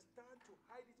 to understand, to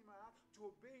hide it in my heart, to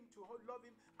obey Him, to love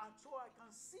Him, and so I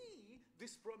can see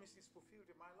these promises fulfilled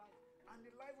in my life and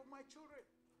the life of my children.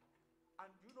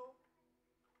 And you know,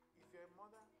 if you're a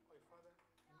mother or a father,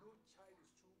 no child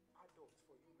is too adult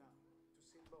for you now to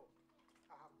say, Lord,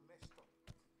 I have messed up.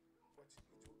 But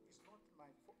it's not my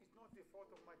fault. It's not the fault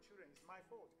of my children. It's my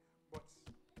fault. But you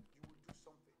will do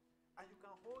something. And you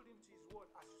can hold Him to His word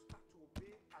as you start to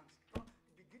obey and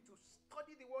begin to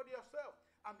study the word yourself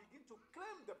and begin to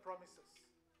claim the promises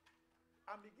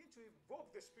and begin to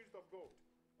evoke the Spirit of God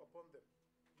upon them.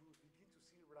 You will begin to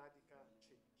see radical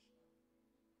change.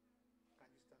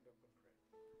 Can you stand up and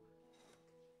pray?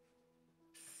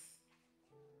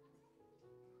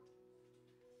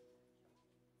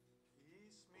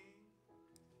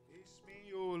 It's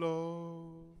me, O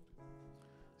Lord,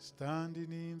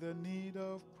 standing in the need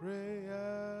of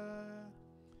prayer.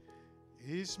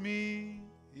 It's me,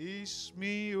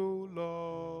 O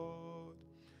Lord,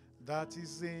 that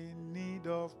is in need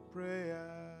of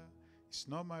prayer. It's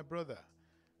not my brother,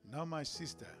 not my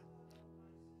sister,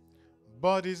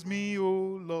 but it's me,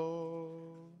 O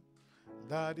Lord,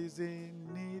 that is in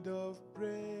need of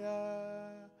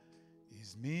prayer.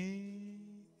 It's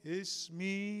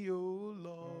me, O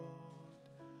Lord,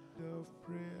 of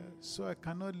prayer. So I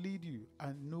cannot lead you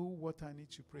and know what I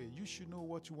need to pray. You should know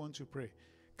what you want to pray.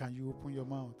 Can you open your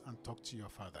mouth and talk to your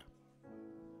Father?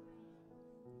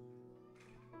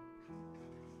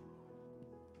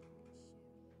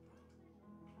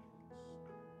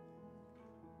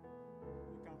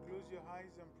 You can close your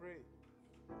eyes and pray.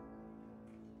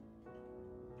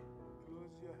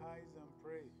 Close your eyes and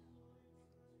pray.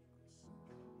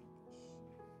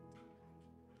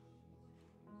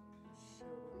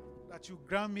 That you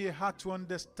grant me a heart to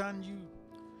understand you,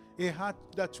 a heart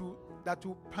that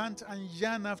will pant and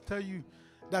yearn after you,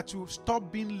 that you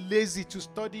stop being lazy to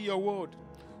study your word,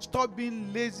 stop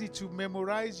being lazy to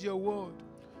memorize your word,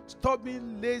 stop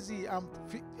being lazy and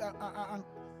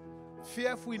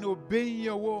fearful in obeying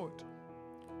your word,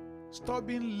 stop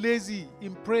being lazy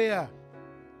in prayer,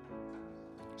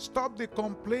 stop the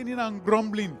complaining and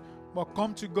grumbling, but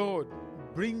come to God.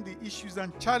 Bring the issues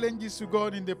and challenges to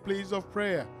God in the place of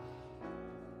prayer.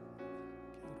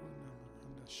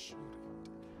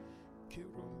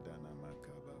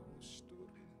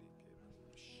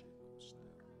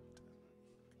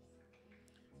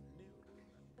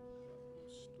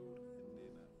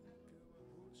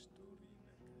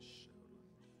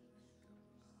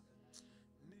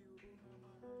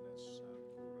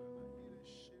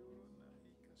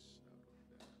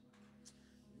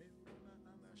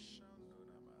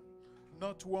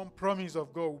 Not one promise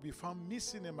of God will be found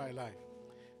missing in my life.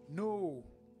 No,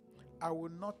 I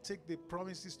will not take the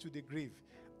promises to the grave.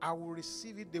 I will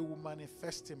receive it. They will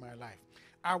manifest in my life.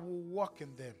 I will walk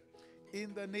in them.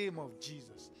 In the name of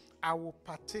Jesus, I will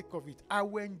partake of it. I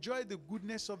will enjoy the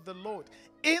goodness of the Lord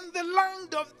in the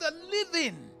land of the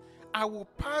living. I will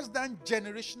pass down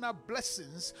generational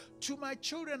blessings to my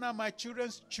children and my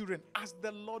children's children as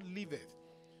the Lord liveth.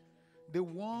 The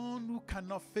one who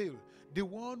cannot fail, the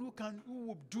one who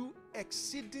will do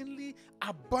exceedingly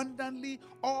abundantly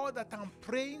all that I'm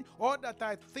praying, all that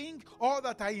I think, all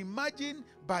that I imagine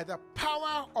by the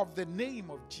power of the name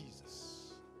of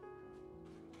Jesus.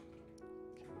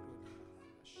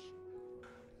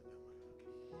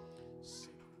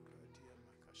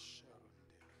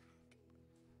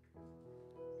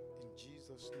 In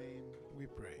Jesus' name we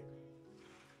pray.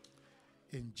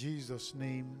 In Jesus'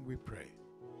 name we pray.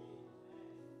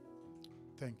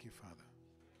 Thank you, Father.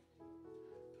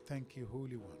 Thank you,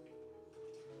 Holy One.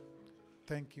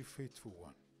 Thank you, Faithful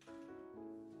One.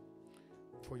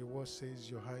 For your word says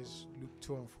your eyes look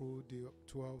to and fro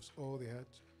throughout all the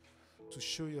earth to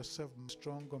show yourself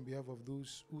strong on behalf of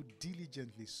those who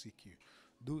diligently seek you,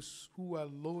 those who are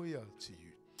loyal to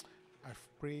you. I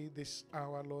pray this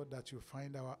hour, Lord, that you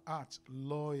find our hearts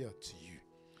loyal to you,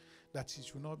 that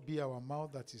it will not be our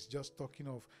mouth that is just talking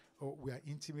of, oh, we are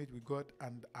intimate with God,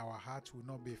 and our heart will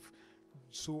not be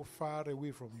so far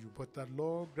away from you, but that,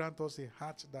 Lord, grant us a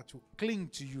heart that will cling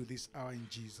to you this hour in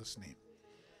Jesus' name,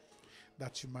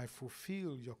 that you might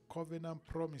fulfill your covenant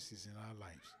promises in our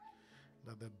lives,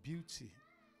 that the beauty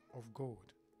of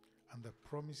God and the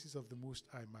promises of the Most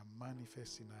High might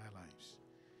manifest in our lives.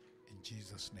 In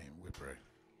Jesus' name we pray.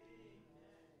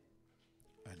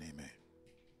 And amen.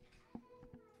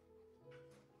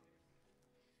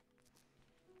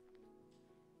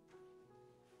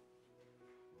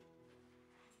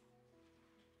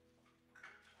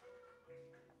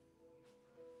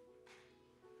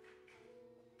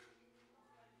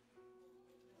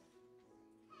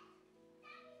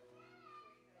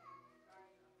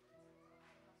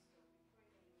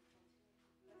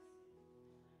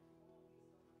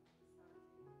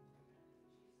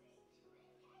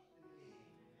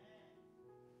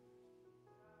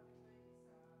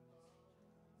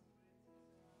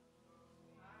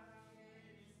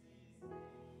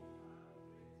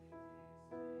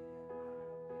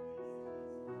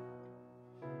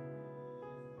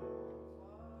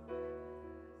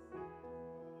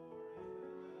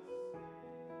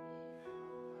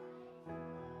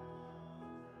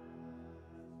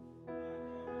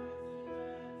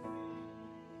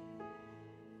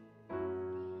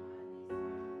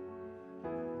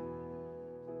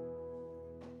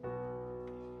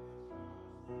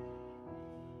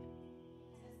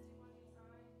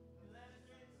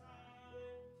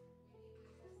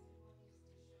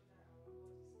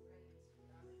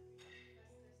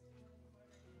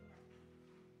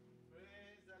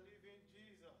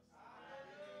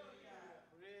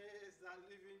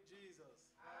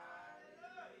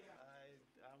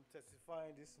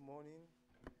 testifying this morning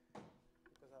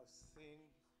because I've seen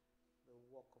the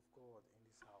work of God in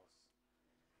this house.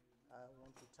 I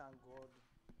want to thank God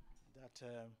that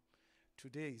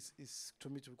today is, to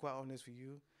me, to be quite honest with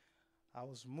you, I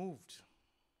was moved.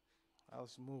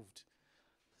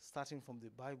 Starting from the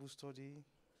Bible study,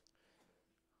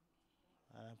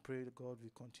 and I pray that God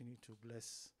will continue to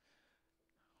bless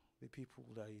the people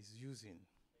that He's using.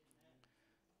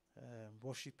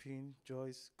 Worshiping,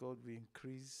 Joyce, God will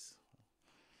increase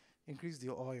the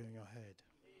oil in your head.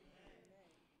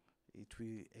 It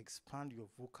will expand your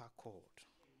vocal cord.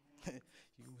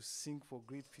 You will sing for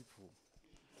great people.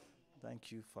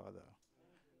 Thank you, Father.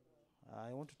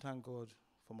 I want to thank God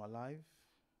for my life.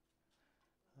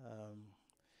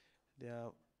 There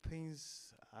are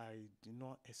things I did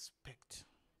not expect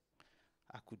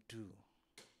I could do.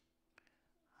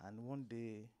 And one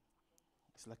day,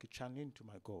 it's like a challenge to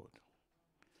my God.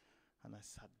 And I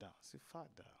sat down and said,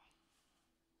 Father,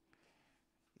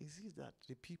 is it that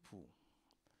the people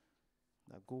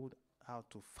that go out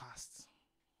to fast,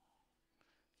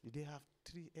 do they have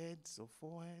 3 heads or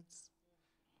 4 heads?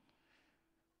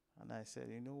 And I said,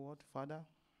 you know what, Father?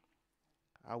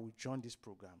 I will join this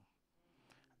program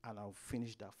and I'll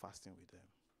finish that fasting with them.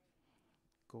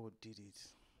 God did it.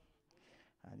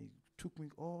 And He took me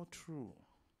all through.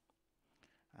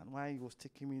 And while He was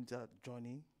taking me that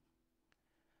journey,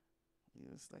 He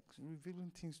was like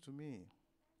revealing things to me.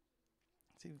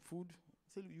 See, food,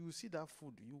 you see that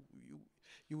food,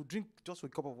 you drink just a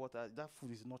cup of water, that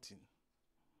food is nothing.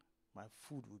 My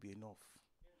food will be enough.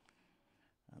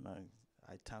 And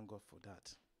I thank God for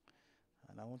that.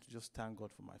 And I want to just thank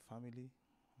God for my family.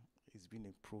 He's been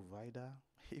a provider.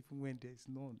 Even when there's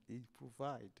none, He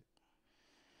provides.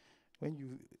 When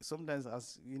you, sometimes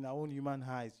as in our own human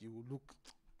eyes, you will look,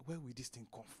 where will this thing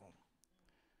come from?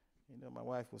 You know, my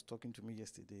wife was talking to me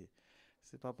yesterday.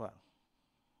 She said, Papa,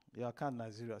 your account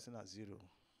is 0. I said, not 0.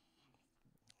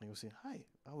 And he was saying, hi,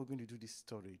 how are we going to do this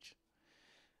storage?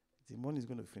 The money is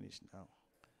going to finish now.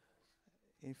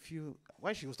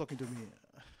 While she was talking to me,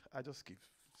 I just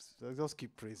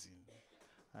keep praising.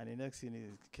 And the next thing, he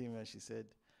came and she said,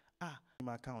 in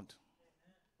my account.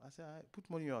 I said, I put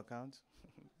money in your account.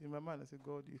 In my mind, I said,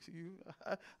 God,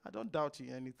 I don't doubt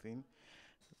you anything.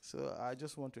 So I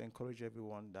just want to encourage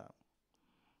everyone that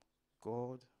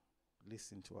God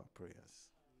listen to our prayers.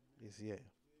 He's here.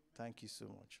 Thank you so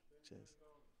much. Cheers.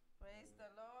 Praise the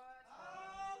Lord.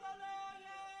 Hallelujah.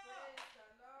 Praise the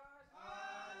Lord.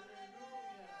 Hallelujah.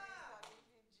 Praise the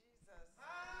living Jesus.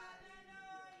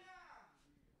 Hallelujah.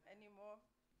 Any more?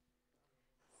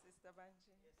 Sister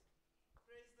Banji. Yes.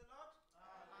 Praise the Lord.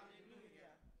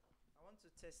 Hallelujah. I want to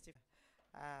testify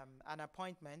an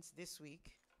appointment this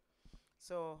week.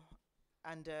 So,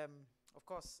 and of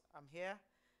course, I'm here.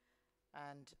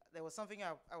 And there was something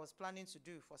I was planning to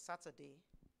do for Saturday.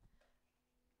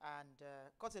 And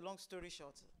cut a long story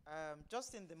short,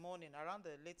 just in the morning, around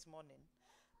the late morning,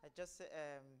 it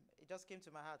just came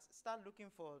to my heart. Start looking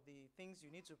for the things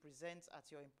you need to present at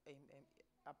your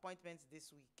appointments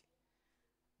this week.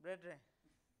 Brethren,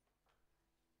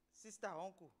 sister,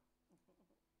 uncle,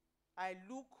 I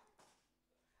look.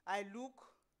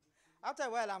 After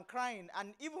a while, I'm crying.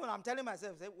 And even when I'm telling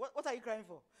myself, what are you crying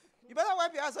for? You better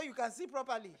wipe your eyes so you can see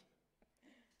properly.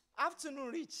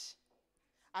 Afternoon reach.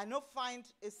 I not find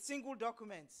a single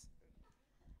document.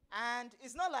 And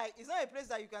it's not a place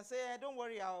that you can say, don't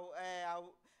worry,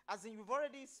 as in you've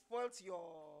already spoiled your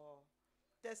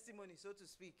testimony, so to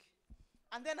speak.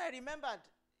 And then I remembered,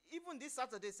 even this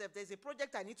Saturday, there's a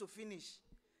project I need to finish.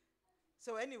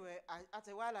 So anyway,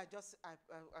 after a while, I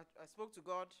spoke to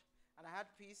God, and I had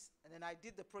peace, and then I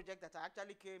did the project that I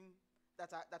actually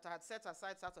that I had set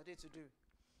aside Saturday to do.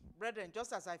 Brethren,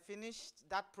 just as I finished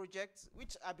that project,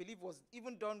 which I believe was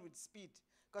even done with speed,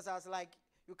 because I was like,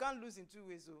 you can't lose in 2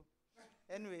 ways. So.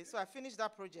 Anyway, so I finished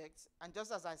that project, and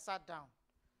just as I sat down,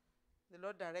 the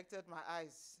Lord directed my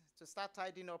eyes to start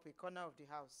tidying up a corner of the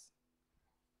house.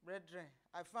 Brethren,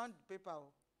 I found the paper.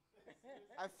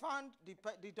 I found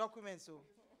the documents.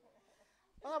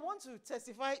 But I want to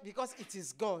testify because it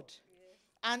is God.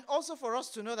 And also for us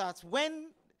to know that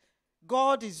when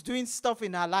God is doing stuff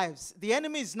in our lives, the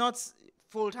enemy is not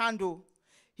full handle.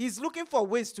 He's looking for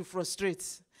ways to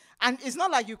frustrate. And it's not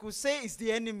like you could say it's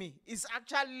the enemy. It's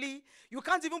actually, you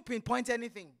can't even pinpoint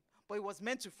anything. But it was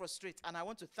meant to frustrate. And I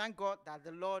want to thank God that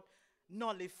the Lord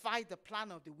nullified the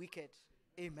plan of the wicked.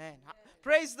 Amen.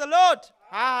 Praise the Lord.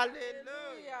 Hallelujah.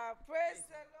 Hallelujah. Praise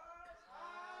the Lord.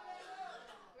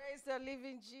 Hallelujah. Praise the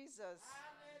living Jesus.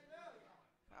 Hallelujah.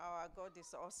 Our God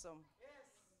is awesome. Yes.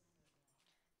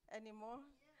 Any more?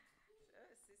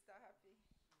 Sister Happy.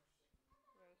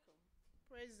 Welcome.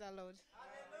 Praise the Lord.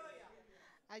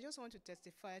 I just want to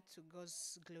testify to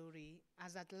God's glory.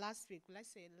 As at last week, let's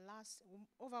say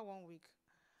over 1 week,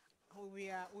 we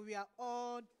are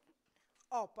all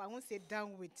up. I won't say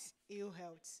down with ill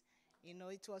health. You know,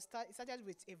 it started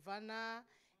with Ivana.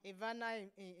 Ivana,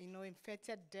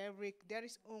 infected Derek.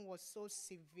 Derek's own was so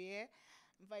severe.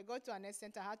 If I got to an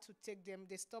extent, I had to take them.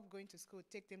 They stopped going to school.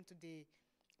 Take them to the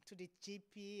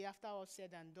GP after all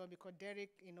said and done, because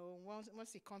Derek,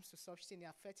 once he comes to substance, it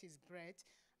affects his breath,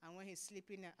 and when he's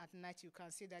sleeping at night, you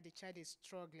can see that the child is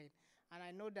struggling. And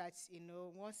I know that,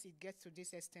 once it gets to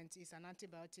this extent, it's an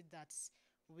antibiotic that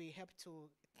will help to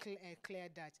clear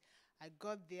that. I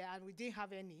got there, and we didn't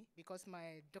have any, because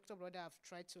my doctor brother have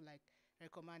tried to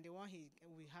recommend the one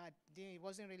we had. It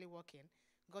wasn't really working.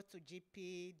 Got to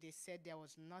GP, they said there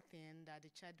was nothing, that the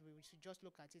child, we should just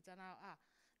look at it, and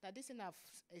that this thing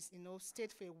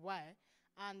stayed for a while,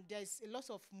 and there's a lot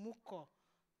of muco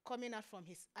coming out from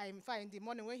his eye. In fact, in the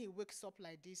morning when he wakes up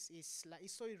like this, it's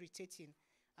so irritating,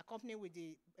 accompanied with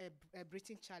the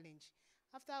breathing challenge.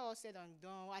 After all said and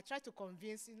done, I tried to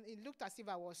convince. It looked as if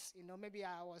I was, maybe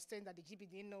I was saying that the GP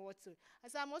didn't know what to. I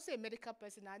said, I'm also a medical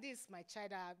person, and this is my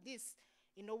child. This,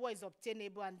 what is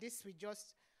obtainable, and this we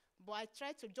just. But I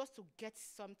tried to get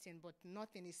something, but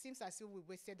nothing. It seems as if we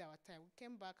wasted our time. We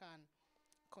came back and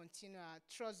continue.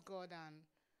 Trust God, and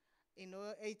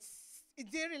it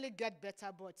didn't really get better.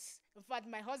 But in fact,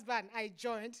 my husband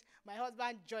joined.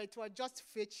 It was just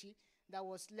Fechi that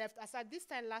was left. As at this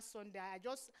time last Sunday,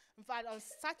 in fact, on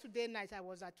Saturday night I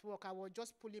was at work. I was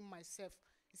just pulling myself.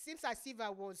 It seems as if I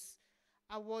was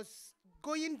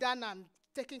going down and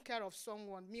taking care of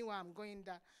someone. Meanwhile, I'm going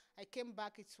down. I came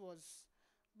back.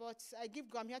 But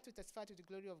I'm here to testify to the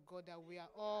glory of God that we are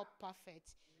all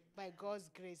perfect by God's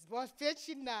grace. But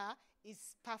Fechi now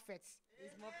is perfect.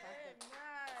 It's more perfect. To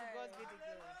God be the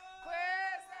glory.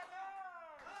 Praise the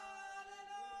Lord.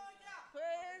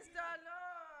 Praise the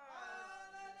Lord.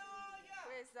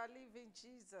 Praise the living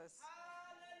Jesus.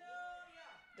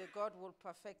 The God will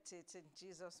perfect it in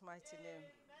Jesus' mighty name.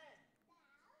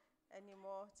 Any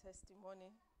more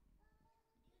testimony?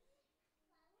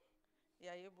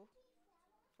 Yayebu,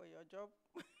 for your job?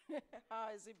 How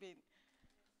has it been?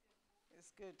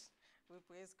 It's good. We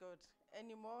praise God.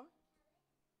 Any more?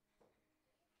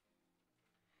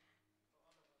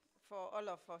 For all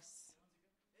of us.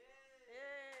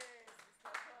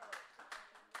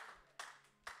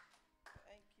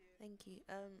 Thank you. Thank you.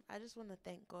 I just want to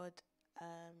thank God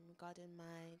regarding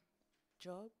my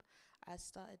job. I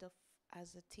started off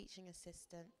as a teaching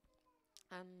assistant,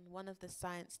 and one of the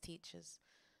science teachers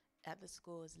at the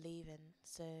school was leaving.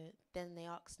 So then they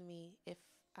asked me if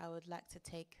I would like to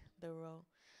take the role.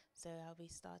 So I'll be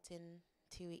starting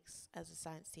 2 weeks as a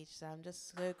science teacher. So I'm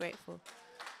just so grateful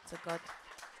to God.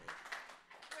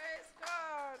 Praise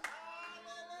God.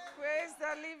 Praise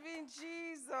the living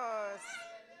Jesus.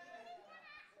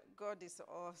 God is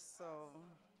awesome.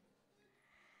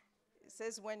 It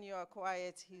says when you are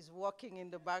quiet, he's walking in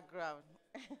the background.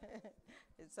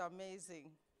 It's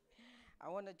amazing. I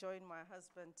want to join my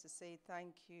husband to say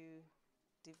thank you,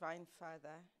 Divine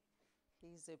Father.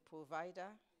 He's a provider.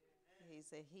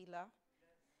 He's a healer.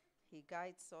 He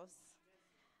guides us.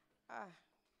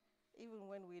 Even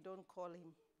when we don't call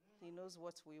him, he knows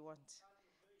what we want.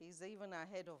 He's even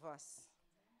ahead of us.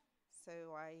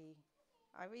 So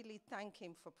I really thank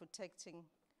him for protecting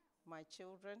my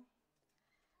children,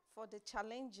 for the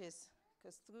challenges,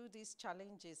 because through these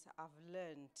challenges I've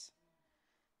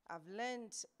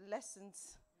learned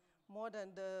lessons more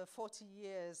than the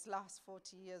last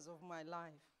 40 years of my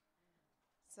life.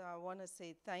 So I want to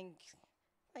say thank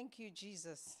you,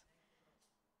 Jesus.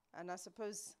 And I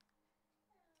suppose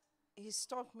he's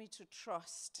taught me to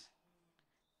trust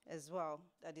as well,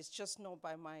 that it's just not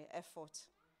by my effort.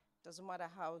 Doesn't matter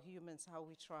how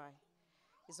we try.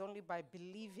 It's only by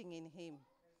believing in him.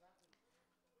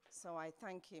 So I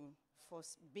thank him for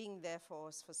being there for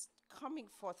us, for coming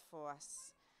forth for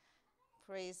us.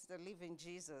 Praise the living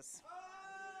Jesus.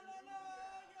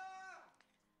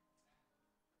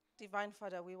 Divine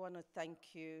Father, we want to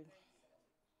thank you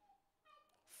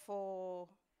for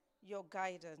your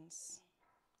guidance,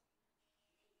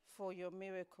 for your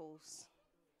miracles.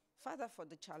 Father, for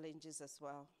the challenges as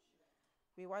well.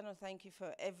 We want to thank you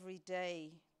for every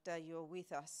day that you're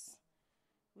with us.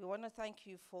 We want to thank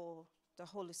you for the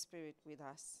Holy Spirit with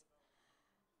us.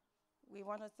 We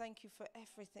want to thank you for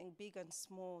everything, big and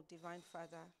small, Divine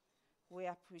Father. We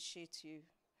appreciate you.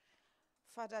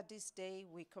 Father, this day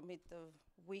we commit the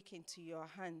week into your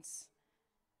hands.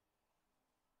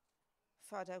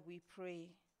 Father, we pray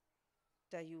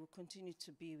that you will continue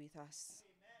to be with us.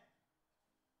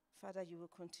 Amen. Father, you will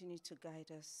continue to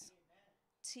guide us.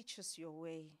 Teach us your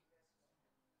way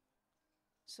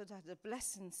so that the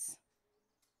blessings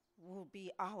will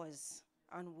be ours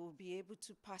and we'll be able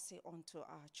to pass it on to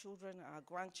our children, our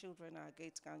grandchildren, our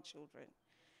great-grandchildren.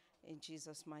 In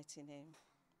Jesus' mighty name.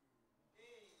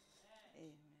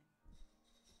 Amen.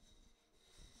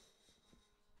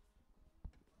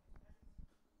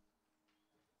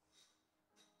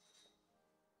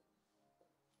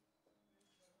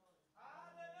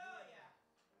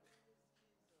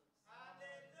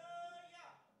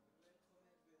 Welcome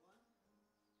everyone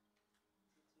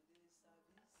to today's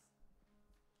service.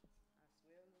 As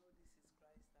we all know, this is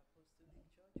Christ Apostolic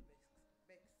Church,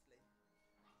 Bexley.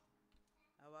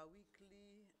 Our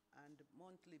weekly and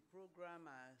monthly program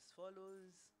as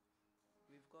follows.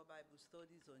 We've got Bible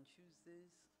studies on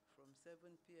Tuesdays from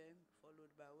 7 p.m.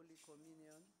 followed by Holy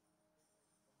Communion.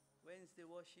 Wednesday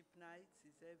worship nights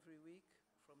is every week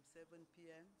from 7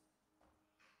 p.m.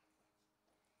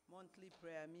 Monthly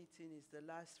prayer meeting is the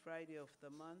last Friday of the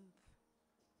month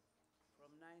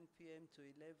from 9 p.m. to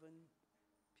 11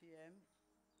 p.m.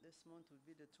 This month will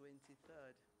be the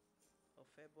 23rd of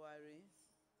February.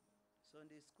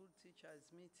 Sunday school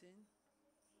teachers meeting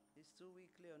is 2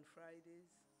 weekly on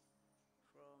Fridays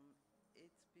from 8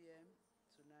 p.m.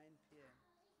 to 9 p.m.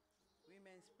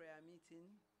 Women's prayer meeting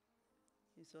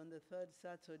is on the third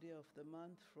Saturday of the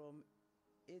month from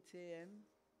 8 a.m.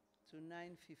 to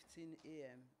 9:15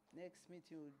 a.m. Next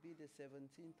meeting will be the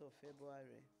 17th of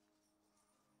February.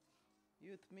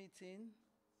 Youth meeting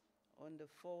on the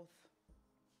fourth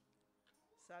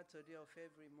Saturday of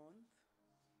every month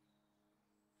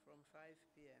from 5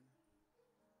 p.m.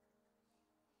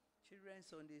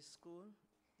 Children's Sunday school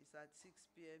is at 6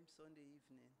 p.m. Sunday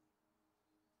evening.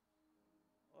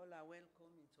 All are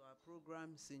welcome into our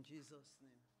programs in Jesus'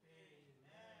 name.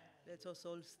 Amen. Let us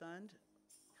all stand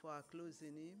for our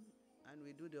closing hymn, and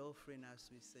we do the offering as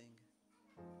we sing.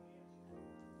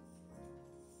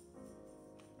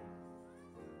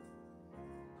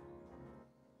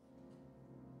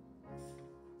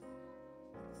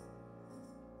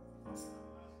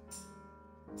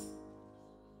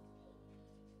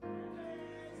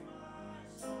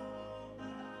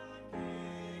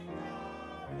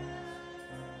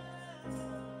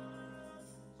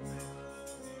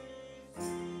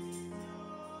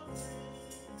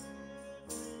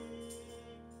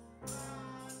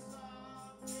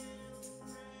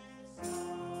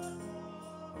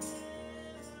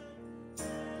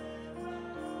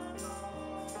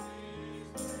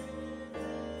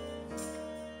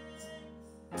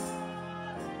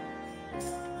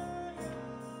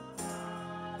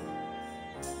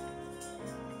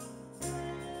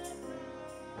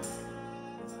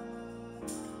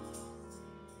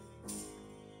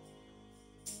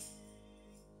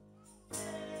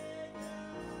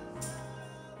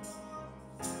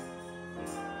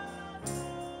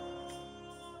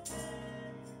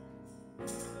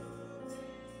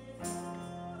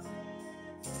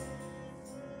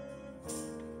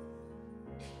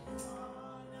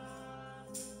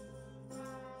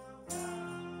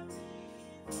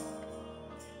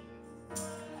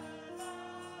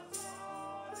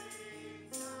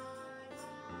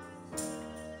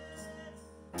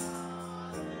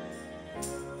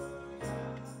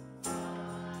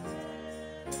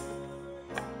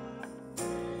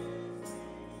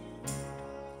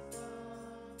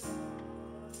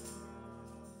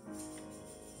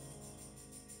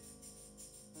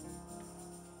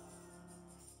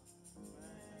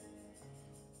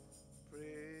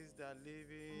 Praise the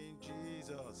living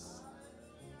Jesus.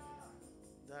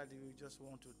 Daddy, we just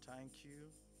want to thank you.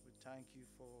 We thank you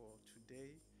for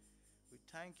today. We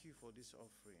thank you for this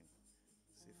offering.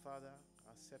 Say, Father,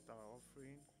 accept our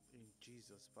offering. In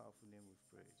Jesus' powerful name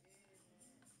we've prayed.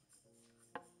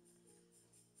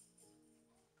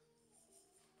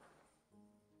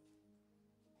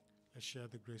 Let's share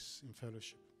the grace in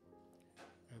fellowship.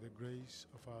 May the grace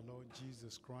of our Lord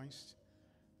Jesus Christ,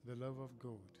 the love of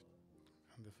God,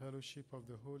 and the fellowship of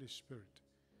the Holy Spirit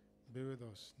be with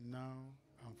us now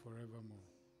and forevermore.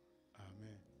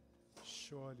 Amen.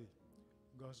 Surely,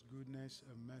 God's goodness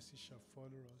and mercy shall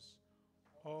follow us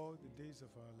all the days of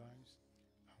our lives,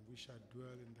 and we shall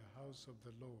dwell in the house of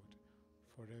the Lord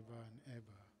forever and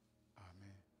ever.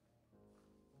 Amen.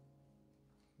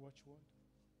 Watch what?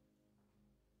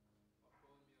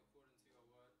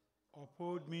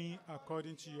 Uphold me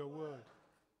according to your word,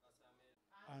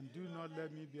 and do not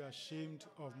let me be ashamed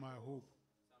of my hope.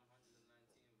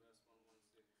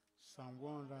 Psalm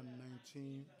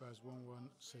 119, verse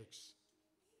 116.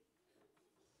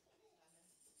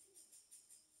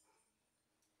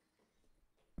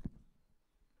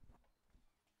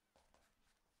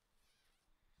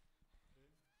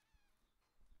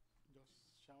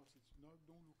 shout it. No,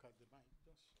 don't look at the mic.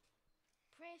 Just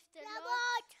Praise the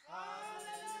Lord.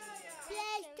 Hallelujah.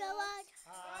 Praise the Lord.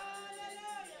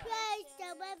 Hallelujah. Praise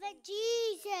the Reverend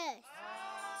Jesus.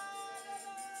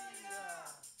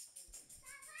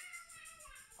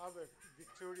 have a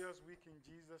victorious week in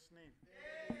Jesus'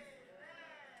 name.